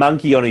a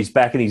monkey on his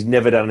back and he's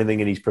never done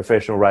anything in his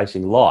professional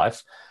racing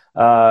life.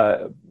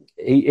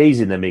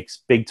 He's in the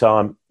mix big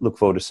time. Look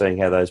forward to seeing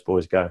how those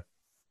boys go.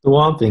 The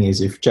one thing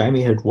is, if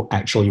Jamie had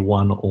actually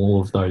won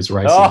all of those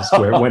races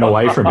where it went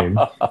away from him,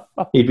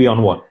 he'd be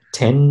on, what,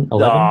 10,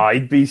 11? Oh,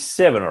 he'd be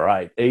 7 or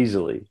 8,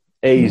 easily.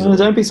 No,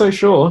 don't be so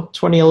sure.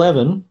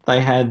 2011, they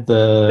had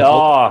the...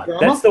 Oh,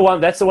 that's the one.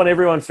 That's the one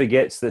everyone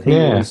forgets that he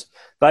was...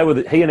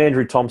 He and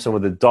Andrew Thompson were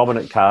the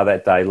dominant car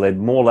that day, led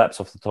more laps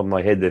off the top of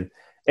my head than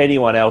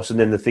anyone else, and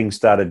then the thing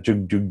started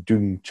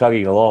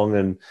chugging along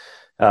and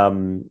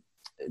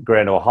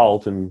ground to a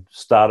halt and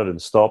started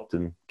and stopped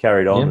and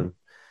carried on. Yeah. And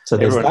so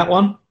there's that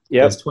one.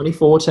 Yep. There's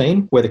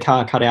 2014, where the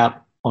car cut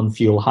out on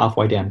fuel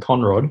halfway down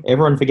Conrod.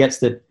 Everyone forgets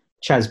that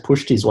Chaz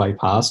pushed his way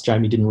past.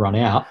 Jamie didn't run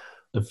out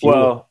of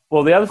fuel.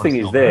 Well, the other thing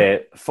is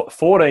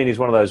 14 is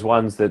one of those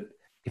ones that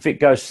if it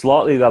goes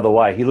slightly the other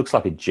way, he looks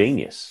like a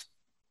genius.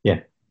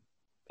 Yeah.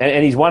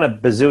 And he's won a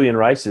bazillion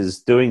races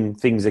doing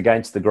things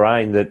against the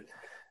grain that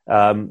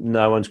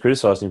no one's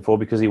criticised him for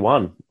because he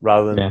won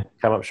rather than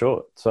come up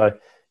short. So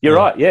you're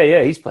right.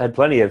 Yeah. He's had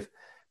plenty.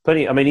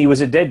 I mean, he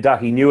was a dead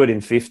duck. He knew it in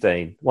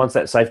 15. Once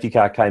that safety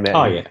car came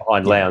out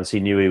behind Lowndes,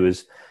 he knew he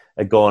was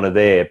a goner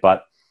there.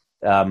 But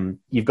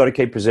you've got to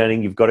keep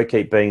presenting. You've got to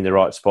keep being in the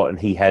right spot, and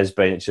he has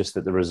been. It's just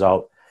that the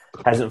result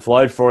hasn't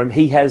flowed for him.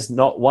 He has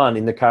not won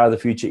in the Car of the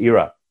Future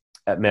era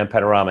at Mount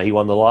Panorama. He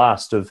won the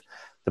last of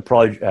the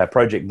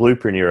Project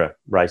Blueprint era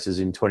races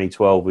in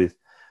 2012 with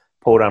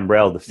Port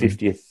Umbrella, the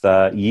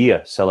 50th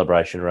year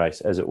celebration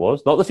race, as it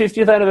was. Not the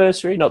 50th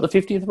anniversary, not the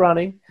 50th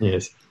running.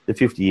 Yes. The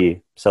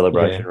 50-year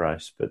celebration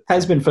race. But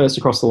has been first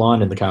across the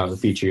line in the Car of the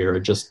Future era,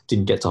 just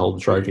didn't get to hold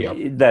the trophy up.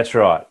 That's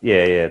right.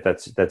 Yeah,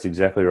 that's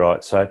exactly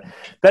right. So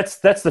that's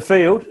the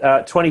field.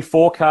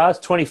 24 cars,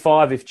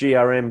 25 if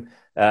GRM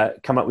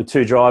come up with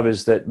 2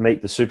 drivers that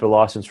meet the super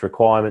license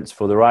requirements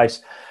for the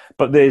race.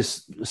 But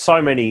there's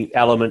so many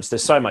elements.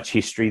 There's so much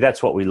history.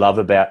 That's what we love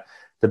about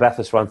the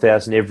Bathurst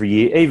 1000 every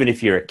year. Even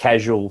if you're a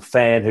casual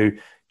fan who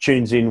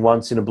tunes in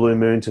once in a blue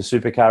moon to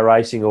supercar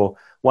racing or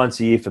once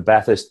a year for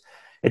Bathurst,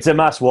 it's a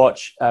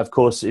must-watch. Of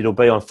course, it'll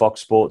be on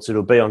Fox Sports.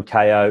 It'll be on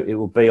KO. It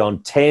will be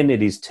on 10.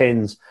 It is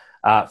 10's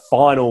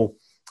final.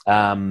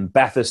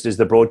 Bathurst is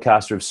the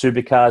broadcaster of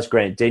supercars.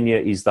 Grant Denyer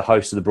is the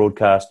host of the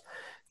broadcast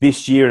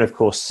this year. And, of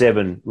course,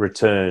 7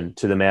 return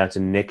to the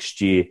mountain next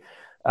year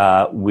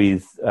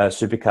with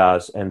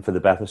supercars and for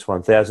the Bathurst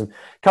 1000. A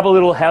couple of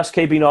little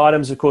housekeeping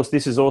items. Of course,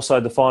 this is also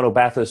the final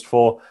Bathurst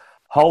for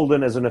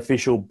Holden as an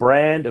official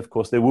brand. Of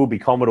course, there will be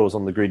Commodores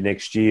on the grid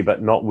next year,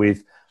 but not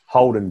with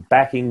Holden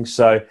backing.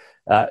 So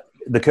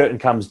the curtain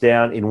comes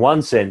down in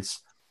one sense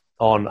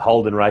on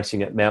Holden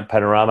racing at Mount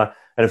Panorama.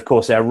 And of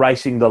course, our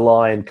Racing the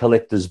Lion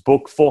collector's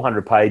book,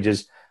 400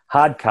 pages,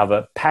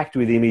 hardcover, packed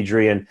with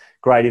imagery and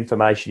great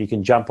information. You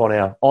can jump on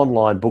our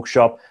online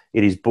bookshop.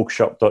 It is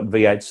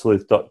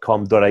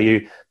bookshop.v8sleuth.com.au.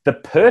 The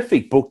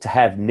perfect book to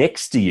have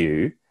next to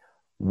you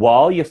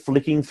while you're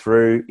flicking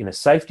through in a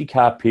safety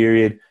car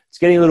period. It's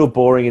getting a little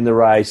boring in the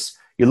race.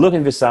 You're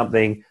looking for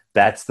something.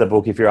 That's the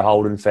book, if you're a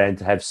Holden fan,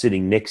 to have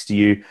sitting next to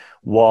you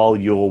while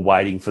you're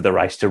waiting for the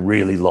race to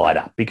really light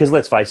up. Because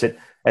let's face it,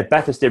 at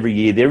Bathurst every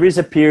year, there is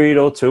a period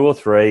or 2 or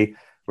 3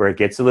 where it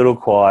gets a little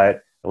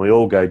quiet and we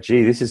all go,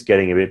 gee, this is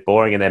getting a bit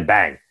boring. And then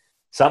bang,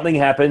 something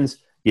happens.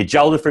 You're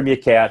jolted from your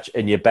couch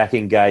and you're back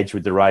engaged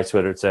with the race,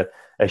 whether it's a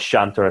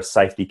shunt or a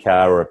safety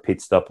car or a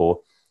pit stop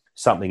or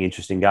something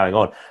interesting going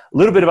on. A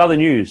little bit of other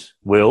news,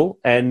 Will,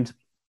 and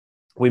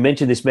we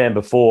mentioned this man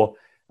before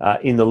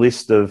in the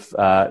list of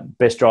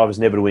best drivers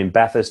never to win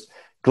Bathurst.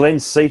 Glenn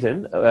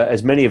Seaton,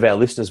 as many of our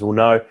listeners will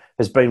know,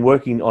 has been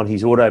working on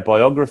his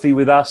autobiography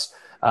with us.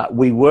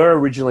 We were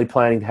originally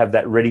planning to have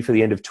that ready for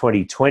the end of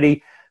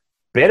 2020.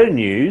 Better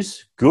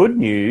news, good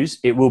news,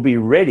 it will be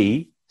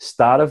ready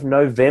start of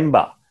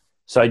November.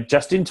 So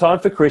just in time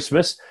for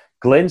Christmas,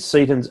 Glenn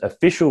Seaton's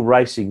official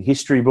racing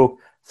history book,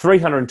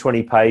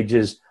 320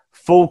 pages,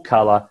 full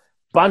colour,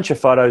 bunch of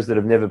photos that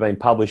have never been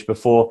published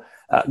before,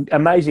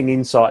 amazing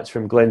insights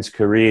from Glenn's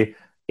career,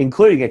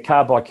 including a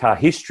car-by-car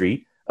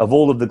history of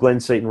all of the Glenn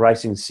Seaton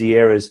Racing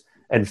Sierras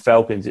and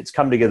Falcons. It's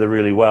come together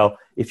really well.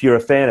 If you're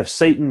a fan of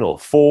Seaton or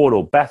Ford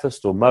or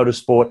Bathurst or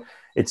motorsport,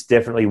 it's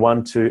definitely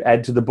one to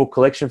add to the book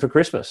collection for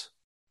Christmas.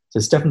 So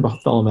Stefan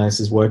Bartholomeus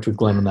has worked with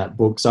Glenn on that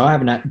book. So I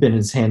haven't been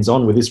as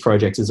hands-on with this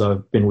project as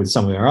I've been with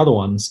some of our other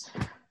ones.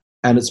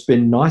 And it's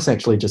been nice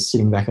actually just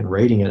sitting back and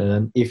reading it.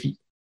 And if you,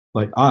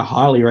 I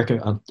highly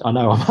recommend, I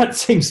know I might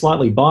seem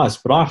slightly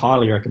biased, but I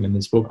highly recommend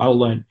this book. I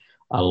learned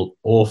an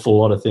awful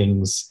lot of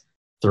things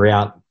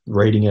throughout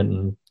reading it,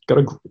 and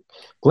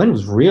Glenn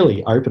was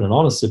really open and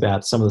honest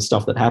about some of the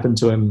stuff that happened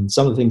to him,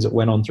 some of the things that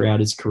went on throughout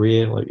his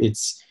career.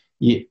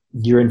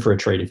 You're in for a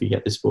treat if you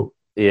get this book.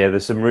 Yeah,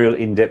 there's some real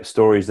in-depth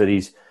stories that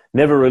he's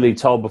never really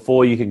told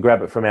before. You can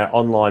grab it from our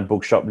online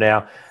bookshop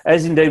now.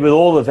 As indeed with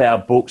all of our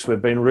books,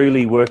 we've been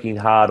really working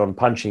hard on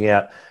punching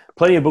out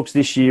plenty of books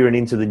this year and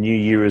into the new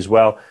year as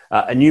well.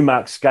 A new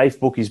Mark Scaife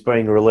book is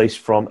being released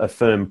from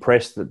Affirm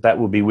Press. That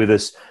will be with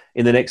us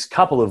in the next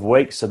couple of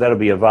weeks, so that'll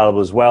be available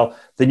as well.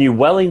 The new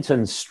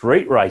Wellington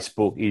Street Race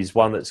book is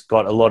one that's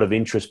got a lot of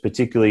interest,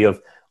 particularly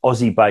of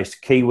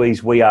Aussie-based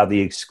Kiwis. We are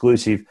the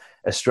exclusive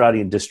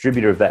Australian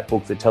distributor of that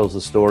book that tells the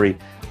story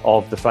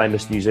of the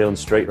famous New Zealand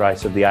street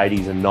race of the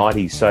 80s and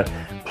 90s. So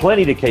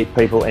plenty to keep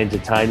people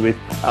entertained with.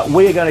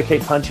 We are going to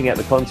keep punching out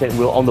the content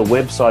on the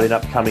website in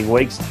upcoming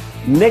weeks.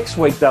 Next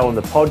week, though, on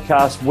the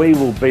podcast, we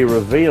will be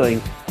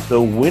revealing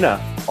the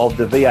winner of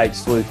the V8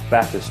 Sleuth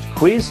Bathurst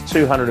quiz,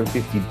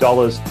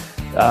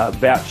 $250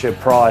 voucher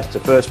prize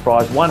to first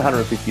prize,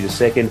 $150 to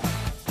second,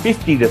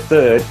 $50 to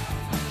third.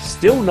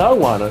 Still no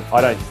one, I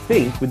don't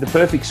think, with the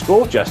perfect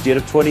score just yet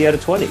of 20 out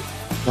of 20.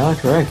 No,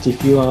 correct.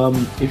 If you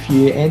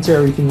answer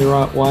everything the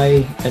right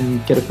way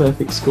and get a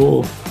perfect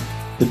score,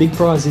 the big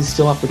prize is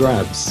still up for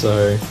grabs.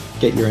 So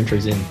get your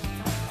entries in.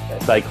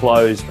 They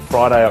close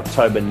Friday,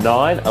 October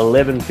 9,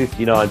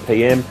 11:59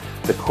 p.m.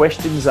 The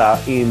questions are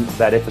in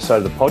that episode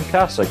of the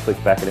podcast, so click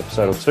back an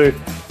episode or two.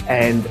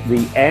 And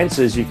the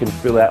answers you can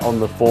fill out on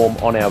the form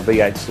on our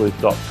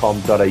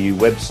v8sleuth.com.au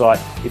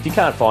website. If you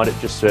can't find it,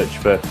 just search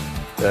for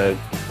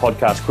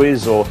podcast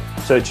quiz or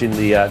search in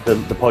the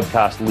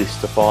podcast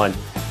list to find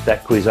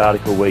that quiz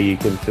article where you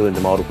can fill in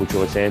the multiple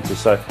choice answers.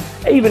 So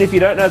even if you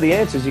don't know the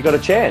answers, you've got a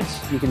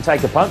chance. You can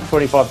take a punt,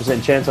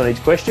 25% chance on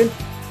each question,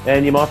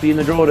 and you might be in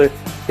the draw to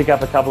pick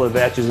up a couple of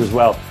vouchers as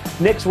well.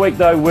 Next week,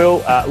 though, Will,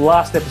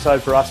 last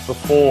episode for us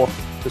before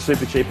the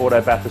Super Cheap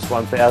Auto Bathurst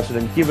 1000,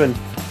 and given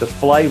the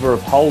flavour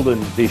of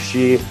Holden this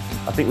year,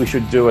 I think we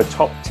should do a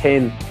top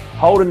 10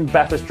 Holden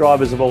Bathurst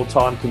drivers of all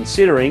time,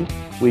 considering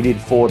we did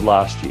Ford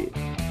last year.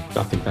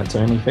 I think that's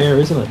only fair,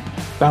 isn't it?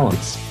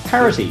 Balance.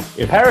 Parity,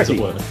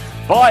 Parity.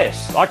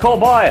 Bias. I call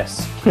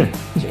bias.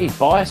 Gee,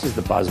 bias is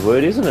the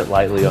buzzword, isn't it,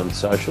 lately on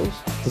socials?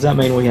 Does that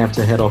mean we have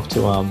to head off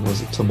to,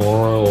 was it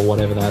tomorrow or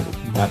whatever that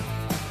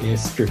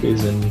airstrip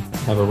is, and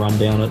have a run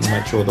down it and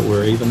make sure that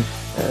we're even?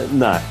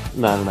 No.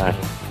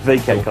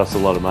 VCAT costs a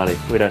lot of money.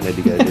 We don't need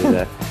to go do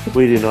that.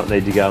 We do not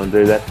need to go and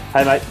do that.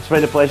 Hey, mate, it's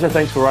been a pleasure.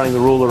 Thanks for running the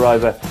ruler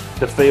over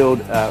the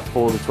field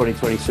for the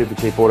 2020 Super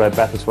Cheap Auto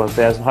Bathurst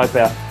 1000. Hope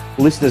our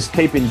listeners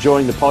keep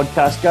enjoying the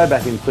podcast. Go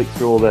back and click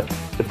through all the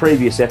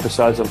previous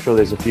episodes. I'm sure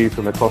there's a few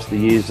from across the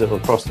years,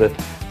 across the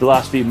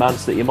last few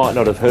months that you might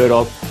not have heard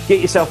of. Get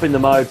yourself in the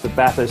mode for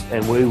Bathurst,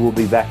 and we will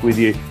be back with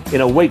you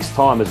in a week's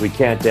time as we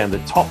count down the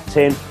top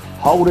 10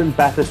 Holden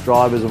Bathurst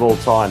drivers of all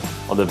time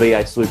on the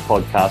V8 Sleuth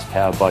podcast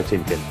powered by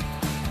Timken.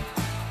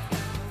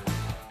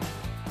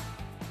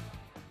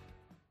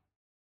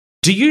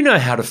 Do you know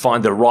how to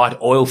find the right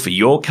oil for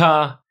your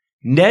car?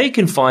 Now you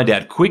can find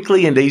out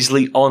quickly and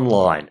easily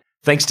online,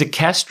 thanks to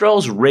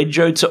Castrol's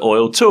Rego to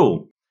Oil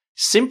tool.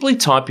 Simply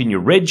type in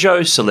your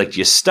Rego, select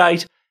your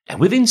state, and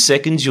within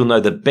seconds you'll know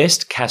the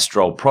best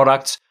Castrol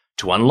products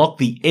to unlock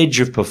the edge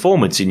of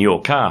performance in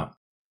your car.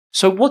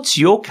 So what's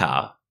your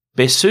car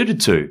best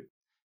suited to?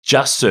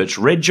 Just search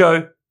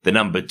Rego, the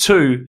number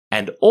 2,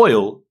 and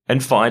oil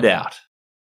and find out.